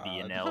 Oh maybe the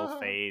God. Yanel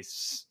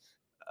face,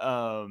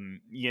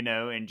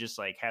 and just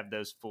like have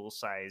those full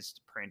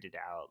sized printed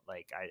out.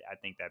 Like I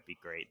think that'd be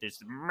great. There's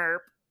the merp,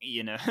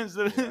 as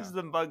the, Yeah. as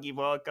the buggy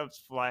wall comes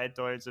flying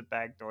towards him,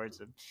 back towards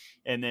him,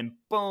 and then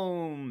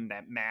boom,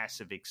 that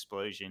massive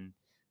explosion.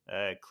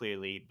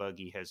 Clearly,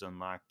 Buggy has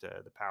unlocked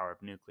the power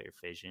of nuclear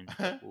fission,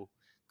 but we'll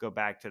go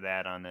back to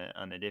that on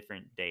a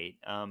different date.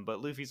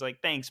 But Luffy's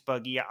like, "Thanks,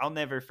 Buggy. I'll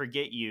never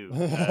forget you."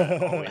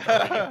 Always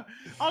like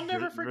I'll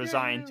never forget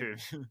resigned you.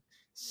 to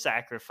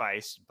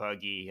sacrifice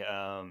Buggy.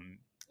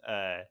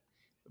 But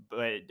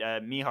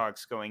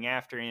Mihawk's going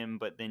after him,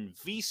 but then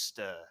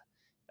Vista.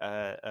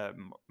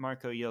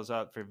 Marco yells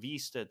out for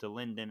Vista to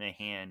lend him a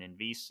hand, and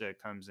Vista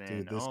comes in.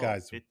 Dude, this Oh,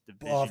 guy's fifth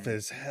buff division.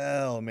 as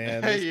hell,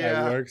 man. This guy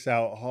Yeah. works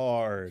out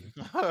hard.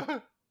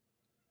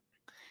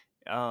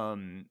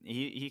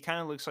 He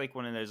kind of looks like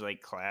one of those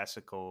like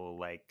classical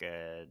like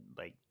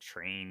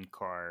train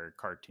car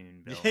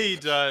cartoon villains. He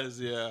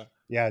does, yeah.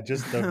 Yeah,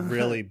 just the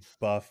really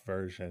buff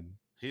version.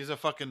 He's a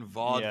fucking Yeah, super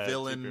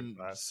vaudevillain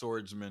buff.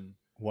 swordsman.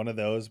 One of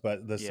those,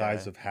 but the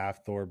size Yeah. of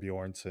half Thor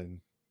Bjornsson.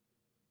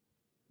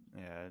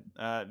 Yeah,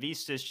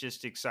 Vista's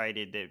just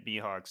excited that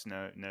Mihawks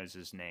knows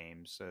his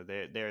name, so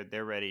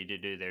they're ready to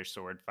do their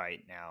sword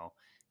fight now.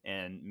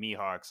 And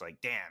Mihawk's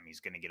like, damn,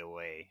 he's gonna get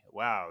away.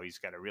 Wow, he's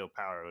got a real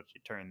power to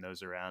turn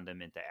those around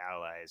him into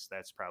allies.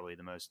 That's probably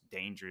the most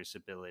dangerous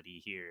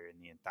ability here in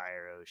the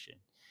entire ocean.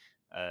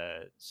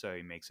 So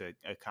he makes a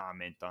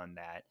comment on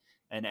that.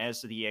 And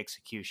as the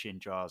execution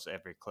draws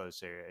ever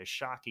closer, a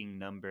shocking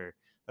number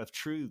of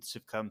truths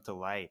have come to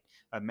light.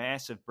 A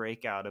massive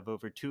breakout of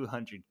over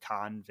 200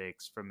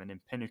 convicts from an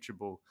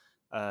impenetrable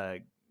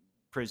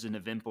prison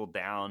of Impel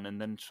Down, and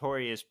the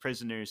notorious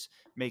prisoners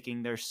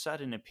making their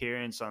sudden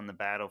appearance on the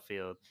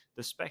battlefield.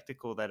 The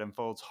spectacle that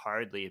unfolds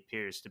hardly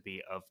appears to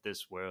be of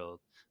this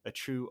world. A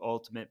true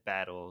ultimate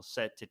battle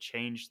set to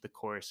change the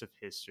course of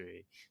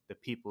history. The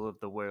people of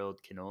the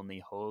world can only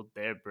hold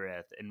their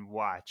breath and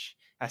watch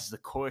as the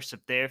course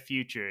of their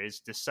future is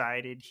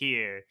decided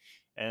here.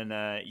 And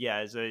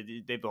so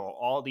they've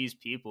all these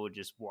people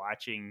just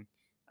watching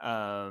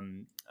the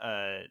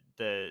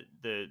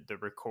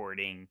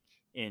recording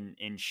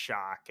in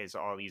shock as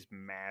all these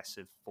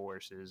massive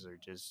forces are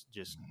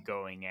just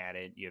going at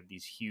it. You have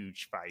these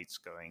huge fights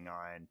going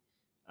on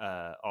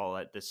all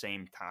at the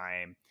same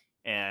time.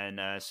 And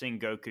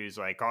Sengoku's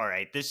like, all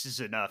right, this is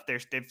enough.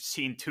 They've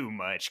seen too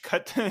much.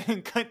 Cut the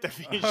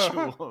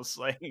visuals.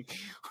 Like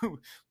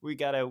we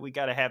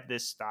gotta have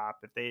this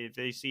stop. If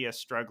they see us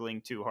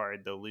struggling too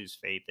hard, they'll lose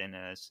faith in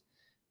us.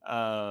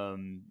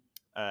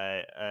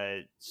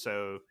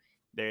 So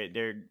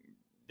they're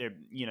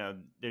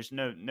there's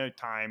no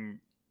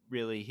time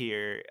really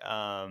here.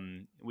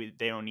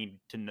 They don't need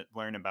to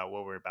learn about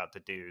what we're about to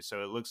do.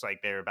 So it looks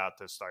like they're about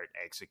to start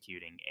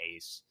executing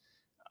Ace.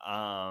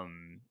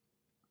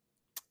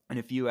 In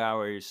a few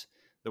hours,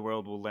 the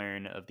world will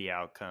learn of the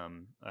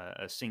outcome.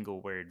 A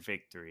single word,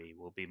 victory,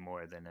 will be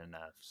more than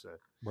enough. So,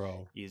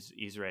 Bro,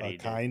 he's ready.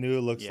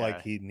 Kainu looks yeah.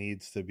 like he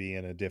needs to be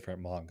in a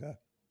different manga.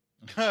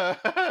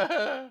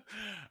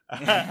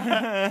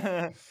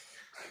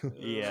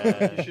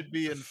 Yeah, he should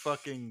be in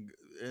fucking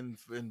in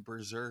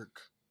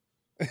Berserk.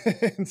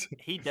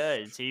 He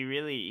does. He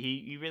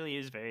really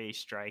is very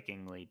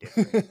strikingly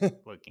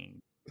different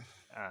looking,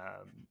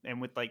 and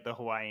with like the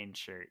Hawaiian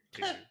shirt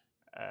too.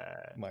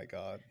 My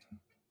God.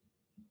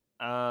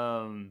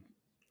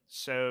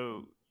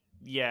 So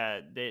yeah,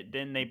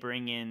 then they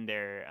bring in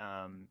their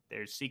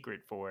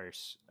secret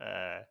force.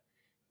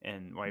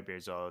 And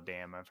Whitebeard's all,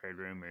 damn, I've heard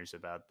rumors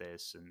about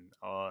this, and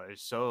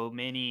there's so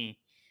many.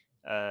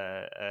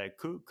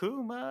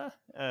 Kuma,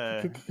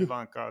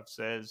 Ivankov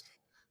says.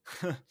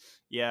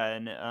 Yeah,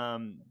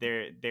 and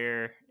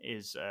there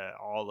is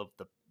all of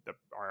the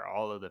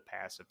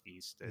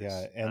pacifistas.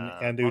 Yeah,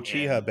 and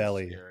Uchiha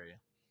Belly.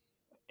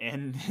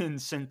 And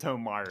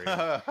Sentomaru.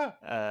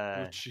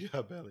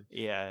 Uchiha Belly.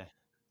 Yeah.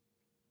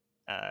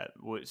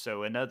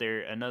 So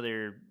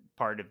another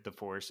part of the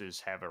forces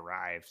have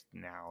arrived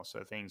now,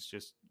 so things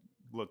just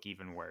look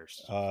even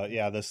worse.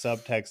 Yeah, the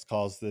subtext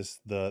calls this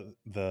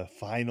the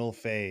final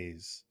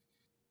phase.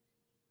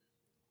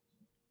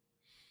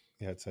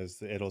 Yeah, it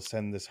says it'll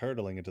send this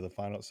hurtling into the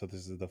final. So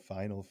this is the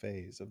final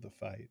phase of the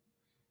fight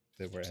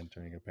that we're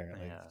entering,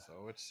 apparently. Yeah.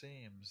 So it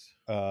seems.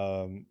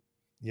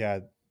 Yeah,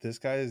 this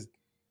guy is.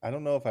 I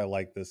don't know if I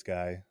like this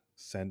guy,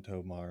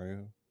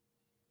 Sentomaru.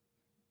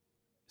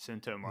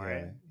 Sentomaru.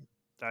 Yeah.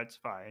 That's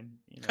fine.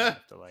 You don't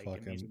have to like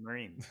him. He's a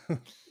Marine.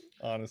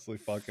 Honestly,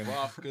 fuck him.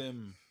 Fuck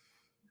him.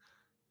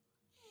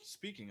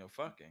 Speaking of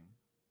fucking.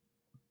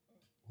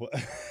 What?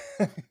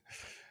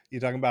 You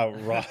talking about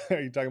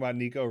are you talking about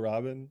Nico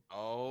Robin?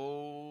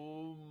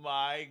 Oh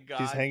my God!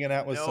 She's hanging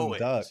out with some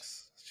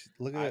ducks.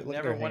 Look at it. Look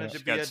never at her wanted to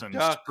She's be a some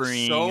duck so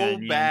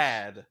onions.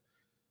 bad.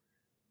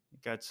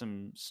 Got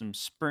some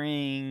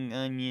spring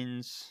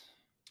onions.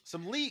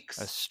 Some a leaks.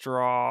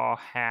 straw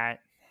hat.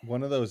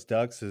 One of those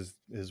ducks is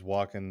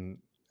walking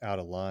out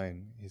of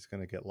line. He's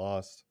gonna get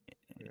lost.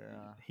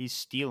 Yeah. He's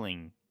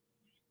stealing.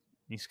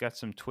 He's got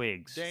some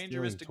twigs.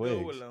 Dangerous Stealing to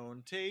go twigs.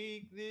 alone.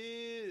 Take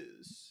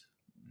this.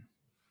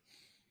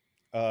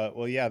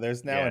 Well, yeah.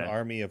 There's now an Yeah.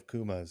 army of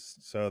Kumas,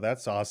 so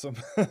that's awesome.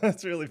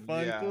 That's really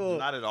fun. Yeah, Cool.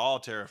 not at all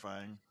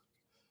terrifying.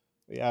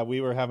 Yeah,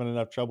 we were having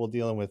enough trouble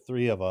dealing with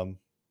 3 of them.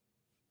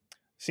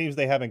 Seems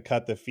they haven't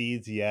cut the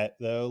feeds yet,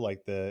 though.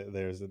 Like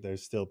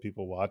there's still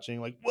people watching.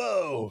 Like,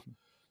 whoa,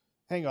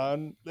 hang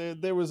on,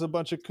 there was a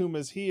bunch of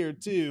Kumas here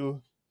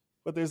too,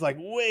 but there's like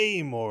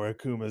way more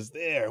Kumas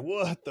there.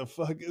 What the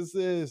fuck is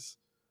this?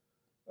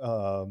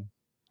 Um,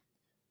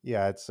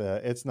 yeah,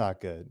 it's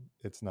not good.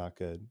 It's not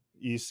good.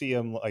 You see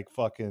them like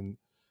fucking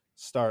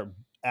start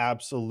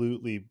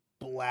absolutely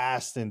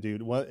blasting,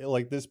 dude. What,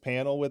 like this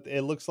panel with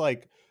it looks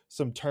like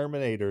some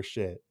Terminator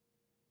shit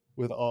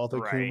with all the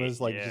Right.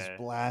 Kumas like just Yeah.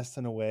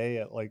 blasting away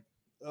at like,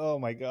 oh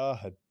my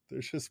god, they're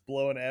just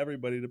blowing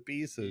everybody to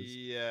pieces.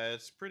 Yeah,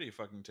 it's pretty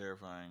fucking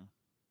terrifying.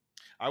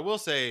 I will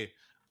say,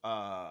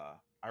 I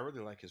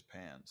really like his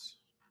pants.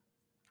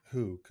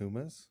 Who,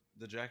 Kumas?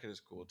 The jacket is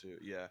cool too.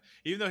 Yeah,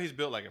 even though he's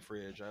built like a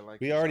fridge, I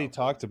like. We his already outfit.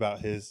 talked about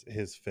his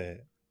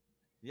fit.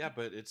 Yeah,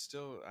 but it's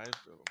still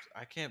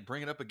I can't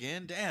bring it up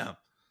again. Damn,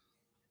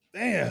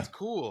 Damn, that's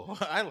cool.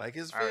 I like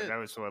his Oh, fit. that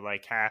was what,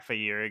 like half a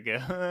year ago.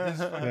 His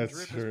fucking that's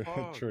drip true. is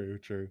pog.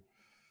 True.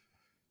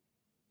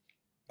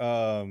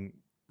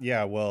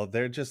 Yeah, well,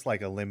 they're just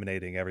like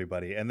eliminating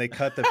everybody, and they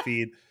cut the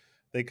feed.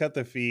 They cut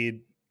the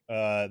feed.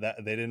 That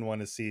they didn't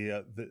want to see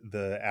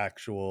the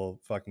actual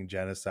fucking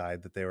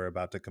genocide that they were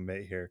about to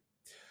commit here.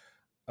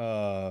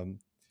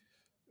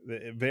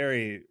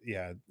 Very,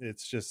 yeah,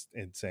 it's just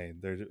insane.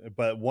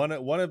 But one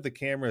of the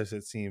cameras,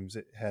 it seems,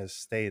 has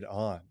stayed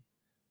on.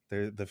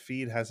 The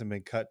feed hasn't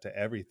been cut to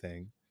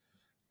everything,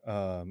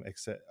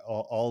 except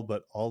all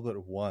but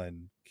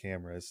one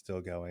camera is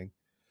still going.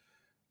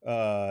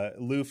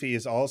 Luffy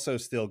is also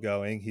still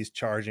going. He's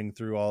charging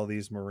through all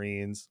these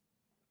Marines,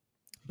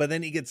 but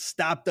then he gets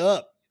stopped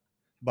up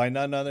by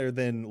none other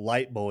than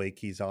Light Boy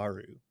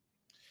Kizaru.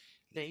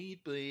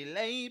 Late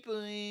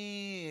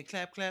boy,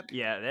 clap clap.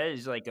 Yeah, that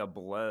is like a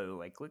blow.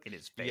 Like, look at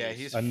his face. Yeah,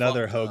 he's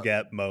Another fucked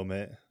up. Hoget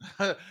moment.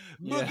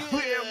 Yeah.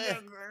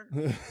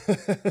 Boogie!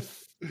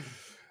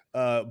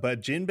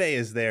 But Jinbei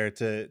is there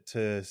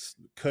to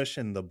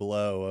cushion the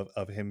blow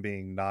of him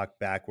being knocked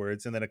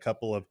backwards, and then a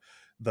couple of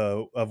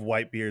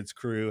Whitebeard's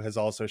crew has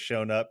also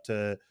shown up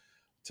to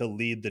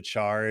lead the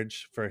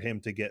charge for him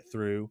to get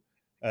through.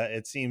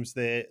 It seems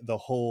that the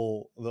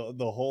whole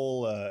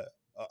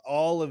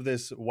all of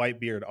this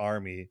Whitebeard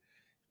army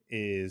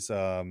is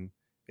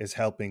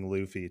helping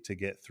Luffy to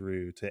get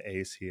through to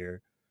Ace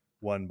here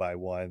one by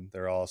one.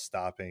 They're all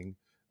stopping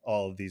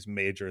all of these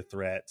major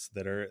threats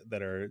that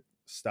are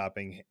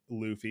stopping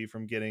Luffy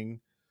from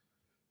getting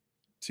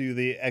to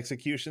the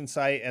execution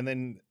site. And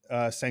then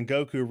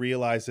Sengoku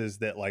realizes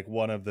that like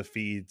one of the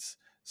feeds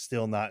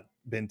still not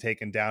been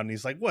taken down, and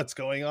he's like, what's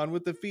going on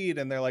with the feed?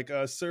 And they're like,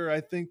 sir, I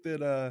think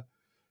that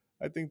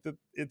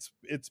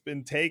it's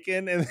been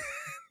taken. And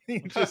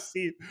you just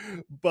see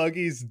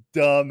Buggy's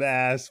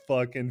dumbass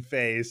fucking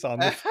face on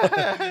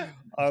the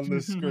on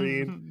the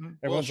screen.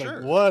 Everyone's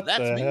sure, like, what that's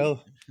the me.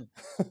 hell?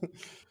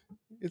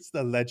 It's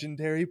the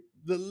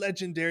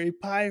legendary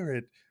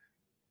pirate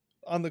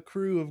on the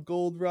crew of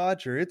Gold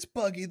Roger. It's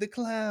Buggy the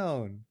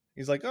Clown.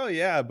 He's like, oh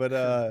yeah, but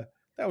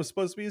that was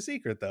supposed to be a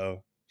secret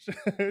though.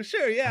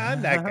 Sure, yeah,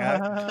 I'm that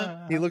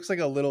guy. He looks like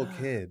a little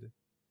kid.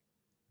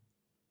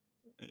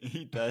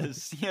 He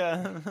does.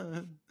 Yeah.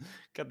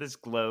 Got this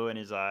glow in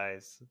his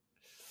eyes.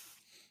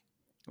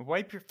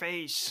 Wipe your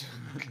face.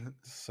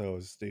 So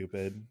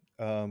stupid.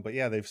 But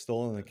yeah, they've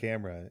stolen the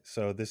camera.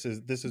 So this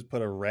has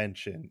put a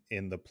wrench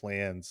in the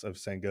plans of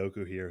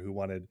Sengoku here, who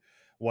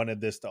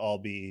wanted this to all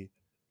be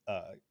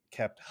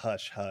kept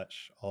hush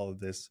hush. All of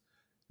this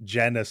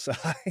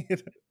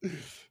genocide,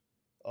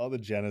 all the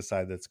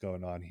genocide that's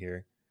going on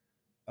here.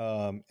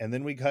 And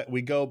then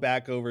we go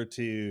back over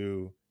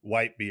to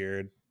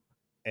Whitebeard,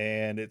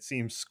 and it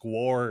seems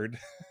Squard.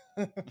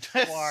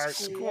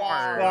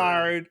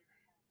 Squard.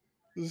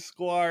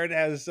 Squard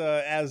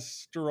has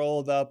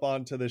strolled up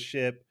onto the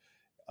ship.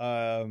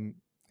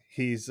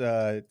 He's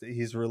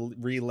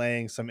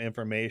relaying some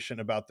information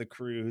about the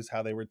crews,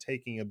 how they were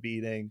taking a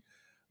beating,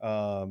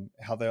 how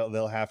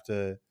they'll have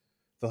to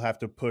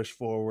push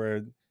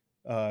forward.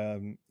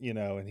 And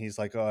he's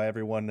like, oh,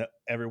 every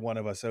one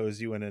of us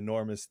owes you an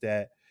enormous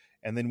debt.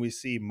 And then we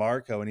see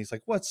Marco, and he's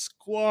like, what's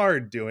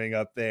Squard doing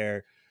up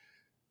there?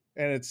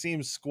 And it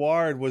seems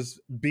Squard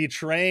was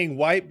betraying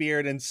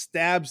Whitebeard and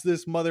stabs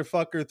this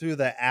motherfucker through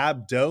the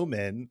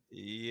abdomen.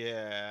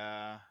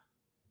 Yeah.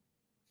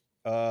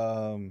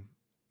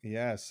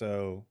 Yeah,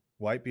 so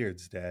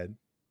Whitebeard's dead.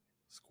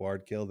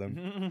 Squard killed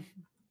him.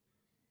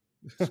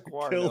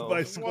 Killed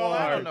by Squard. Well,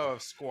 I don't know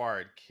if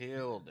Squard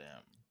killed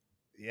him.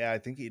 Yeah, I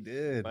think he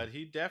did. But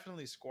he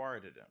definitely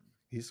squarded him.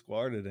 He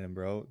squarded him,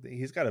 bro.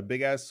 He's got a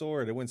big ass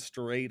sword. It went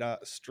straight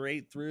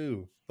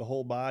through the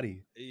whole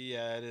body.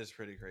 Yeah, it is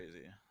pretty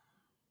crazy.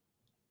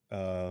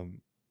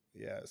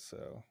 Yeah,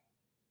 so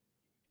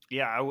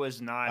Yeah, I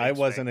was not I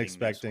wasn't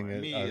expecting this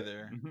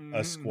expecting one. Me either.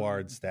 a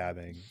squad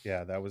stabbing.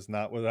 Yeah, that was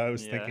not what I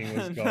was Yeah. thinking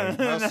was going.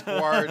 A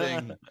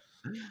squarting.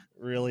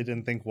 Really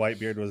didn't think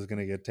Whitebeard was going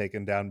to get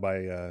taken down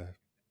by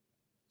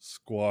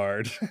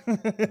Squard.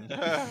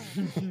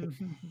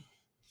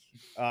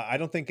 I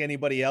don't think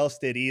anybody else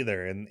did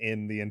either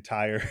in the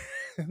entire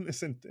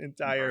this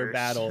entire Verse.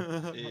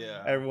 battle.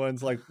 Yeah.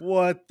 Everyone's like,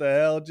 "What the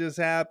hell just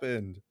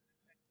happened?"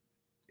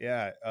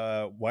 Yeah,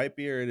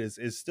 Whitebeard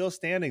is still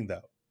standing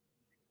though.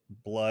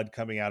 Blood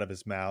coming out of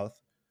his mouth.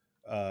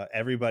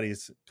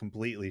 Everybody's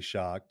completely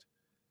shocked.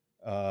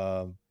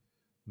 Um,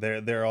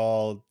 they're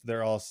all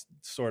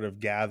sort of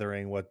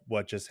gathering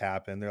what just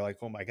happened. They're like,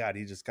 "Oh my god,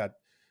 he just got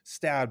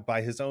stabbed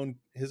by his own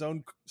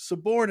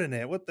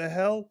subordinate. What the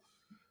hell?"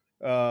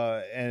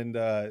 And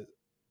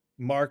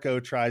Marco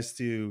tries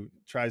to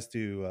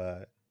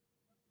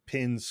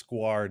pin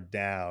Squard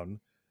down.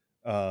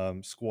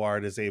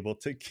 Squard is able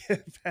to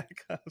get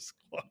back up.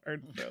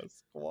 Squard.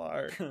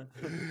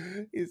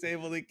 He's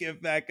able to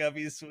get back up.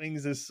 He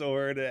swings his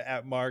sword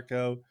at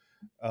Marco,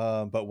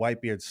 but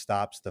Whitebeard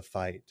stops the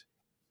fight.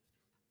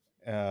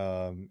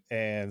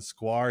 And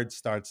Squard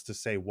starts to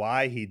say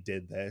why he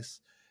did this,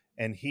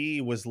 and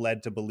he was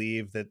led to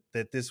believe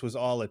that this was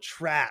all a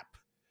trap,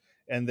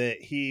 and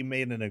that he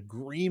made an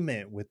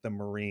agreement with the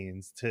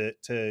Marines to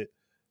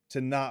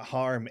not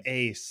harm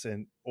Ace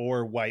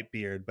or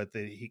Whitebeard, but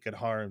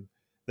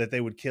that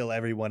they would kill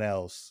everyone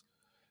else.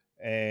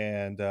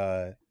 And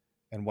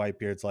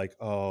Whitebeard's like,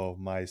 "Oh,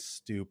 my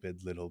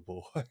stupid little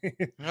boy."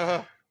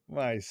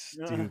 My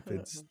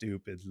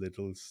stupid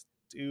little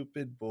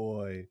stupid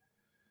boy.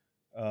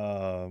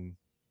 um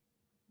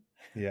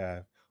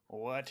yeah,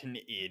 What an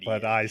idiot.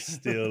 but I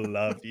still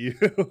love you.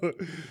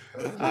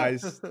 I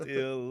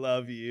still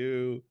love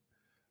you.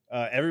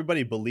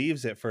 Everybody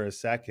believes it for a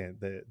second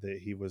that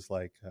he was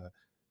like,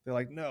 they're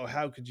like, "No,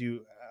 how could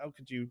you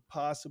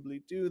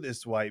possibly do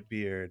this,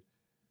 Whitebeard?"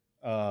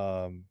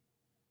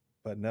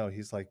 But no,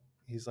 he's like,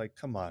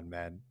 "Come on,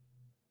 man,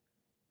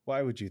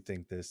 why would you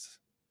think this?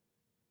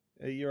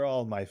 You're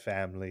all my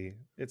family.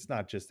 It's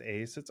not just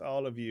Ace, it's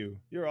all of you.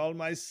 You're all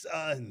my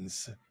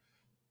sons.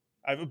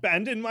 I've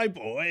abandoned my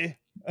boy.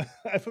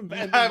 I've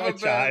abandoned I've my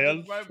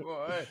child." abandoned my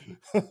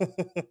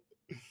boy.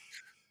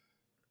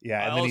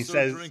 Yeah, I and then he also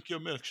says, drink your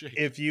milkshake.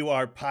 "If you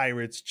are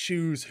pirates,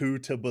 choose who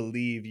to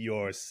believe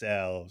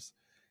yourselves."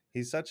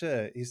 He's such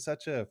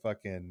a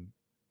fucking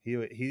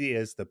he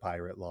is the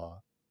pirate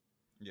law.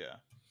 Yeah.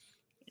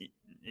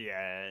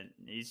 Yeah,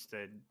 he's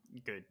the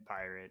good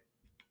pirate.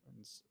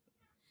 It's,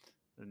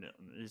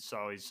 it's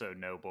always so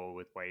noble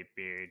with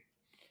Whitebeard.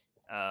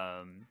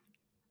 Um,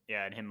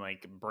 yeah, and him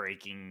like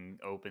breaking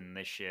open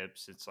the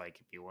ships. It's like,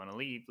 if you want to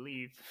leave,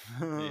 leave.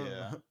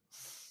 Yeah.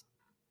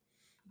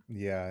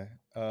 Yeah.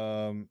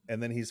 And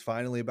then he's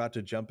finally about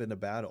to jump into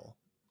battle.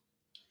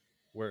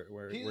 He's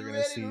We're gonna ready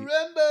to see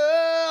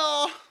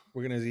rumble.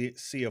 we're gonna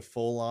see a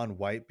full-on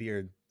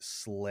Whitebeard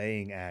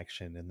slaying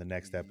action in the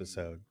next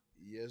episode.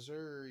 Yes,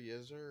 sir.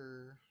 Yes,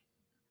 sir.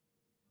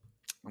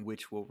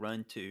 Which will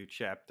run to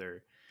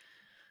chapter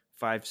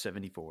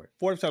 574.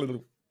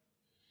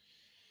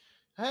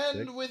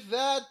 And with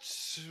that,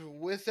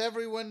 with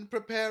everyone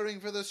preparing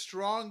for the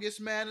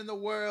strongest man in the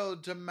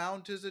world to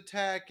mount his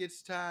attack,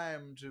 it's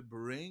time to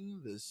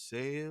bring the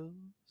sails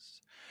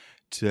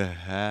to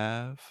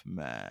half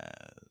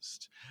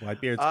mast.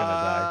 Whitebeard's gonna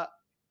die.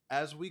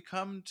 As we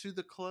come to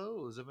the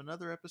close of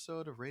another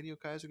episode of Radio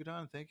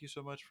Kaizokudan, thank you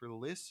so much for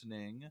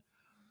listening.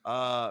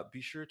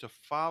 Be sure to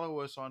follow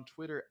us on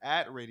Twitter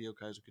at Radio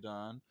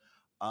Kaizokudan.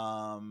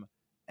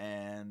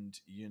 And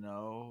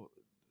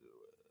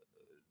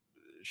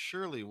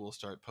surely we'll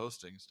start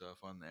posting stuff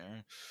on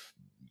there.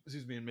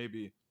 Excuse me, and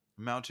maybe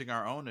mounting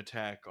our own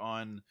attack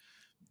on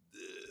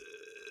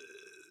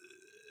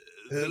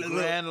the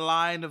grand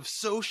line of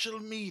social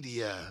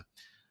media.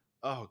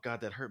 Oh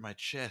god, that hurt my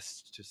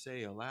chest to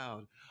say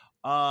aloud.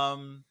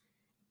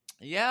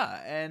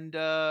 Yeah, and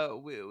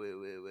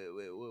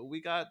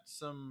we got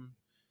some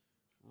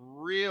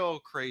real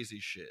crazy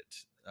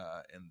shit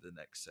in the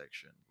next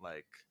section.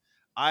 Like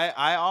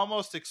I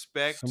almost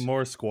expect Some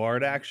more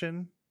Squard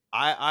action.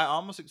 I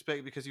almost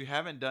expect, because you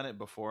haven't done it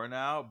before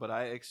now, but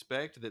I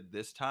expect that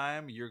this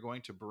time you're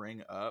going to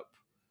bring up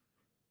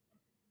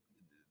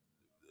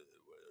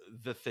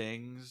the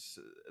things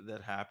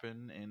that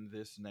happen in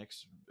this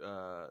next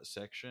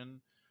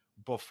section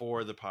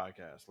before the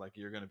podcast. Like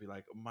you're going to be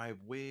like, my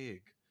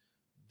wig,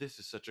 this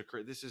is such a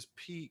this is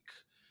peak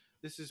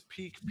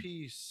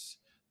piece.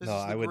 This No,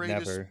 is the I would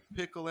greatest never.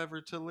 pickle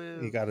ever to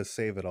live. You got to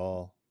save it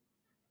all.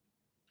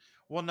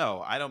 Well,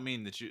 no, I don't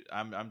mean that you.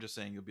 I'm just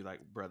saying you'll be like,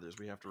 brothers,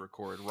 we have to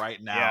record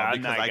right now Yeah,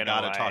 I'm because not I gonna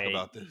gotta talk lie.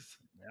 about this.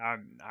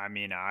 I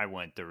mean, I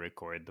want to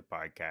record the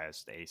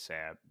podcast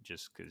ASAP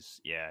just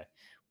because, yeah.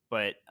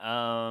 But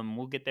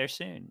we'll get there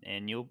soon,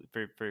 and you'll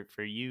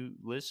for you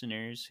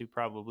listeners who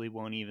probably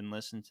won't even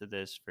listen to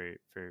this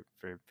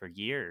for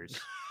years,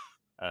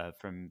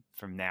 from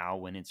now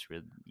when it's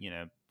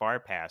far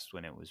past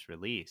when it was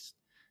released.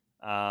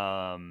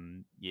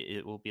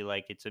 it will be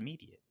like it's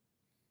immediate.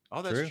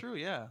 Oh, that's true.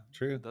 Yeah.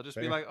 True. They'll just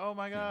be Fair. like, "Oh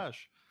my Yeah.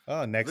 gosh."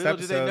 Oh, next Little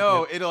do they episode.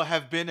 know, it'll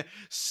have been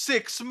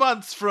 6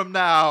 months from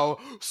now.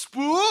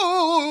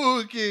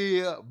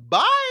 Spooky.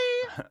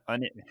 Bye.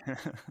 Un-